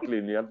med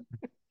startlinjen.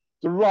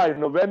 Så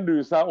Rhino vände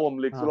ju sig om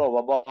liksom då,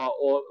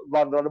 och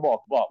vandrade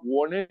bak, bara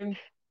warning.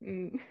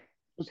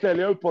 Så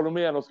ställer jag upp honom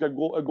igen och ska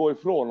gå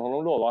ifrån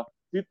honom då va.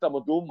 Titta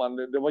mot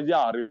domaren, det var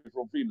Jari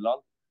från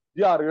Finland.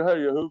 Jari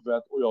höjer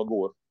huvudet och jag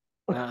går.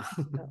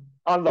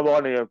 Andra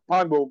varningen,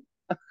 pang bom.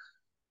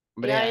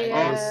 Det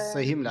är så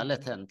himla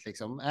lätt hänt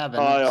liksom,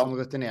 även som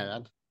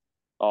rutinerad.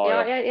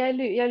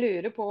 Jag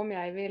lurer på om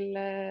jag vill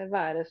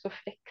vara så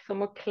fräck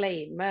som att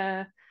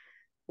claima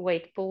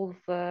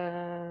Wakepools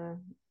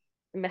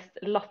mest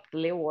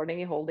latterliga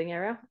ordning i holding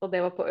area. Och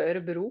det var på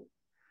Örebro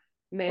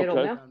med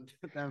Ronja.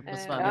 Den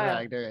försvann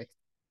iväg direkt.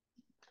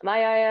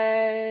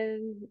 Nej,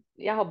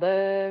 jag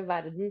hade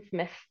världens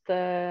mest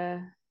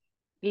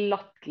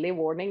latterlig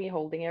warning i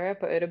holding area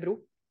på Örebro.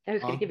 Jag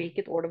husker inte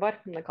vilket år det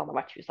var, men det kan ha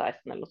varit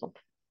 2016 eller något sånt.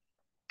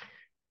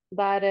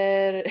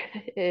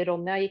 Där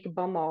Ronja gick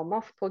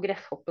bananas på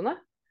grässhopparna.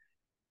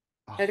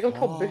 Jag vet inte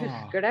om Tobbe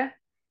husker det.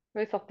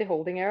 Vi satt i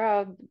holding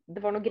area,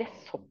 det var noen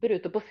gresshopper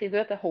ute på siden. Du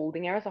vet, i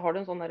holding area så har du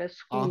en sånn der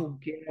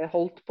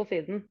skogholt på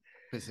siden.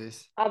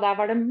 Precis. Ja, der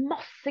var det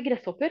masse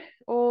gresshopper,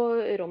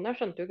 og Ronja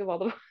skjønte jo ikke hva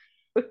det var.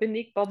 Hun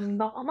gikk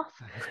bananas.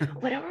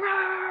 Og bare,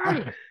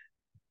 «Rar!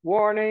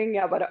 Warning!»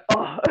 Jeg bare,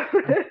 åh.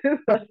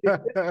 Jeg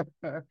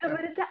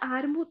bare, det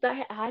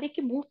er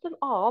ikke mot en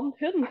annen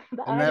hund.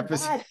 Det er Nej, der.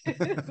 precis.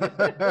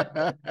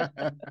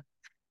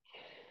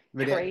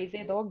 Men det,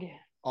 Crazy dog.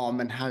 ja,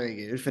 men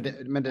herregud, för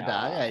det, men det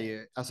där är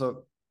ju,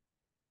 alltså,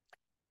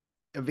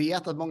 jag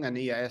vet att många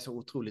nya är så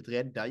otroligt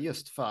rädda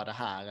just för det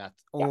här att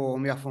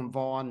om jag får en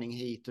varning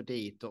hit och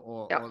dit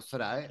och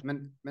sådär.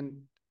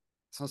 Men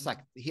som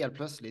sagt, helt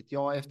plötsligt,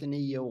 jag efter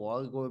 9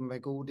 år går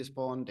med godis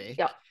på en däck.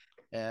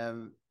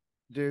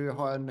 Du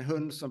har en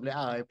hund som blir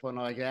arg på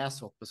några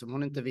gräshoppor som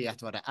hon inte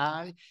vet vad det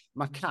är.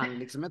 Man kan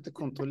liksom inte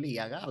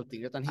kontrollera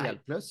allting, utan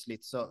helt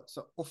plötsligt så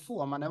och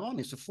får man en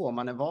varning så får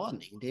man en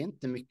varning. Det är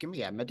inte mycket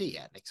mer med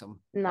det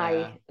liksom.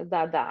 Nej, det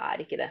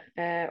är inte det.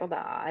 Och det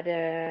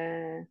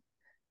är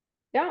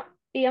ja,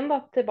 igjen da,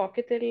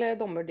 tilbake til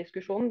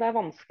dommerdiskusjonen. Det er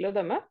vanskelig å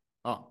dømme.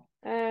 Ja.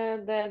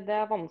 Det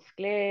er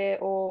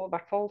vanskelig, og i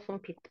hvert fall som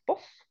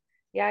pitboss.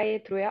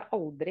 Jeg tror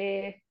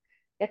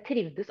jeg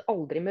trivdes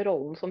aldri med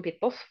rollen som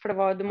pitboss, for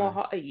du må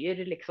ha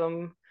øyer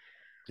liksom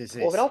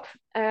overalt.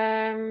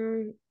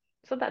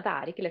 Så det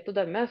er ikke lett å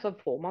dømme. Så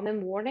får man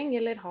en warning,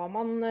 eller har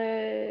man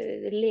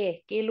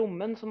leke i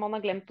lommen som man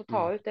har glemt å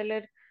ta ut,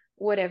 eller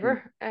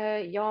whatever.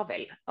 Ja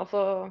vel.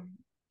 Altså,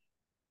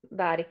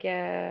 det er ikke,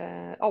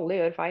 alle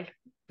gjør feil.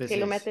 Precis.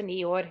 Till och med efter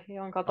 9 år.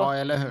 Ja,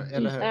 eller hur?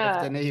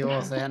 Efter 9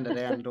 år så händer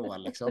det ändå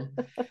liksom.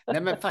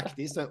 Nej, men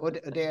faktiskt, och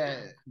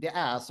det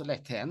är så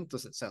lätt hänt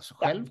och så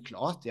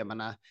självklart, jag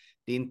menar,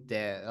 det är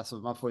inte, alltså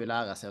man får ju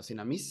lära sig av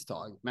sina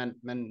misstag,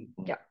 men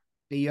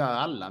det gör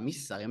alla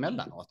missar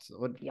emellanåt.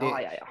 Och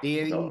det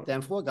är inte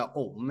en fråga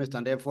om,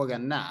 utan det är en fråga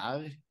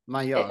när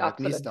man gör ett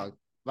misstag.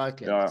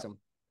 Verkligen liksom.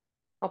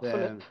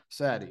 Absolut.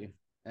 Så är det ju.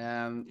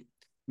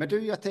 Men du,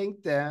 jag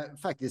tänkte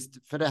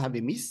faktiskt, för det här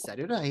vi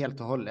missade ju det här helt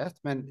och hållet,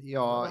 men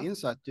jag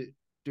insåg att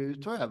du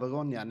tog över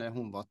Ronja när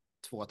hon var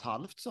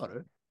 2,5, sa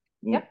du?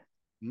 Ja.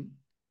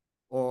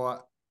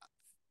 Och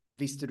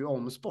visste du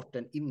om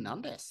sporten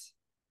innan dess?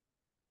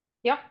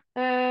 Ja,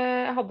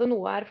 jeg hadde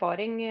noe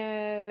erfaring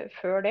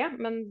før det,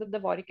 men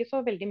det var ikke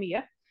så veldig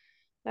mye.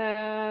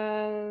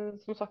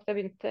 Som sagt, jeg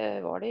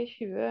begynte, var det i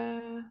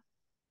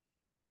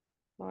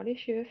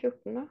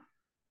 2014 da?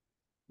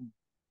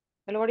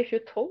 Eller var det i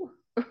 2012?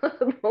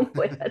 Nå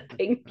må jeg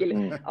tenke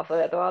litt. Altså,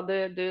 vet du hva,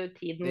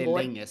 tiden går. Det er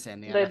lenge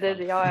siden i alle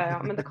fall. Ja,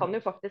 men det kan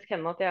jo faktisk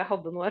hende at jeg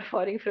hadde noe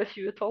erfaring fra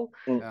 2012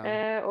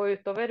 og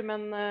utover,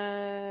 men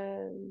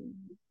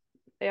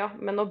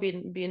men å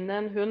begynne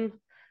en hund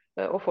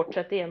og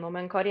fortsette gjennom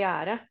en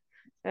karriere,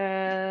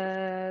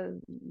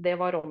 det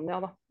var Ronja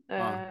da.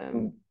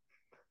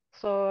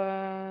 Så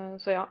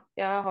ja,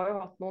 jeg har jo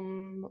hatt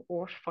noen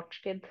års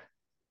fartstid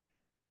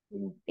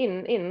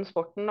innen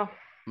sporten da.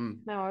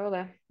 Jeg har jo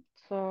det.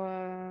 Så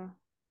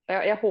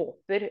jeg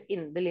håper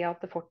inderlig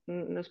at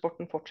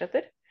sporten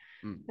fortsetter.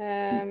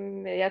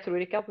 Jeg tror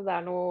ikke at det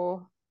er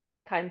noe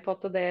tegn på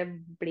at det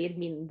blir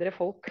mindre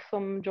folk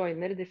som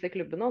joiner disse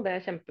klubbene, og det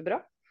er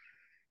kjempebra.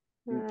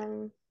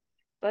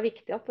 Det er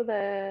viktig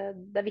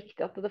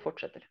at det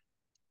fortsetter.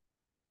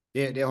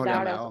 Det håller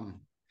jag med om.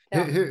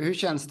 Hur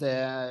känns det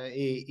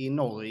i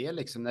Norge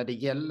liksom, när det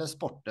gäller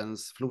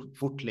sportens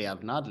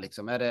fortlevnad?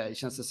 Liksom?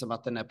 Känns det som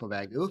att den är på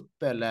väg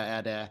upp, eller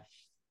är det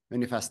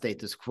ungefär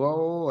status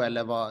quo,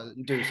 eller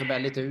du som är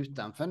lite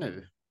utanför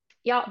nu?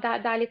 Ja,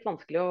 det er litt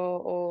vanskelig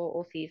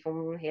å si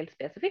sånn helt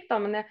spesifikt, da,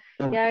 men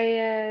det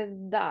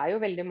er jo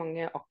veldig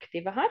mange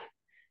aktive her.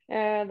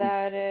 Det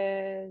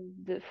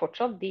er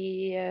fortsatt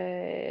de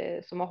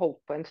som har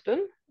holdt på en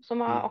stund,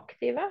 som er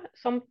aktive,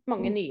 samt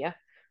mange nye.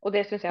 Og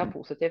det synes jeg er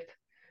positivt.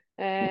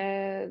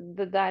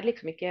 Det er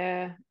liksom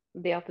ikke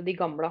det at de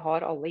gamle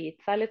har alle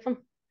gitt seg,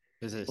 liksom.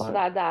 Det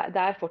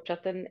er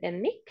fortsatt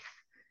en mix.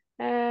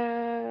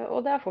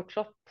 Og det er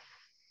fortsatt,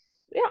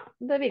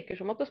 det virker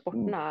som at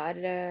sporten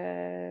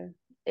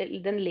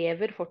den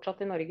lever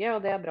fortsatt i Norge,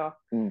 og det er bra.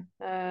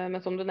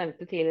 Men som du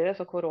nevnte tidligere,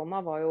 så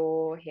korona var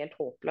jo helt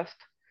håpløst.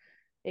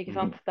 Ikke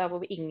sant? Der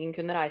hvor ingen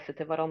kunne reise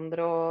til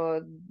hverandre,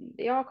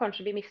 og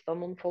kanskje vi mistet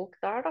noen folk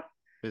der da.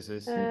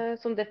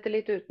 Som detter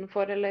litt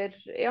utenfor, eller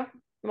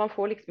man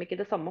får liksom ikke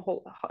det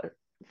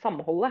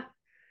samholdet.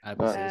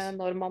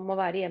 Når man må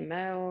være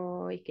hjemme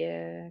og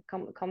ikke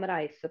kan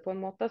reise på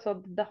en måte. Så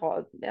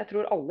jeg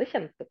tror alle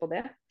kjente på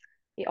det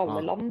i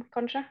alle land,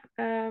 kanskje.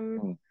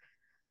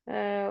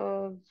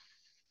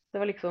 Det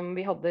var liksom,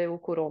 vi hadde jo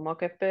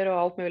koronacuper og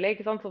alt mulig,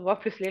 ikke sant? Så det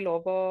var plutselig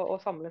lov å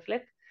samles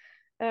litt.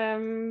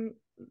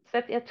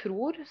 Så jeg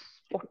tror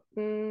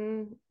sporten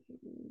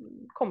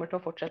kommer til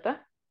å fortsette.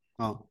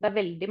 Det er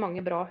veldig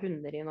mange bra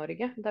hunder i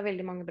Norge. Det er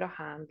veldig mange bra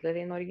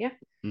handlere i Norge,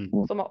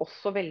 som er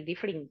også veldig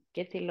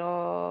flinke til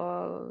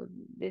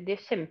de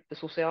er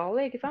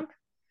kjempesosiale, ikke sant?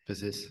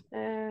 Precis.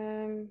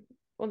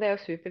 Og det er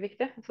jo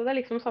superviktig. Så det er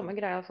liksom samme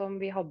greia som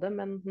vi hadde,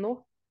 men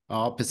nå.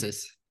 Ja,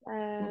 precis.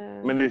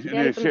 Men det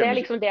det er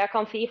liksom det jeg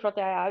kan si, for at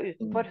jeg er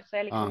utenfor. Så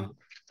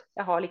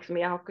jeg har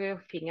ikke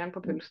fingeren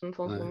på pulsen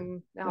sånn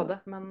som jeg hadde.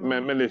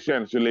 Men det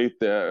känns ju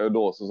lite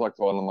då, som sagt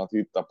var, när man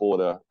tittar på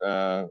det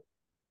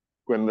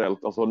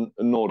generellt. Alltså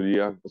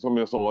Norge, som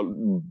jag sa,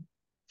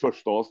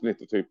 första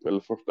avsnittet typ, eller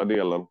första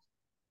delen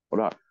av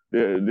det här.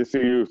 Det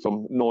ser ju ut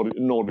som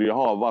Norge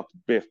har varit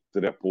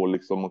bättre på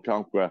liksom att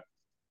kanske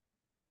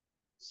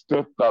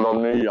stötta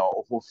de nya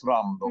och få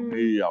fram de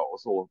nya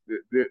och så.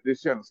 Det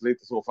känns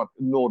lite så, för att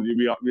Norge,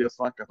 vi har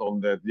snackat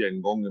om det ett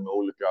gäng gånger med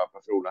olika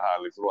personer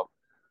här liksom, att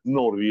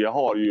Norge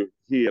har ju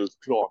helt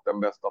klart den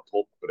bästa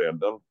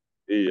toppbredden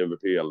i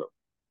ÖVPL.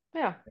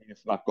 Ja. Ingen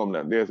snack om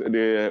det.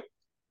 Det är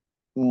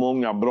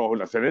många bra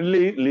hundar. Sen är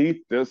det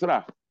lite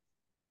sådär.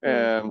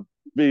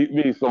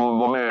 Vi som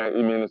var med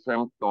i minus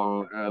 15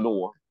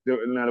 då,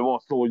 när det var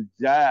så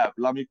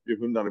jävla mycket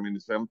hundar i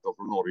minus 15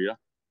 från Norge.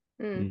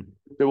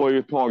 Det var ju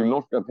ett tag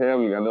norska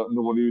tävlingar.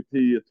 Då var det ju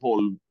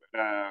 10-12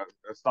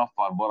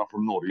 staffar bara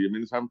från Norge i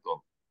minus 15.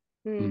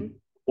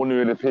 Och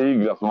nu är det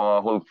Tigla som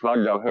har hållit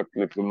flaggan högt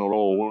liksom några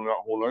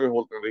år. Hon har ju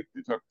hållit den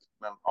riktigt högt.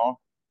 Men ja.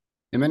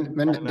 Ja,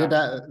 men det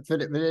där, för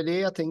det är det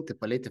jag tänkte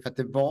på lite, för att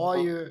det var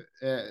ju,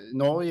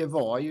 Norge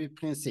var ju i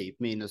princip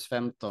minus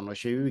 15 och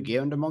 20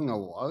 under många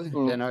år.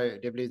 Det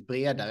har blivit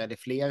bredare, det är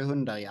fler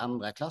hundar i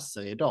andra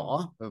klasser idag,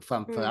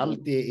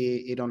 framförallt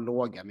i de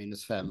låga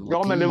minus 5 och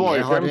 10 men det var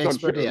ju 15, har det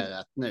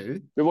exploderat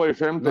nu. Det var ju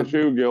 15,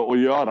 20 och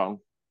Göran.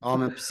 Ja,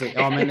 men precis.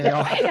 Ja, men,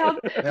 ja.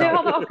 Det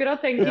hade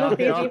akkurat tänkt att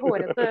se de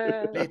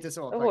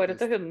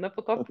hårete hundarna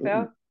på topp.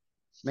 Ja.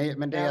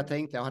 Men det jag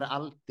tänkte, har det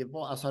alltid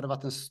varit, alltså har det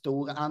varit en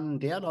stor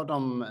andel av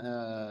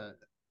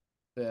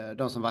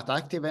de som varit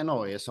aktiva i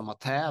Norge som har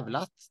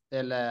tävlat,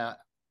 eller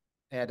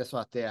är det så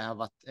att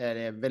är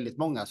det väldigt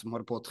många som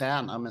håller på att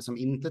träna men som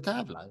inte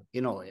tävlar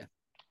i Norge?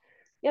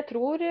 Jag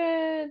tror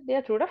det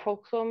är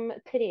folk som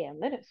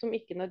tränar som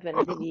inte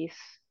nödvändigtvis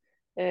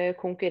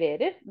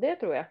konkurrerar, det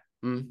tror jag.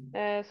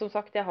 Som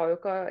sagt, jag har ju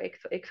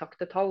inte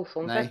exakta tal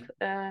sånt sett.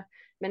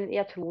 Men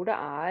jag tror det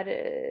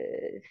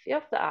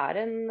är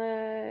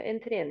en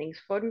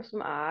träningsform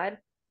som är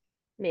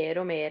mer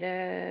och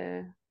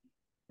mer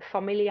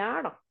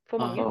familjär då, för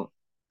många.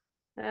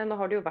 Nu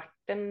har det ju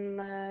varit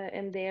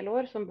en del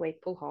år som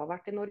Wakepool har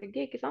varit i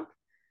Norge, inte sant?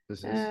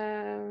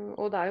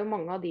 Och det är ju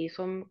många av de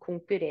som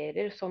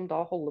konkurrerar som då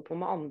håller på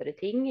med andra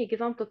ting, inte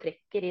sant? Och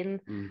träcker in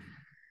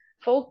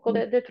folk, och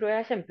det tror jag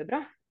är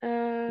jättebra.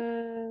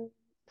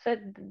 Så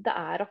det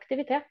är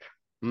aktivitet.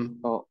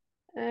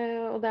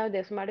 Och det är ju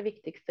det som är det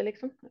viktigaste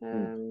liksom.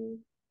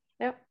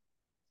 Ja,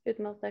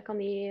 utan att jag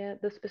kan ge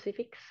the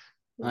specifics.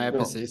 Nej,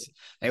 precis.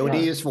 Och det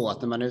är ju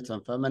svårt när man är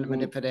utanför, men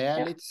det, för det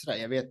är lite sådär,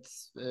 jag vet,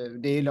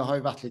 det har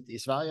ju varit lite, i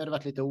Sverige har det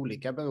varit lite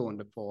olika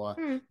beroende på,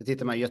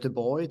 tittar man i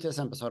Göteborg till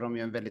exempel, så har de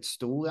ju en väldigt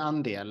stor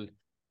andel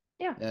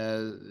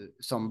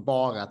som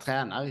bara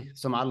tränar,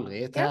 som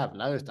aldrig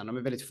tävlar, utan de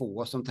är väldigt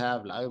få som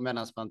tävlar,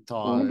 medan man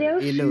tar men det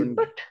är ju i Lund.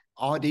 Supert.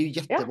 Ja, det är ju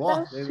jättebra.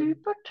 Ja, det är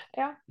supert.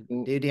 Ja.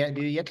 Det är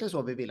ju egentligen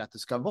så vi vill att det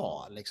ska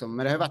vara, liksom.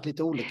 Men det har varit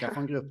lite olika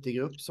från grupp till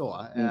grupp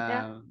så.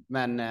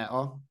 Men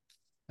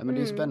men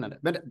det är spännande.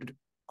 Men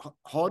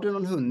har du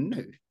någon hund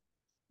nu?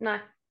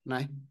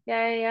 Nej.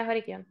 Jag har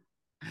inte en.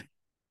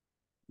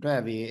 Då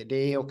är det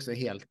är också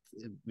helt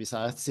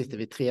bisarrt, sitter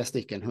vi 3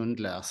 stycken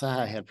hundlösa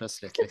här helt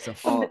plötsligt.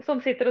 Liksom.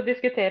 Som sitter och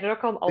diskuterar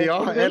och kan allt.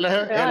 Ja, eller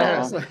hur?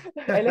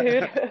 Eller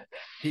hur?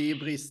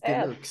 Hybris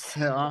deluxe.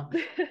 Ja.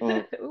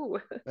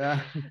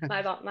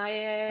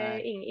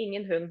 Nej,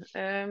 ingen hund.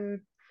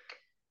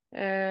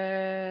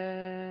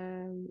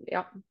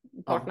 Ja,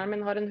 partnern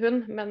min har en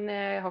hund, men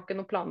jag har inte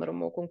några planer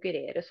om att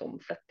konkurrera som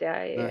sett.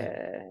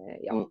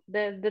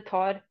 Det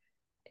tar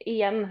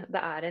igen, det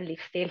är en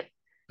livsstil.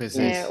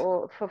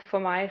 Och för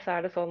mig så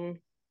är det sån,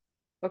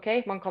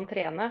 okej, man kan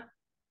träna.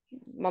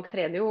 Man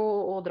tränar ju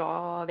och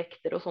dra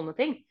vikter och sådana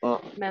ting.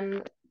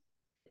 Men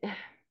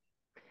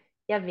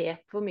jag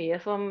vet hur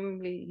mycket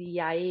som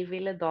jag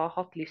ville då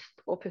haft lust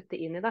att putta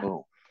in i det.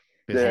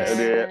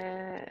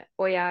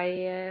 Och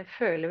jag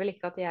känner väl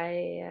inte att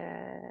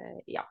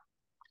jag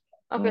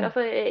alltså,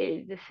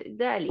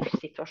 det är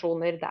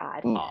livssituationer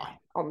där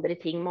andra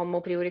ting man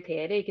må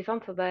prioritera, inte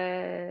sant? Så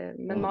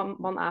men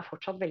man är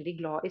fortsatt väldigt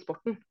glad i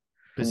sporten.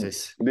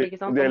 Precis. Inte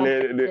sant? Och man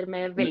sitter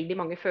med väldigt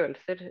många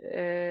känslor,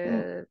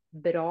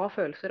 bra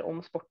känslor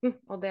om sporten,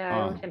 och det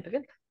är ju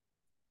jättefint.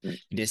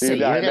 Det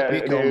säger rätt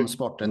mycket om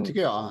sporten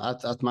tycker jag,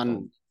 att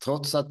man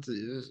trots att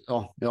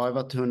jag har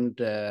varit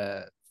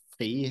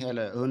hundfri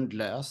eller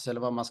hundlös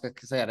eller vad man ska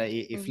säga det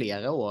i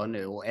flera år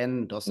nu, och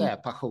ändå så är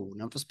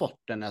passionen för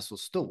sporten är så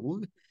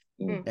stor.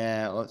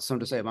 Och som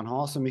du säger, man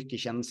har så mycket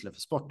känslor för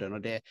sporten,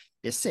 och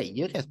det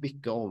säger rätt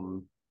mycket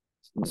om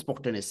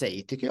sporten i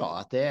sig tycker jag,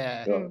 att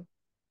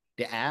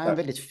det är en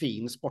väldigt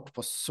fin sport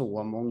på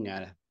så många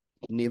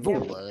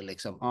nivåer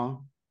liksom.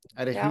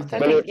 Jag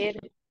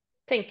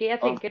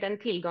tänker den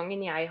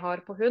tillgången jag har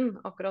på hund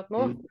akkurat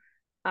nu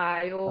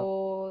är ju,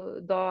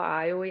 då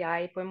är ju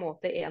jag på en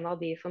måte en av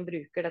de som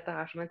brukar detta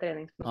här som en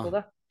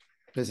träningsmetod.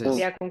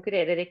 Jag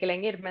konkurrerar inte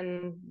längre,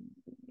 men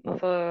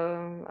alltså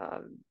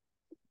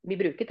vi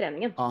bruker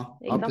treningen, Ja,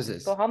 ikke sant?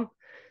 precis. På han.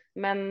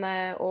 Men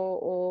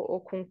å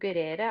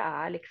konkurrere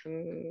är liksom,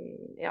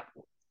 ja.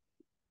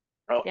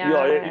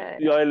 Ja,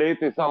 jag är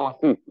lite i samma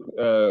sits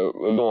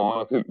då man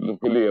har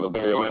filerat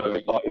det. Jag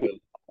menar,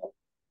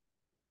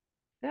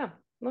 Ja,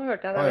 nu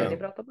hørte jeg deg Oj. veldig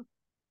bra, Tobbe.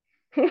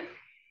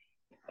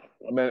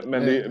 ja, Där,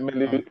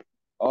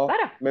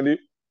 ja. men det,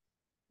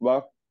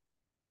 va?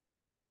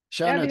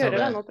 Kör Ja, nu, vi hör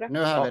det Tobbe. nu, tror jag. Nu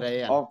hör vi dig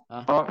igen.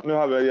 Ja, nu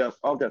har vi igen.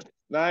 Okej.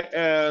 Nej,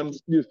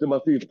 just det,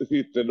 man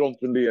sitter de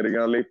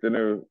funderingarna lite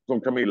nu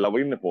som Camilla var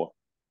inne på.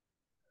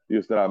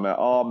 Just det där med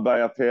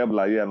börja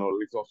tävla igen och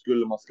liksom,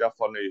 skulle man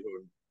skaffa en ny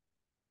hund.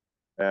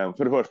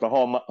 För det första,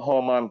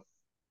 har man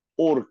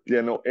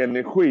orken och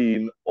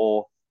energin,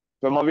 och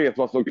för man vet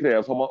vad som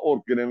krävs, har man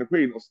orken och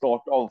energin och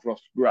starta om från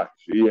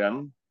scratch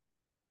igen.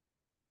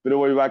 För det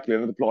var ju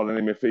verkligen inte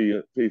planen med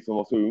Fi som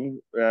var så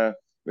ung.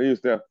 Men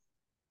just det,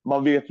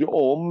 man vet ju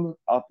om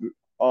att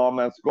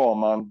men ska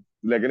man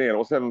lägga ner,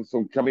 och sen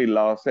som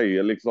Camilla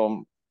säger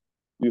liksom,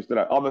 just det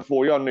där, men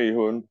får jag en ny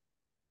hund,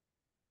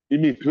 i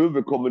mitt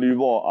huvud kommer det ju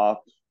vara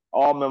att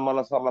men man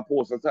har samlat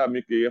på sig så här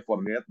mycket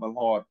erfarenhet, man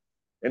har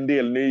en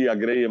del nya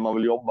grejer man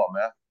vill jobba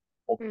med,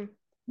 och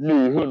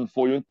ny hund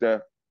får ju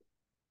inte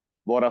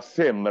vara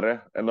sämre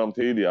än de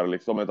tidigare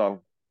liksom, utan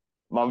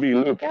man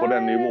vill upp på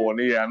den nivån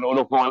igen, och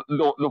då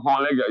får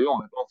man lägga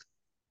jobbet också.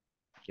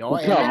 Ja,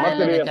 kan man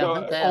inte det det,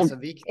 kanske inte är så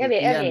viktigt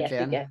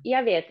egentligen.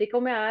 Jag vet inte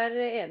om jag är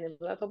enig med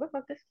dig, Tobbe,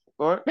 faktiskt.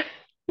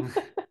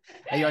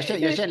 Jag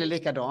känner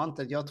likadant.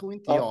 Jag tror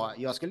inte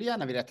jag skulle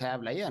gärna vilja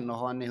tävla igen och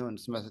ha en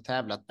hund som jag har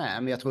tävlat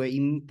med, men jag tror jag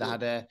inte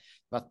hade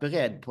varit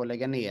beredd på att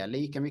lägga ner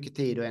lika mycket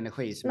tid och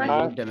energi som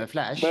jag gjorde med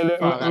Flash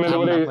för att hamna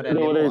på den nivån.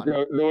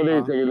 Det var det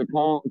jag ville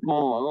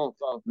komma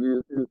någonstans.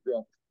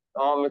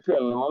 Men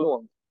känner man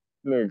då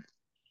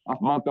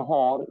att man inte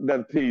har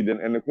den tiden,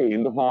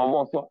 energin, då får man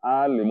vara så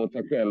ärlig mot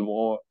sig själv,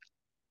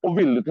 och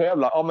vill du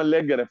tävla, men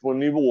lägga det på en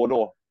nivå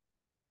då.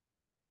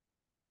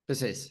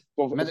 Precis.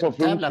 Men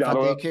tävla för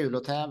att det är kul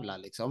att tävla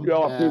liksom.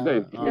 Ja,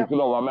 precis.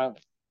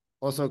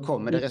 Och så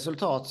kommer det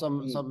resultat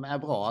som är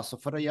bra, så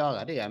får du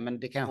göra det. Men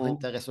det kanske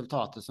inte är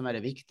resultatet som är det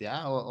viktiga.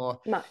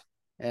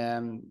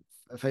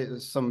 För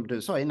som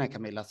du sa innan,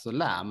 Camilla, så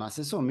lär man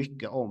sig så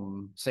mycket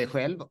om sig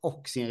själv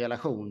och sin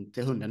relation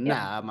till hunden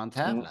när man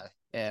tävlar.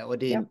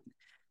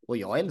 Och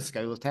jag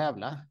älskar ju att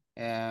tävla.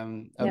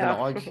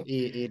 Överlag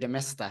i det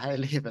mesta här i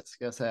livet,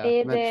 ska jag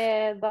säga.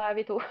 Då är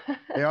vi två.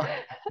 Ja.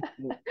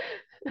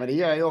 Men det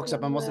gör ju också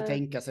att man måste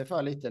tänka sig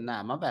för lite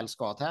när man väl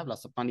ska tävla,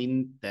 så att man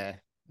inte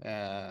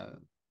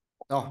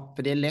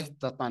för det är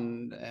lätt att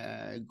man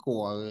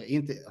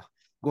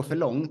går för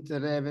långt,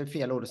 det är väl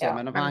fel ord att säga,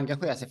 men att man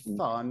engagerar sig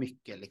för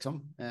mycket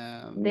liksom.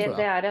 Det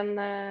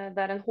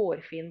är en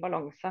hårfin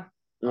balans,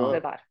 det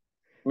där.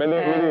 Men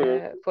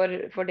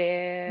för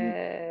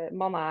det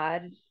man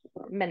är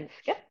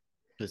människa.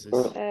 Precis.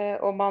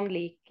 Och man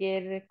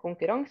liker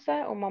konkurrens,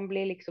 och man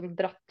blir liksom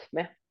dratt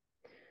med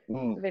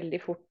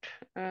väldigt fort.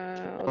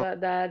 Och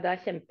det är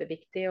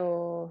jätteviktigt,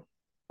 och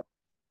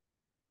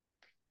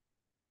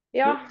det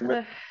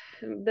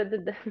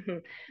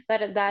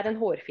är en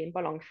hårfin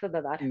balans, det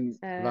där.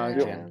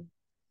 Verkligen.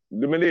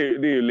 Men det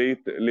är ju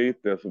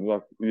lite som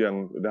sagt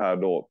igen det här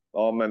då.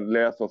 Men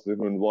läsa sin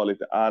hund, vara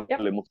lite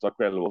ärlig mot sig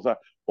själv och så här.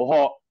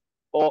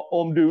 Och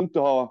om du inte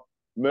har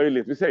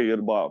möjlighet, vi säger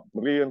det bara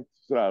rent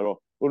sådär då,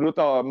 och du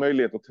inte har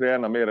möjlighet att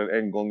träna mer än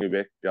en gång i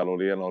veckan och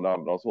det ena och det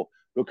andra och så,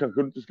 då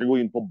kanske du inte ska gå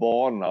in på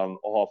banan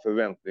och ha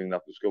förväntningen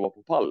att du ska vara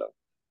på pallen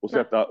och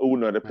sätta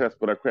onödig press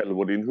på dig själv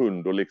och din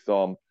hund, och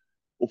liksom,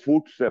 och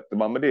fortsätter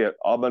man med det,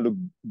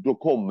 men då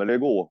kommer det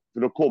gå, för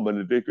då kommer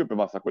det dyka upp en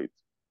massa skit.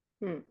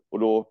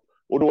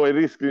 Och då är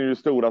risken ju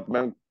stor att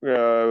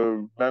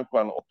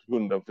människan och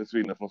hunden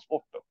försvinner från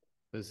sporten.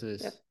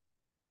 Precis.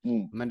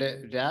 Men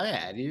där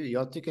är det ju,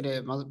 jag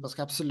tycker man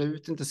ska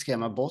absolut inte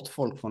skrämma bort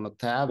folk från att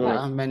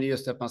tävla, men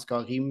just att man ska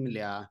ha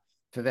rimliga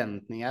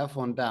förväntningar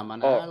från där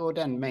man är och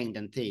den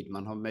mängden tid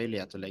man har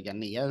möjlighet att lägga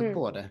ner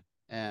på det.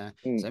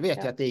 Sen vet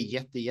jag att det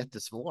är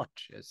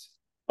jättesvårt.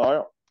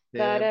 Det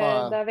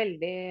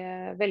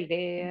är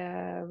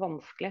väldigt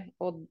vanskligt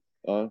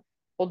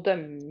att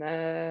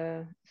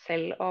döma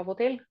själv av och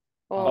till.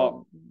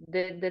 Och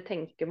det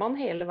tänker man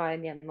hela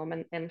vägen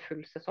genom en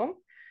full säsong.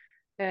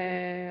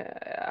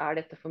 Är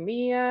detta för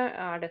mycket?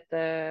 Är detta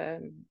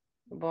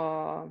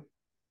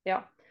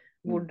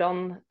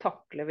hvordan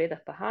takler vi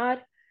detta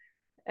här?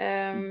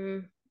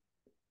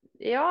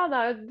 Det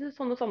är ju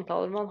sådana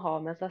samtal man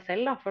har med sig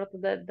själv, da, för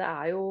att det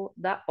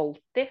är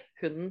alltid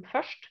hunden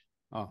först.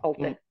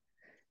 Alltid.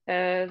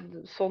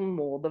 Så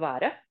må det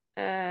vara.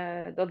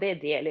 Och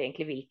det gäller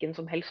egentligen vilken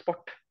som helst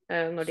sport.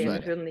 När det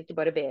gäller hund, inte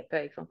bara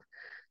BP, ikke sant?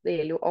 Det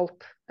gäller ju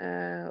allt.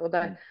 Och det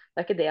är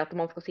inte det att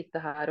man ska sitta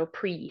här och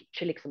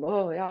preach liksom,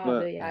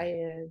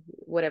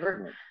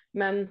 whatever.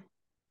 Men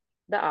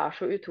det är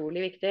så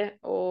otroligt viktigt,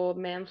 och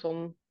med en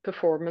sån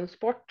performance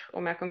sport,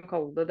 om jag kan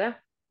kalla det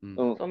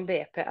som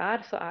BP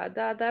är, så är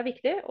det är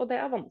viktigt, och det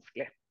är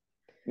vanskligt.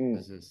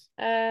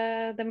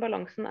 Den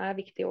balansen är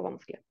viktig och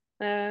vansklig.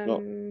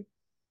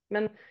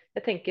 Men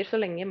jag tänker så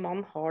länge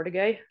man har det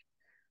gøy,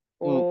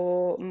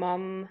 og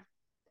man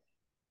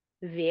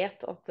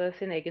vet at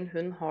sin egen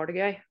hund har det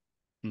gøy,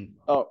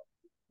 Ja,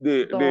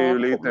 det da är ju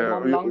lite... kommer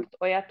man langt.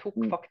 Og jeg tok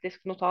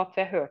faktisk notat,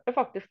 for jeg hørte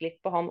faktisk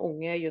litt på han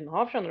unge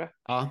Junhav, skjønner du,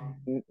 Ja.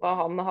 hva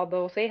han hadde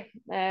å si.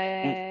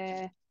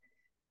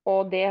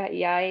 Og det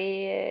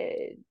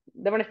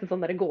var nesten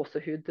sånn der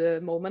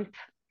gåsehud-moment.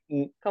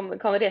 Kan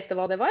dere gjette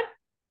hva det var?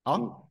 Ja,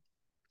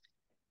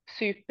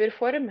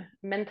 Superform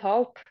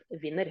mentalt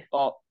vinner.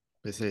 Ja,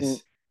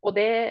 precis. Og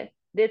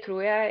det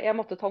tror jeg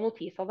måtte ta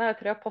notis av det. Jeg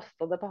tror jeg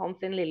postet det på hans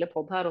sin lille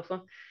podd her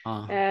også.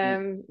 Ja.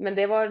 Men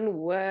det var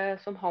noe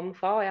som han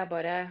sa, og jeg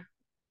bare,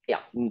 ja,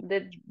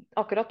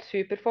 akkurat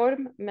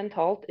superform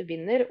mentalt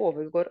vinner,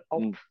 overgår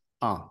alt.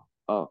 Ja.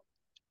 ja.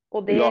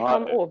 Og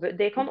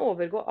det kan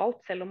overgå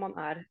alt, selv om man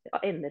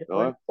ender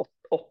på en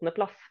 8.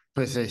 plass.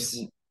 Precis.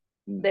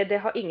 Det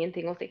har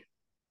ingenting å si.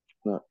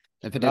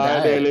 För det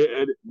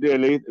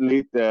är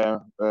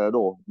lite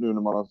då, nu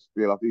när man har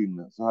spelat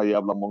in så här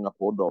jävla många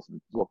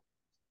poddavsnitt. Så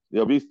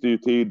jag visste ju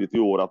tidigt i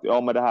år att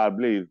men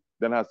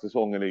den här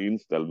säsongen är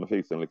inställd med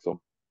Fisen liksom.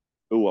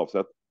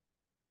 Oavsett.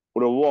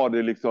 Och då var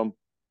det liksom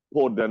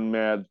podden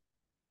med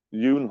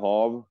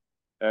Junhav,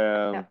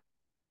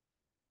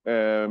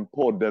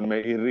 podden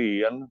med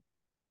Irene.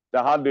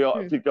 Där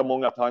hade fick jag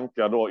många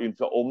tankar då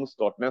inför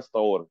omstart nästa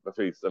år med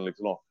Fisen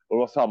liksom. Och det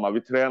var samma,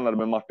 vi tränade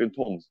med Martin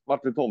Thomsen.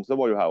 Martin Thomsen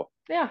var ju här.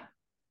 Ja.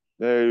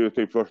 Det är ju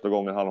typ första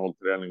gången han har hållit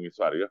träning i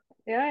Sverige.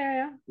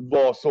 Ja.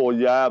 Var så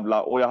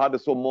jävla, och jag hade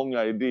så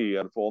många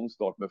idéer för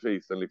omstart med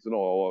Fisen liksom då,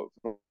 och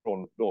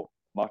från då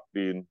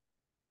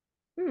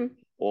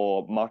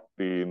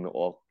Martin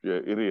och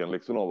Irene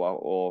liksom då, va?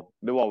 Och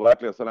det var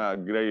verkligen såna här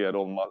grejer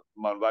då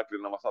man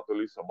verkligen när man satt och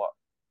lyssnade bara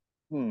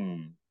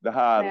det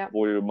här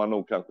får ju man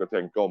nog kanske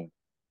tänka om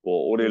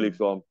på, och det är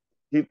liksom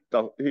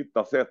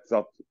hitta sätt så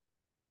att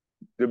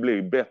det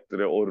blir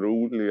bättre och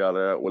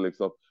roligare och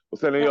liksom, och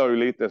sen är jag ju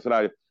lite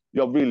sådär,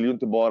 jag vill ju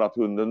inte bara att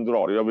hunden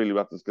drar, jag vill ju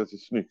att det ska se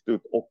snyggt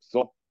ut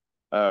också.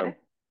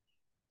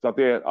 Så att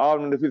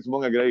men det finns så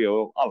många grejer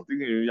och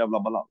allting är ju en jävla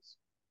balans.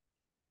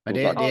 Men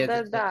det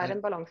är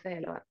en balans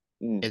hela vägen.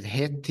 Ett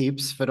hett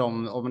tips för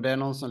dem, om det är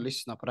någon som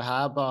lyssnar på det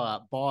här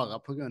bara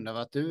på grund av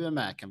att du är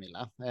med,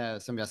 Camilla,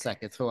 som jag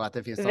säkert tror att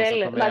det finns någon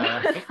som kommer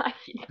göra.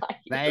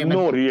 Nej, men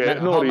Norge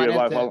i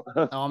varje fall.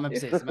 Ja, men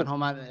precis.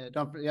 Men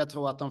jag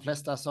tror att de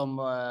flesta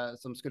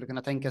som skulle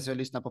kunna tänka sig att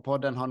lyssna på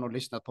podden har nog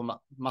lyssnat på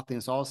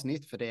Martins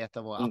avsnitt, för det är ett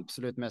av våra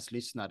absolut mest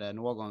lyssnade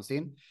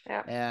någonsin.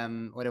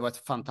 Och det var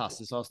ett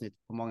fantastiskt avsnitt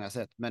på många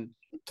sätt. Men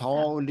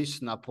ta och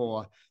lyssna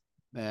på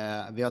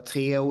vi har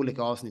 3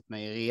 olika avsnitt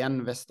med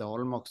Irene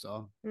Westerholm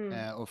också.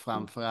 Och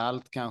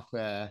framförallt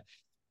kanske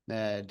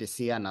det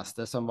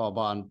senaste som var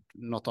bara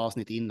något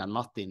avsnitt innan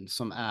Martin,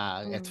 som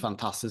är ett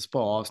fantastiskt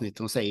bra avsnitt.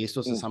 Hon säger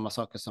så samma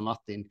saker som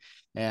Martin.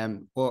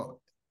 Och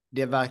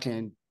det är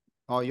verkligen,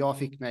 jag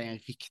fick mig en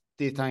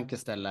riktig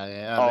tankeställare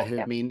över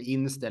hur min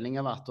inställning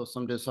har varit. Och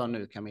som du sa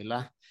nu,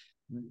 Camilla,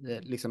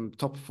 liksom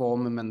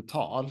toppform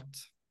mentalt.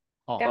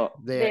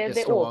 Det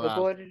slår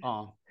övergår.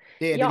 Allt.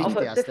 Det är det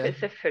viktigaste. Altså,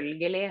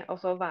 selvfølgelig,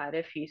 altså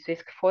være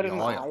fysisk form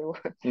er jo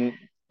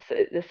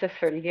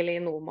selvfølgelig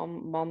noe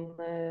man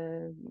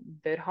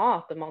bør ha,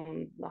 at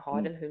man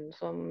har en hund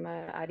som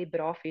er i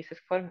bra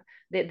fysisk form.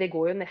 Det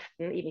går jo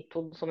nesten i mitt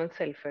hode som en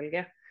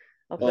selvfølge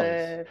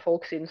at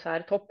folk synes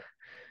er topp.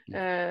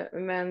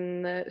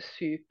 Men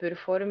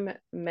superform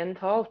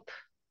mentalt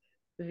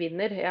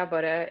vinner. Jag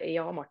bara,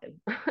 ja Martin.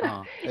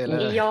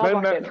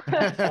 Martin.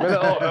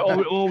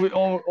 Men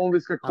om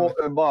vi ska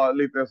bara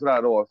lite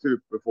sådär då,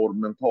 superform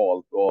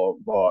mentalt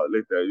och bara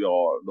lite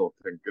jag då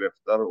tänker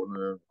efter och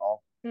nu,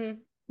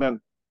 Men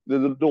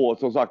det då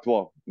som sagt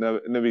var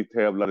när vi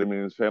tävlade i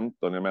minus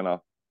 15, jag menar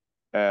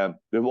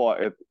det var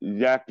ett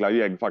jäkla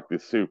gäng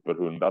faktiskt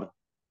superhundar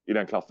i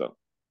den klassen.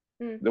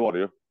 Det var det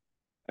ju.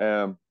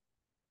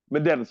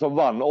 Men den som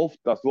vann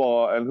oftast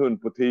var en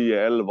hund på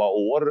 10-11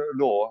 år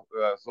då,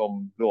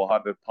 som då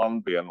hade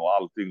pannben och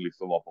allting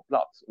liksom var på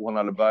plats. Och han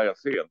hade börjat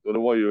sent. Och det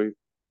var ju...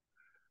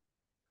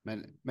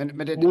 Men det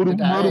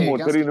där är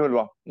ganska... din hund,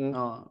 va?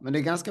 Ja, men det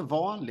är ganska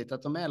vanligt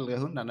att de äldre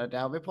hundarna, det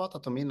har vi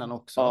pratat om innan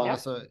också.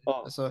 Alltså,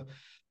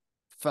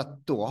 för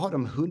att då har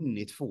de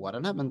hunnit få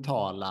den här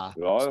mentala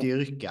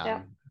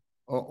styrkan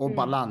och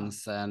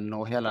balansen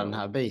och hela den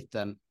här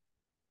biten.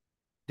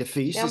 Det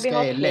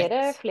fysiska är lätt. Vi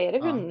har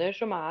flera hundar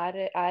som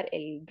är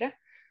äldre.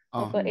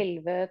 Alltså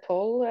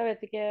 11-12, jag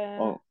vet inte.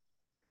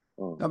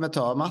 Ja, men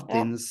ta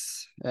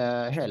Martins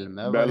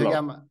Helmer.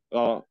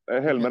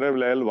 Helmer är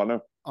väl 11 nu.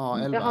 Ja,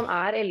 11. Ja, han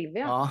är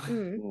 11.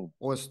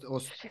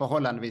 Och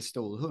förhållandevis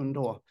stor hund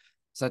då.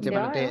 Så att jag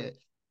menar,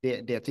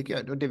 det tycker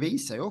jag, och det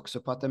visar ju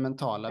också på att den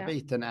mentala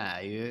biten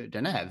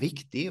den är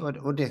viktig,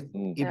 och det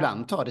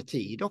ibland tar det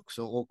tid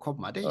också att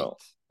komma dit.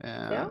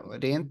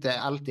 Det är inte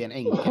alltid en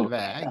enkel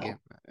väg.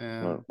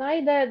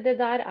 Nej, det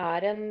där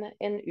är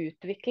en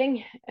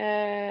utveckling.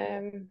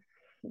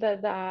 Det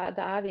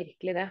är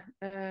verkligen det.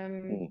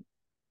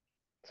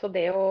 Så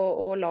det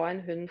att la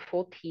en hund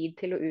få tid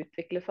till att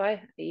utveckla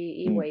sig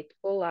i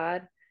weightball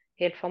är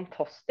helt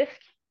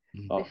fantastisk.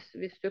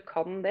 Hvis du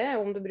kan det,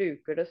 om du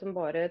bruker det som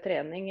bare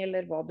trening,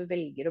 eller hva du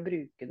velger å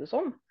bruke det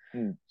som,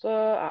 så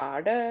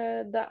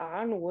det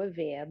er noe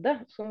ved det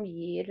som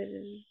gir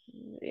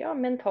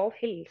mental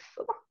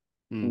helse, da.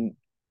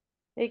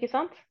 Ikke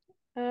sant?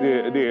 Det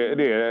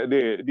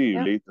är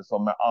ju lite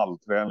som med all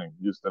träning,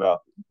 just det där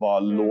att bara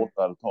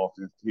låta det ta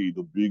sin tid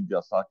och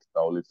bygga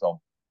sakta och liksom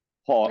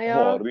ha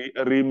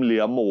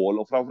rimliga mål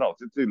och framförallt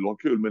se till att ha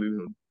kul med din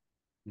hund.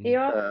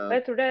 Ja, og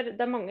jeg tror det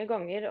er mange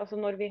ganger, altså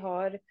når vi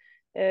har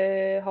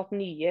hatt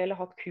nye eller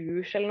hatt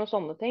kurs eller noen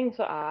sånne ting,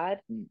 så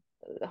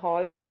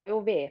har jo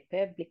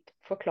VP blitt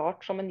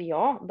forklart som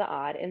det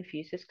er en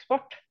fysisk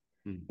sport.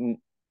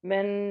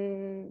 Men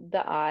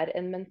det er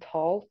en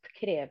mentalt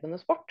krevende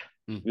sport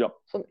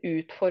som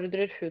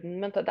utfordrer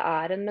hunden. Det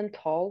er en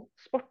mental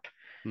sport.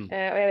 Og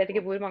jeg vet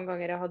ikke hvor mange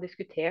ganger jeg har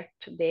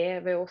diskutert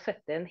det ved å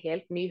sette en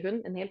helt ny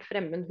hund, en helt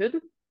fremmed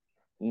hund,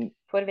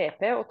 for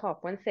VP, og ta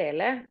på en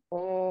sele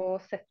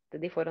og sette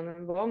de foran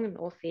en vogn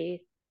og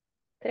si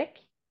trekk.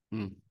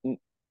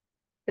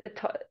 Jeg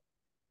tror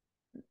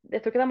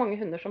ikke det er mange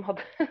hunder som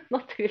hadde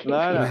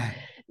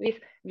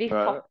naturligvis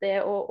tatt det,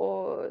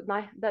 og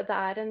nei, det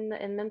er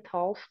en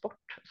mental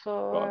sport, så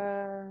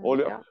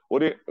och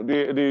det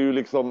är ju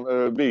liksom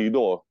vi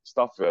då,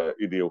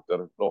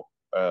 staffidioter då.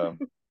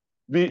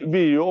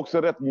 Vi är ju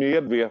också rätt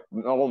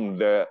medvetna om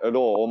det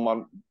då, om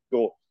man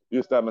då,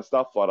 just det här med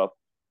staffar, att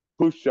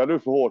pushar du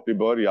för hårt i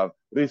början,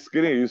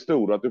 risken är ju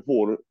stor att du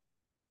får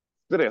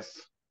stress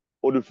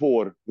och du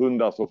får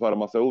hundar som för en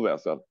massa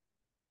oväsen.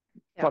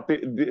 För att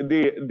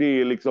det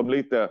är liksom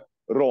lite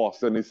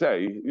rasen i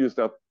sig, just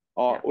att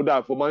och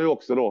där får man ju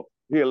också då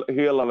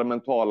hela den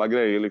mentala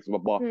grejen, liksom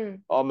att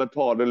bara men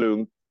ta det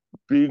lugnt,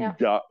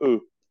 bygga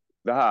upp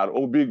det här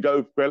och bygga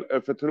upp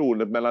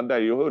förtroendet mellan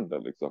dig och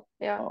hunden liksom.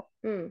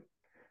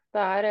 Det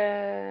är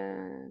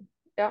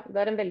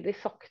en väldigt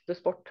sakte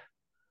sport.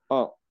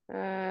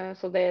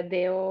 Så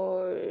det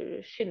å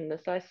skynde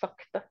sig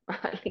sakta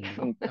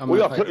liksom. Och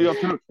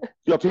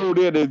jag tror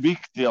det är det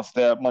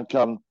viktigaste man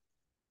kan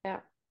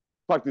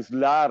faktiskt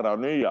lära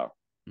nya.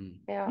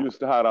 Just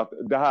det här att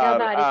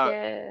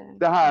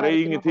det här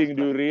är ingenting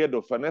du är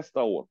redo för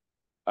nästa år.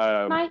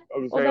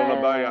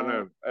 Börja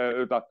nu.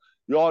 Utan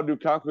du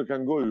kanske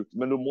kan gå ut,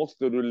 men då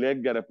måste du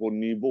lägga det på en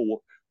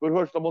nivå. För det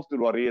första måste du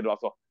vara redo,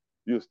 alltså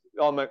just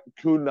men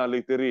kunna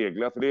lite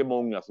regler, för det är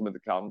många som inte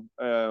kan.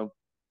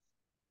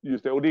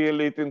 Just det, och det är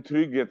lite en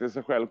trygghet i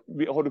sig själv.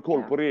 Har du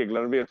koll på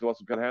reglerna, vet du vad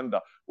som kan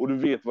hända, och du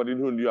vet vad din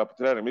hund gör på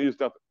träning. Men just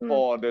det att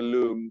ha det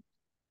lugnt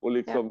och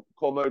liksom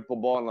komma ut på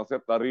banan,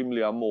 sätta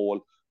rimliga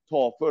mål,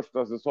 ta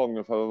första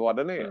säsongen för vad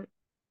den är.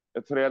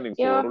 Ett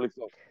träningsår och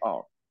liksom,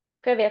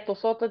 For jeg vet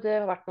også at det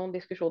har vært noen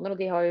diskusjoner, og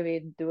de har jo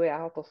du og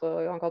jeg hatt også,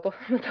 Johan Cato,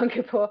 med tanke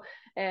på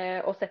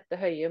å sette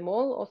høye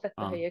mål og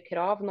sette høye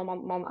krav når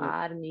man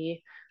er ny.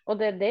 Og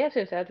det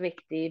synes jeg er et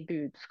viktig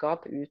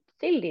budskap ut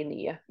til de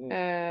nye.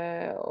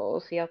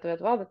 Og si at vet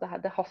du hva,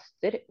 det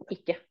haster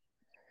ikke.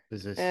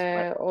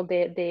 Og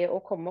det å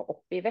komme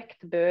opp i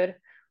vekt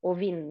å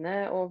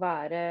vinne og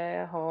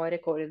ha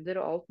rekorder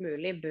og alt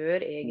mulig,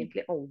 bør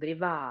egentlig aldri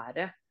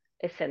være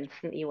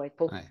essensen i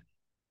Waitpool.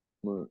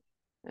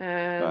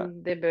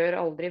 Det bør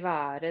aldri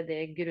være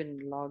det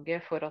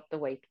grunnlaget for at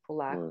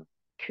Waitpool er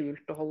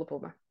kult å holde på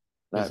med.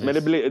 Nej, men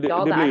det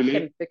är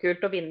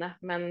kjempekult att vinna,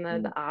 men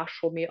det är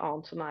så mycket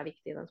annat som är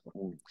viktigt i den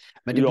sporten.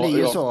 Men det blir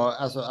ju så,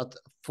 alltså, att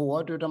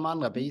får du de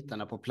andra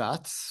bitarna på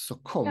plats så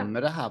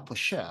kommer det här på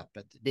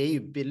köpet. Det är ju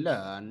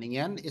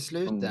belöningen i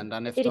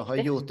slutändan efter att ha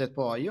gjort ett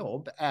bra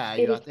jobb är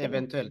ju att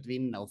eventuellt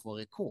vinna och få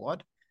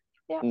rekord.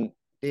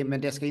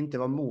 Men det ska inte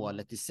vara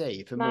målet i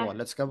sig, för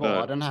målet ska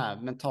vara den här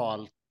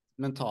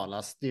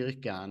mentala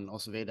styrkan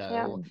och så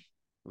vidare. Och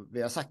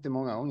vi har sagt det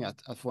många gånger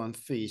att få en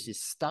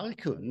fysiskt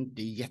stark hund,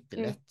 det är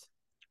jättelätt.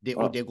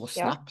 Och det går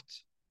snabbt.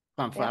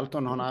 Framförallt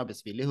om man har en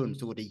arbetsvillig hund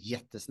så går det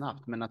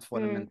jättesnabbt. Men att få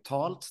en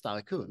mentalt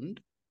stark hund,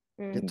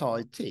 det tar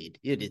ju tid.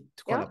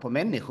 Kolla på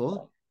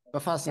människor.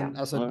 Vad fasen,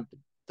 alltså,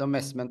 de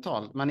mest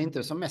mentalt, man är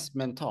inte som mest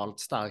mentalt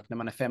stark när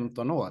man är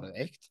 15 år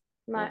direkt.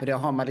 För det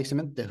har man liksom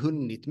inte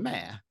hunnit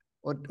med.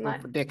 Och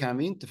det kan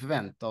vi inte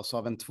förvänta oss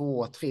av en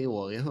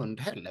 2-3-årig hund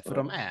heller, för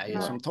de är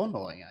ju som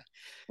tonåringar.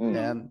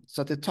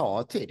 Så att det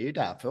tar tid. Det är ju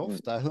därför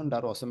ofta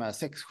hundar då som är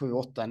 6, 7,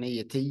 8,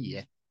 9,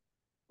 10,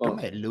 de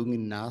är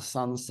lugna,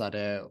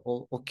 sansade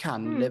och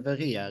kan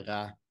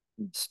leverera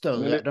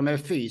större. De är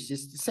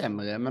fysiskt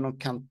sämre, men de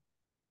kan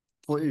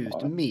få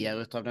ut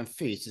mer av den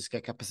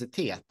fysiska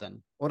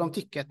kapaciteten. Och de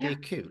tycker att det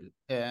är kul.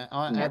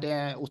 Det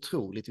är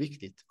otroligt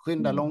viktigt.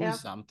 Skynda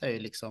långsamt är ju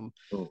liksom...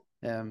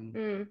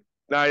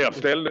 Nej, jag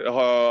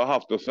har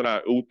haft en sån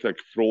här otäck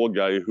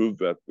fråga i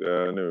huvudet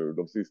nu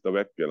de sista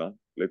veckorna.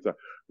 Lite.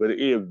 Men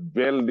det är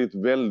väldigt,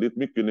 väldigt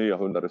mycket nya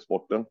hundar i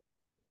sporten.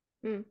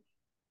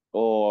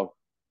 Och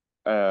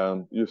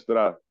just det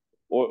där.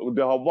 Och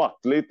det har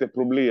varit lite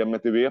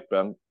problemet i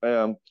VP:n.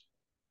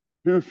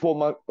 Hur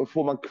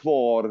får man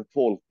kvar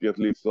folket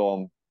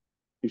liksom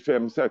i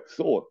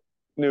 5-6 år?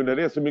 Nu när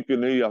det är så mycket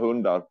nya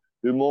hundar,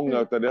 hur många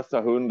av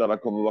dessa hundarna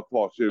kommer att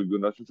vara kvar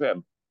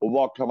 2025? Och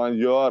vad kan man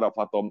göra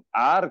för att de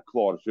är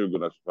kvar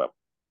 2025?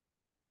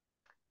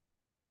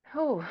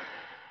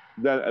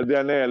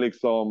 Den är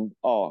liksom,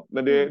 ja,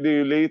 men det är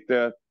ju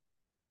lite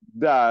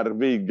där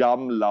vi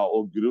gamla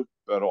och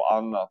grupper och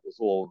annat och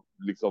så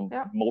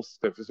liksom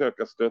måste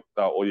försöka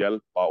stötta och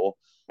hjälpa och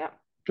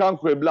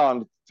kanske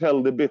ibland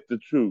tell the bitter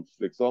truth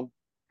liksom.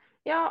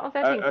 Ja, alltså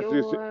jag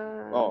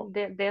tänker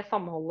ju det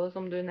samholdet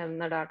som du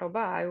nämner där, Tobbe,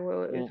 är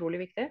ju utrolig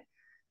viktigt.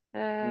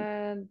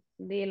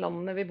 De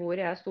landene vi bor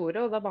i är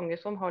stora och det är många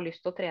som har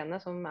lust att träna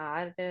som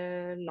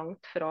är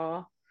långt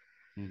från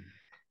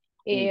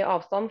i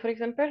avstånd för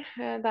exempel.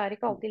 Det är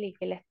inte alltid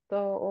lika lätt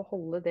att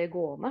hålla det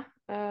gående.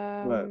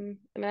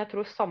 Men jag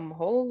tror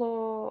samhold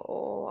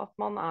och att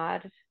man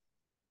är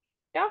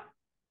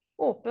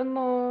öppen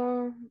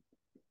och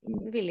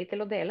villig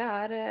till att dela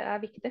är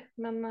viktigt.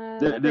 Men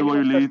det var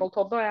ju lite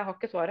Tobbe, och jag har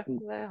inte svaret.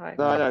 Det har jag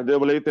inte. Nej, det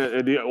var lite,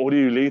 och det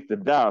är ju lite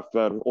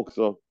därför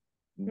också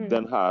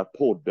den här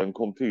podden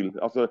kom till.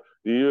 Alltså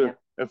det är ju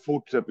en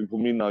fortsättning på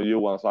mina och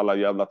Johans alla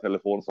jävla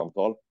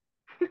telefonsamtal.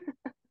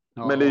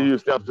 Men det är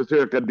just det att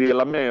försöka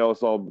dela med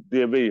oss av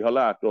det vi har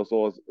lärt oss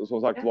och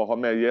som sagt ha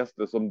med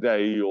gäster som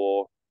dig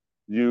och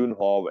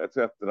Junhav etc.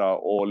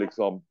 Och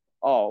liksom,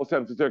 och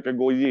sen försöka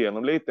gå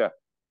igenom lite,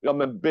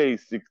 men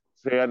basic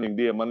träning,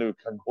 det man nu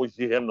kan gå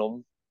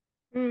igenom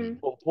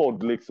på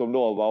podd liksom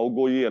då, va? Och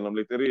gå igenom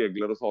lite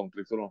regler och sånt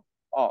liksom då.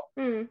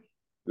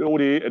 Och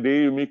det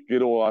är ju mycket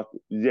då att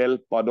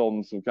hjälpa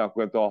dem som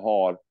kanske inte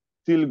har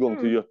tillgång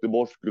till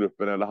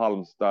Göteborgsgruppen eller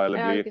Halmstad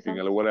eller Blekinge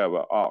eller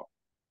whatever.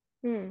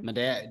 Men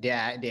det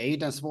är ju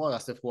den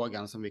svåraste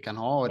frågan som vi kan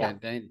ha och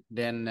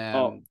den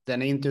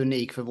är inte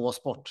unik för vår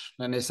sport.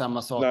 Den är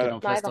samma sak i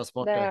de flesta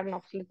sporter. Det är den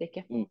absolut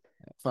inte.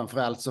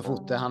 Framförallt så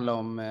fort det handlar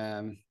om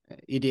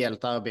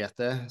ideellt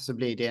arbete så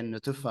blir det ännu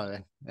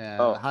tuffare.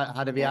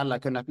 Hade vi alla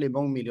kunnat bli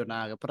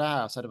mångmiljonärer på det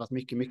här så hade det varit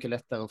mycket, mycket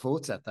lättare att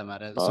fortsätta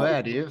med det. Så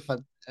är det ju, för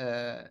att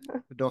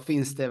då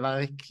finns det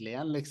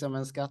verkligen liksom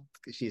en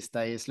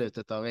skattkista i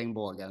slutet av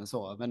regnbågen.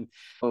 Så. Men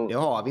det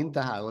har vi inte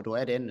här och då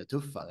är det ännu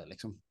tuffare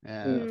liksom,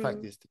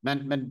 faktiskt.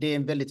 Men det är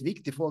en väldigt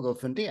viktig fråga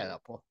att fundera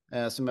på,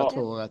 som jag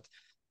tror att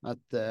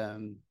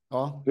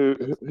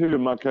hur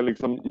man kan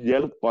liksom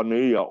hjälpa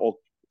nya och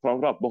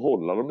framförallt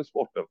behålla dem i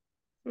sporten.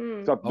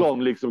 Så att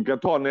de liksom kan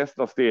ta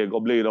nästa steg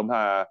och bli de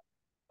här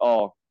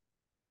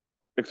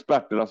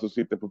experterna som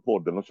sitter på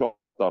podden och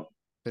tjatar.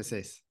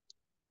 Precis.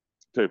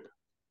 Typ.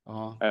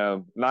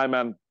 Nej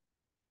men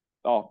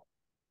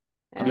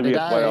men det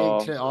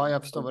där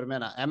jag förstår vad du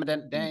menar. Men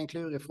det är en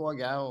klurig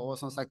fråga och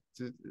som sagt,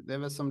 det är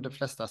väl som de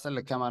flesta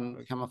ställen,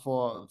 kan man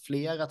få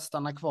fler att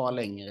stanna kvar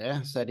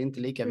längre så är det inte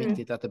lika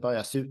viktigt att det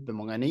börjar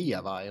supermånga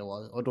nya varje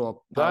år och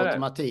då på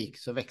automatik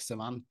så växer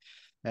man.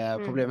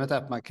 Problemet är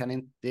att man kan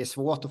inte, det är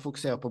svårt att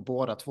fokusera på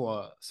båda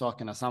två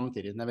sakerna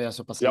samtidigt när vi är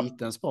så pass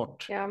liten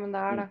sport. Ja, men det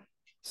är det.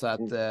 Så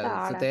att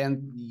det är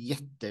en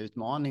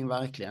jätteutmaning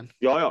verkligen.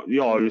 Ja,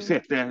 jag har ju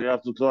sett det.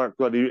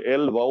 Det är ju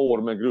 11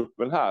 år med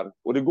gruppen här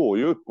och det går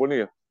ju upp och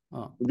ner.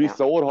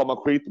 Vissa år har man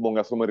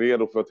skitmånga som är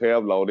redo för att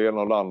tävla och det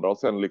ena och det andra och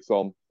sen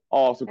liksom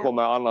så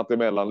kommer annat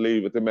emellan,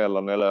 livet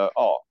emellan eller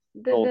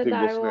det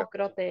är ju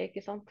akkurat det,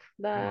 inte sant?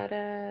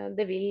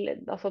 Det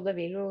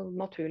vill ju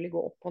naturligt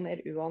gå upp och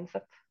ner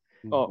oavsett.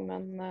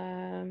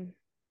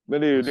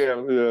 Men det är ju det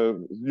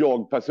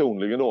jag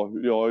personligen då.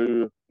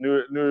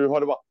 Nu har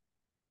det varit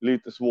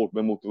lite svårt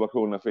med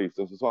motivationen för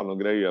isen och sådana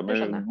grejer.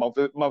 Men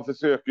man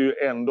försöker ju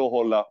ändå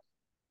hålla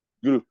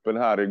gruppen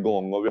här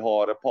igång och vi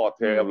har ett par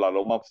tävlande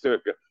och man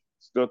försöker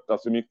stötta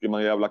så mycket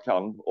man jävla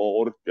kan och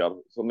orkar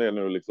som det är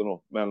nu liksom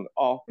då. Men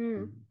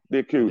det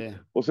är kul.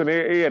 Och sen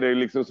är det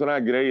liksom sådana här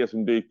grejer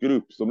som dyker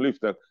upp som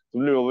lyfter.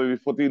 Som nu har vi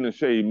fått in en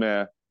tjej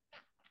med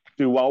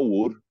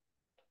chihuahuor.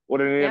 Och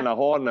den ena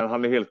hanen,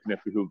 han är helt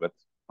knäpp i huvudet.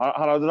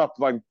 Han har dratt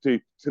vagn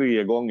typ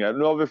 3 gånger.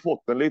 Nu har vi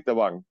fått en liten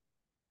vagn.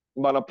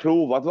 Man har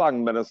provat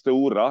vagn med den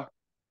stora.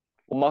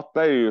 Och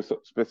matta är ju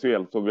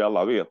speciellt som vi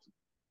alla vet.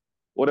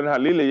 Och den här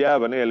lilla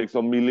jäveln är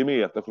liksom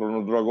millimeter från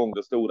att dra igång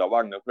den stora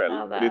vagnen själv.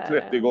 Ja, det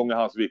är 30 gånger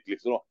hans vikt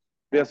liksom.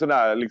 Det är sån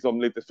där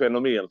liksom lite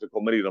fenomen som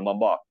kommer in och man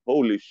bara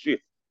holy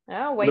shit.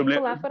 Ja, wakeful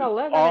är för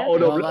alla. Ja,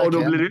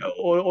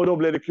 och då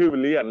blir det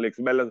kul igen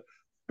liksom. Eller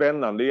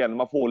spännande igen.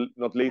 Man får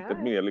något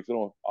litet mer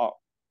liksom.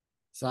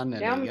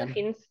 Sannoliken. Ja, men de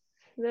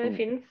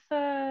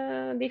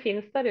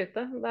finns där ute.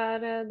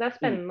 Det är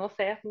spännande att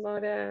se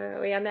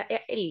och jag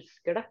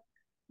älskar det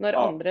när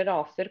andra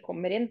raser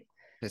kommer in.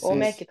 Precis. Och om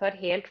jag inte tar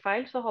helt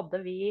fel så hade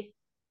vi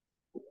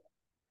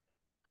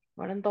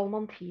var det en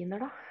dalmantiner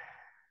då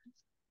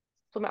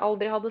som jag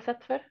aldrig hade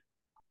sett för.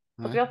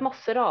 Alltså, vi har haft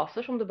massor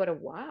raser som du bara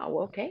wow,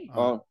 okej.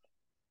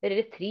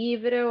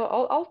 Retrievere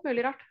och allt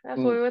möjligt rart.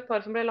 Jag såg ju ett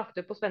par som blev lagt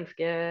upp på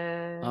svenska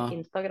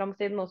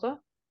Instagram-sidan också.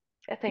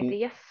 Jag tänkte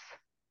yes.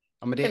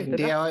 Ja, men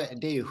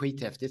det är ju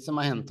skithäftigt som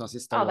har hänt de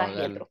sista åren. Det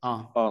är helt rått.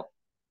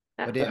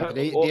 Och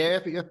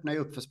det öppnar ju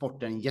upp för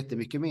sporten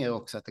jättemycket mer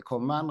också, att det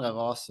kommer andra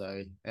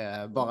raser.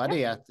 Bara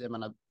det att, jag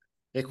menar,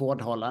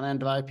 rekordhållaren är en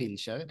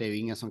dvärgpinscher. Det är ju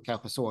ingen som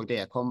kanske såg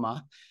det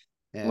komma.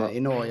 I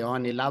Norge har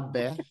ni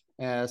labbe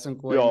som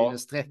går i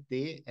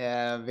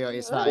 -30. Vi har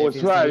i Sverige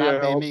finns det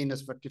labbe i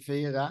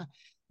 -44.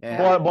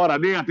 Bara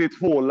det att det är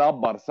 2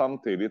 labbar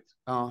samtidigt.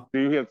 Ja. Det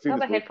är ju helt Ja, det är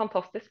sinnessjukt. helt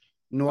fantastiskt.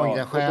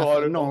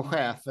 Någon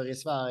chefer i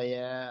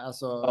Sverige,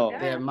 alltså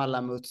det är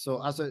Malamut,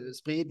 så alltså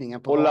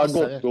spridningen på och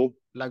raser,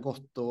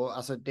 Lagotto,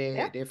 alltså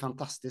det är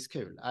fantastiskt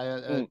kul.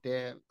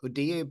 Och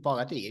det är ju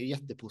bara det är ju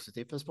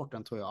jättepositivt för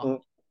sporten, tror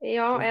jag.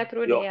 Ja, jag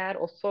tror det är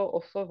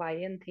också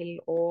vägen till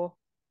att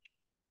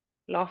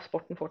la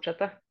sporten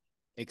fortsätta.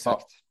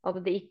 Exakt.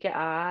 Att det inte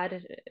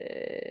är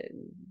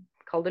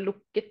kall det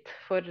lukket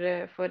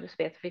för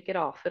specifika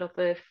raser, att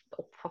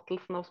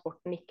uppfattelsen av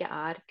sporten inte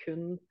är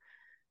kun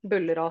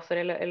bulleraser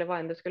eller vad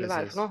än det skulle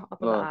vara för något, att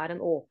det är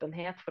en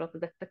öppenhet för att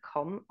detta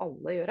kan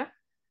alla göra.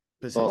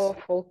 Precis. Och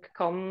folk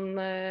kan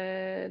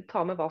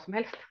ta med vad som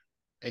helst.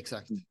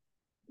 Exakt.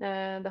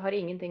 Det har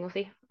ingenting att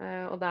säga,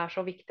 och det är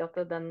så viktigt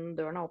att den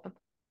dörren är öppen.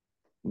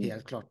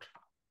 Helt klart.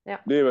 Ja.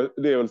 Det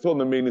är väl så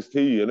med minus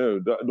 10 nu.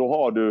 Då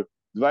har du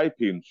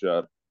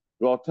dvärgpinscher,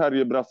 du har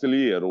terrier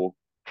brasiliero,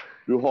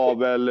 du har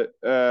väl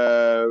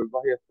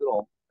vad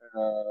heter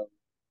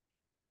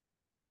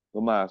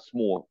de här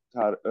små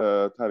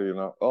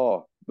terrierna.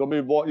 De är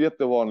ju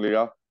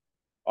jättevanliga.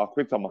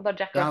 Skitsamma.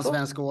 Jack Russell.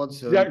 Svensk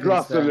ådshund. Jack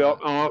Russell,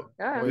 ja,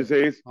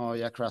 precis. Ja,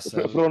 Jack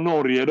Russell. Från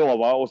Norge då,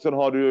 va? Och sen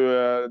har du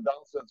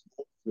dansens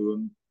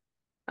ådshund.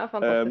 Ja,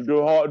 fantastiskt.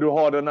 Du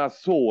har den här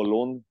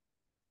solon.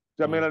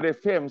 Så jag menar,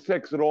 det är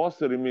 5-6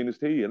 raser i minus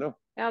 10 nu.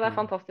 Ja, det är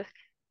fantastiskt.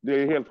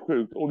 Det är helt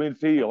sjukt. Och minus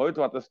 10 har ju inte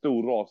varit en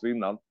stor ras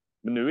innan.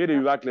 Men nu är det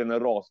ju verkligen en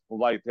ras på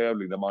varje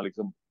tävling där man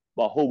liksom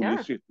bara holy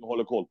shit och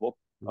håller koll på.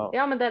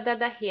 Ja, men det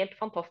är helt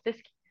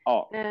fantastiskt.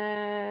 Ja. Det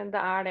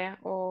är det.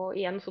 Och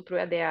igen så tror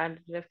jag det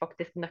är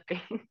faktiskt nyckeln.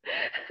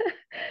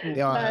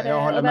 Ja,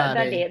 jag håller med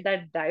dig.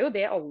 Det är ju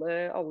det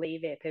alla i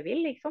VP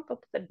vill, liksom,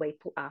 att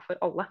Wakepool är för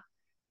alla.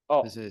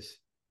 Ja, precis.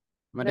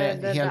 Men det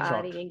är helt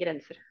klart. Det är ingen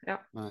gränser.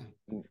 Ja. Nej.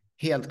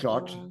 Helt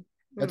klart.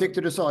 Jag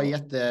tyckte du sa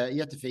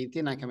jättefint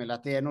innan, Camilla,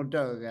 att det är nog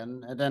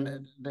dörren,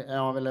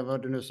 eller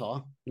vad du nu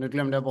sa. Nu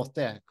glömde jag bort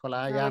det.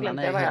 Kolla, hjärnan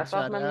är helt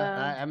sa,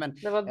 men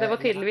det var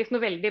tydligvis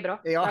något väldigt bra.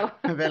 Ja,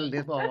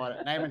 väldigt bra var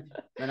det. Nej,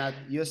 men att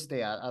just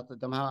det,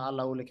 att de här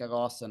alla olika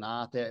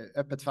raserna, att det är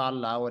öppet för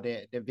alla, och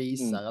det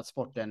visar att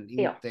sporten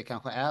inte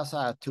kanske är så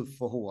här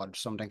tuff och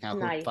hård som den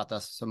kanske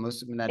uppfattas som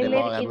när det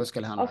bara är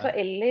muskelhandlar. Alltså,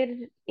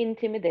 eller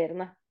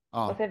intimiderande. Ja,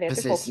 alltså, jag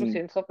vet ju folk som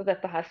syns att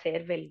detta här ser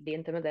väldigt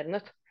intimiderande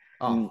ut.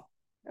 Ja.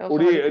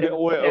 Och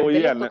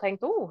igen,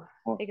 tänkt,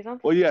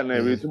 och igen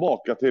är vi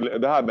tillbaka till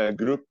det här med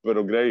grupper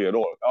och grejer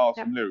då. Ja,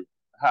 som nu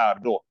här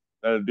då,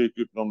 när det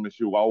dyker upp någon med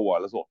chihuahua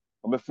eller så.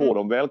 Men får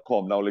de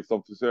välkomna och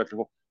liksom försöka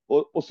få,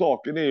 och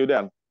saken är ju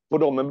den, får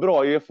de en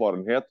bra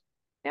erfarenhet,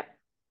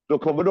 då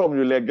kommer de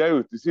ju lägga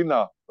ut i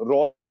sina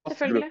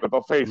rasgrupper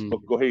på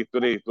Facebook och hit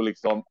och dit och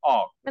liksom,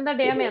 Men det är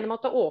det jag menar med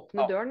att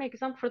öppna dörren, inte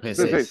sant? För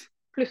precis.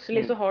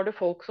 Plötsligt så har du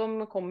folk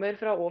som kommer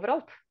från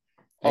överallt.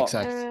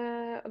 Exakt.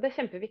 Och det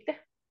är jätteviktigt.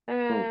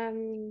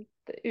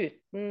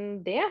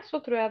 Utan det så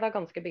tror jag det är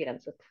ganska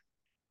begränsat.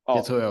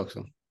 Det tror jag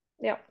också.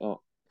 Ja.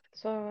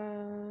 Så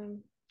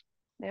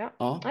Nej,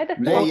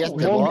 det är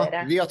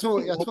jättebra. Jag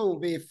tror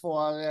vi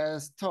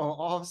får ta och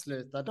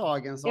avsluta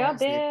dagens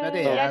avsnitt med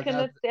det.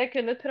 Jag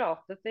kunde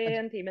pratat i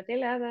en timme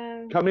till.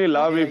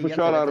 Camilla, vi får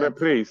köra en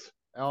repris.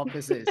 Ja,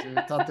 precis. Vi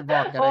tar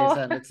tillbaka dig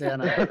sen lite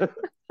senare.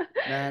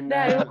 Men, det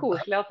är ju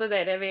kosligt att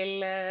dere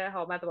vill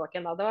ha mig tillbaka.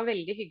 Det var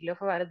väldigt hyggligt att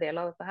få vara del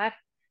av detta här.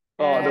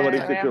 Ja, det var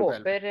riktigt kul.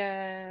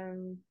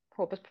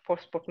 Hoppas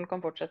sporten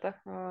kan fortsätta.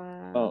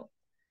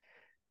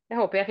 Jag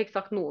hoppas jag fick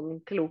sagt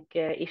någon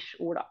klok-ish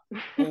ord då.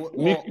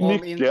 Om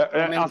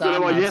inte annat så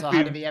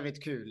hade vi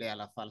jävligt kul i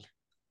alla fall.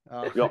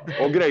 Ja,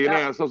 och grejen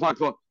är som sagt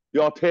så,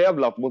 jag har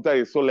tävlat mot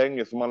dig så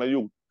länge som man har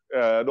gjort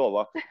då,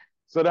 va.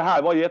 Så det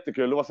här var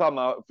jättekul. Det var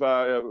samma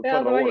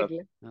förra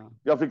året. Ja.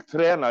 Jag fick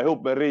träna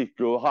ihop med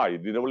Rico och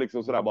Heidi. Det var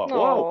liksom sådär bara,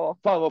 wow,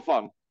 fan vad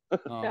fan.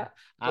 Ja,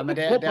 men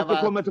hoppas du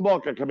kommer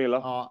tillbaka, Camilla.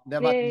 Ja, det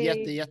har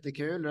varit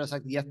jättekul. Du har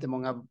sagt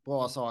jättemånga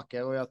bra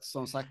saker, och jag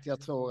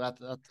tror att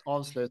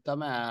avsluta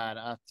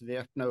med att vi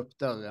öppnar upp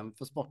dörren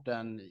för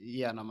sporten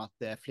genom att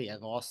det är fler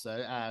raser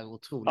är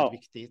otroligt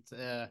viktigt.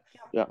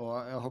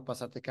 Och jag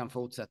hoppas att det kan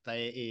fortsätta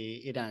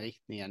i den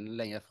riktningen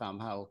längre fram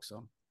här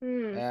också.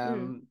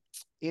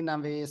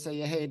 Innan vi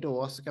säger hej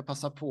då så ska jag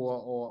passa på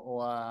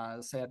och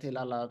säga till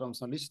alla de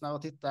som lyssnar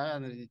och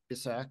tittar,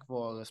 besök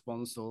vår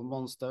sponsor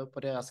Monster på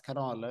deras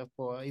kanaler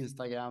på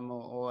Instagram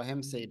och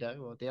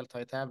hemsidor och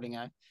delta i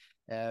tävlingar.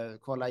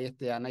 Kolla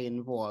jättegärna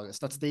in vår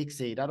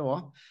statistiksida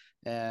då,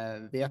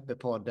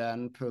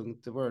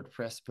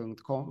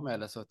 vppodden.wordpress.com,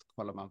 eller så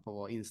kollar man på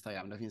vår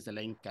Instagram, där finns det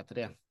länkar till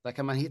det. Där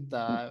kan man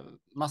hitta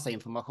massa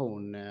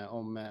information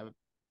om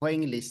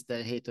poänglistor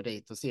hit och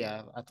dit och se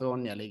att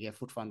Ronja ligger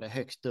fortfarande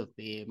högst upp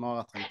i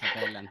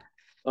maratontabellen.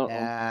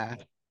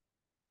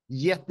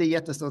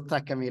 Jättestort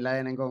tack, Camilla,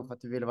 än en gång för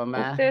att du ville vara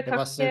med. Det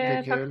var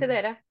superkul. Tack till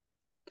dere.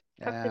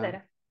 Tack till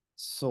dere.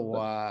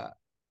 Så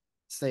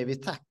säger vi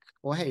tack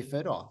och hej för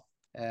idag.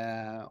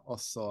 Och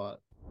så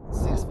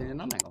ses vi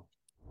en annan gång.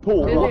 På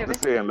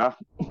återseende.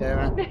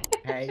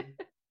 Hej.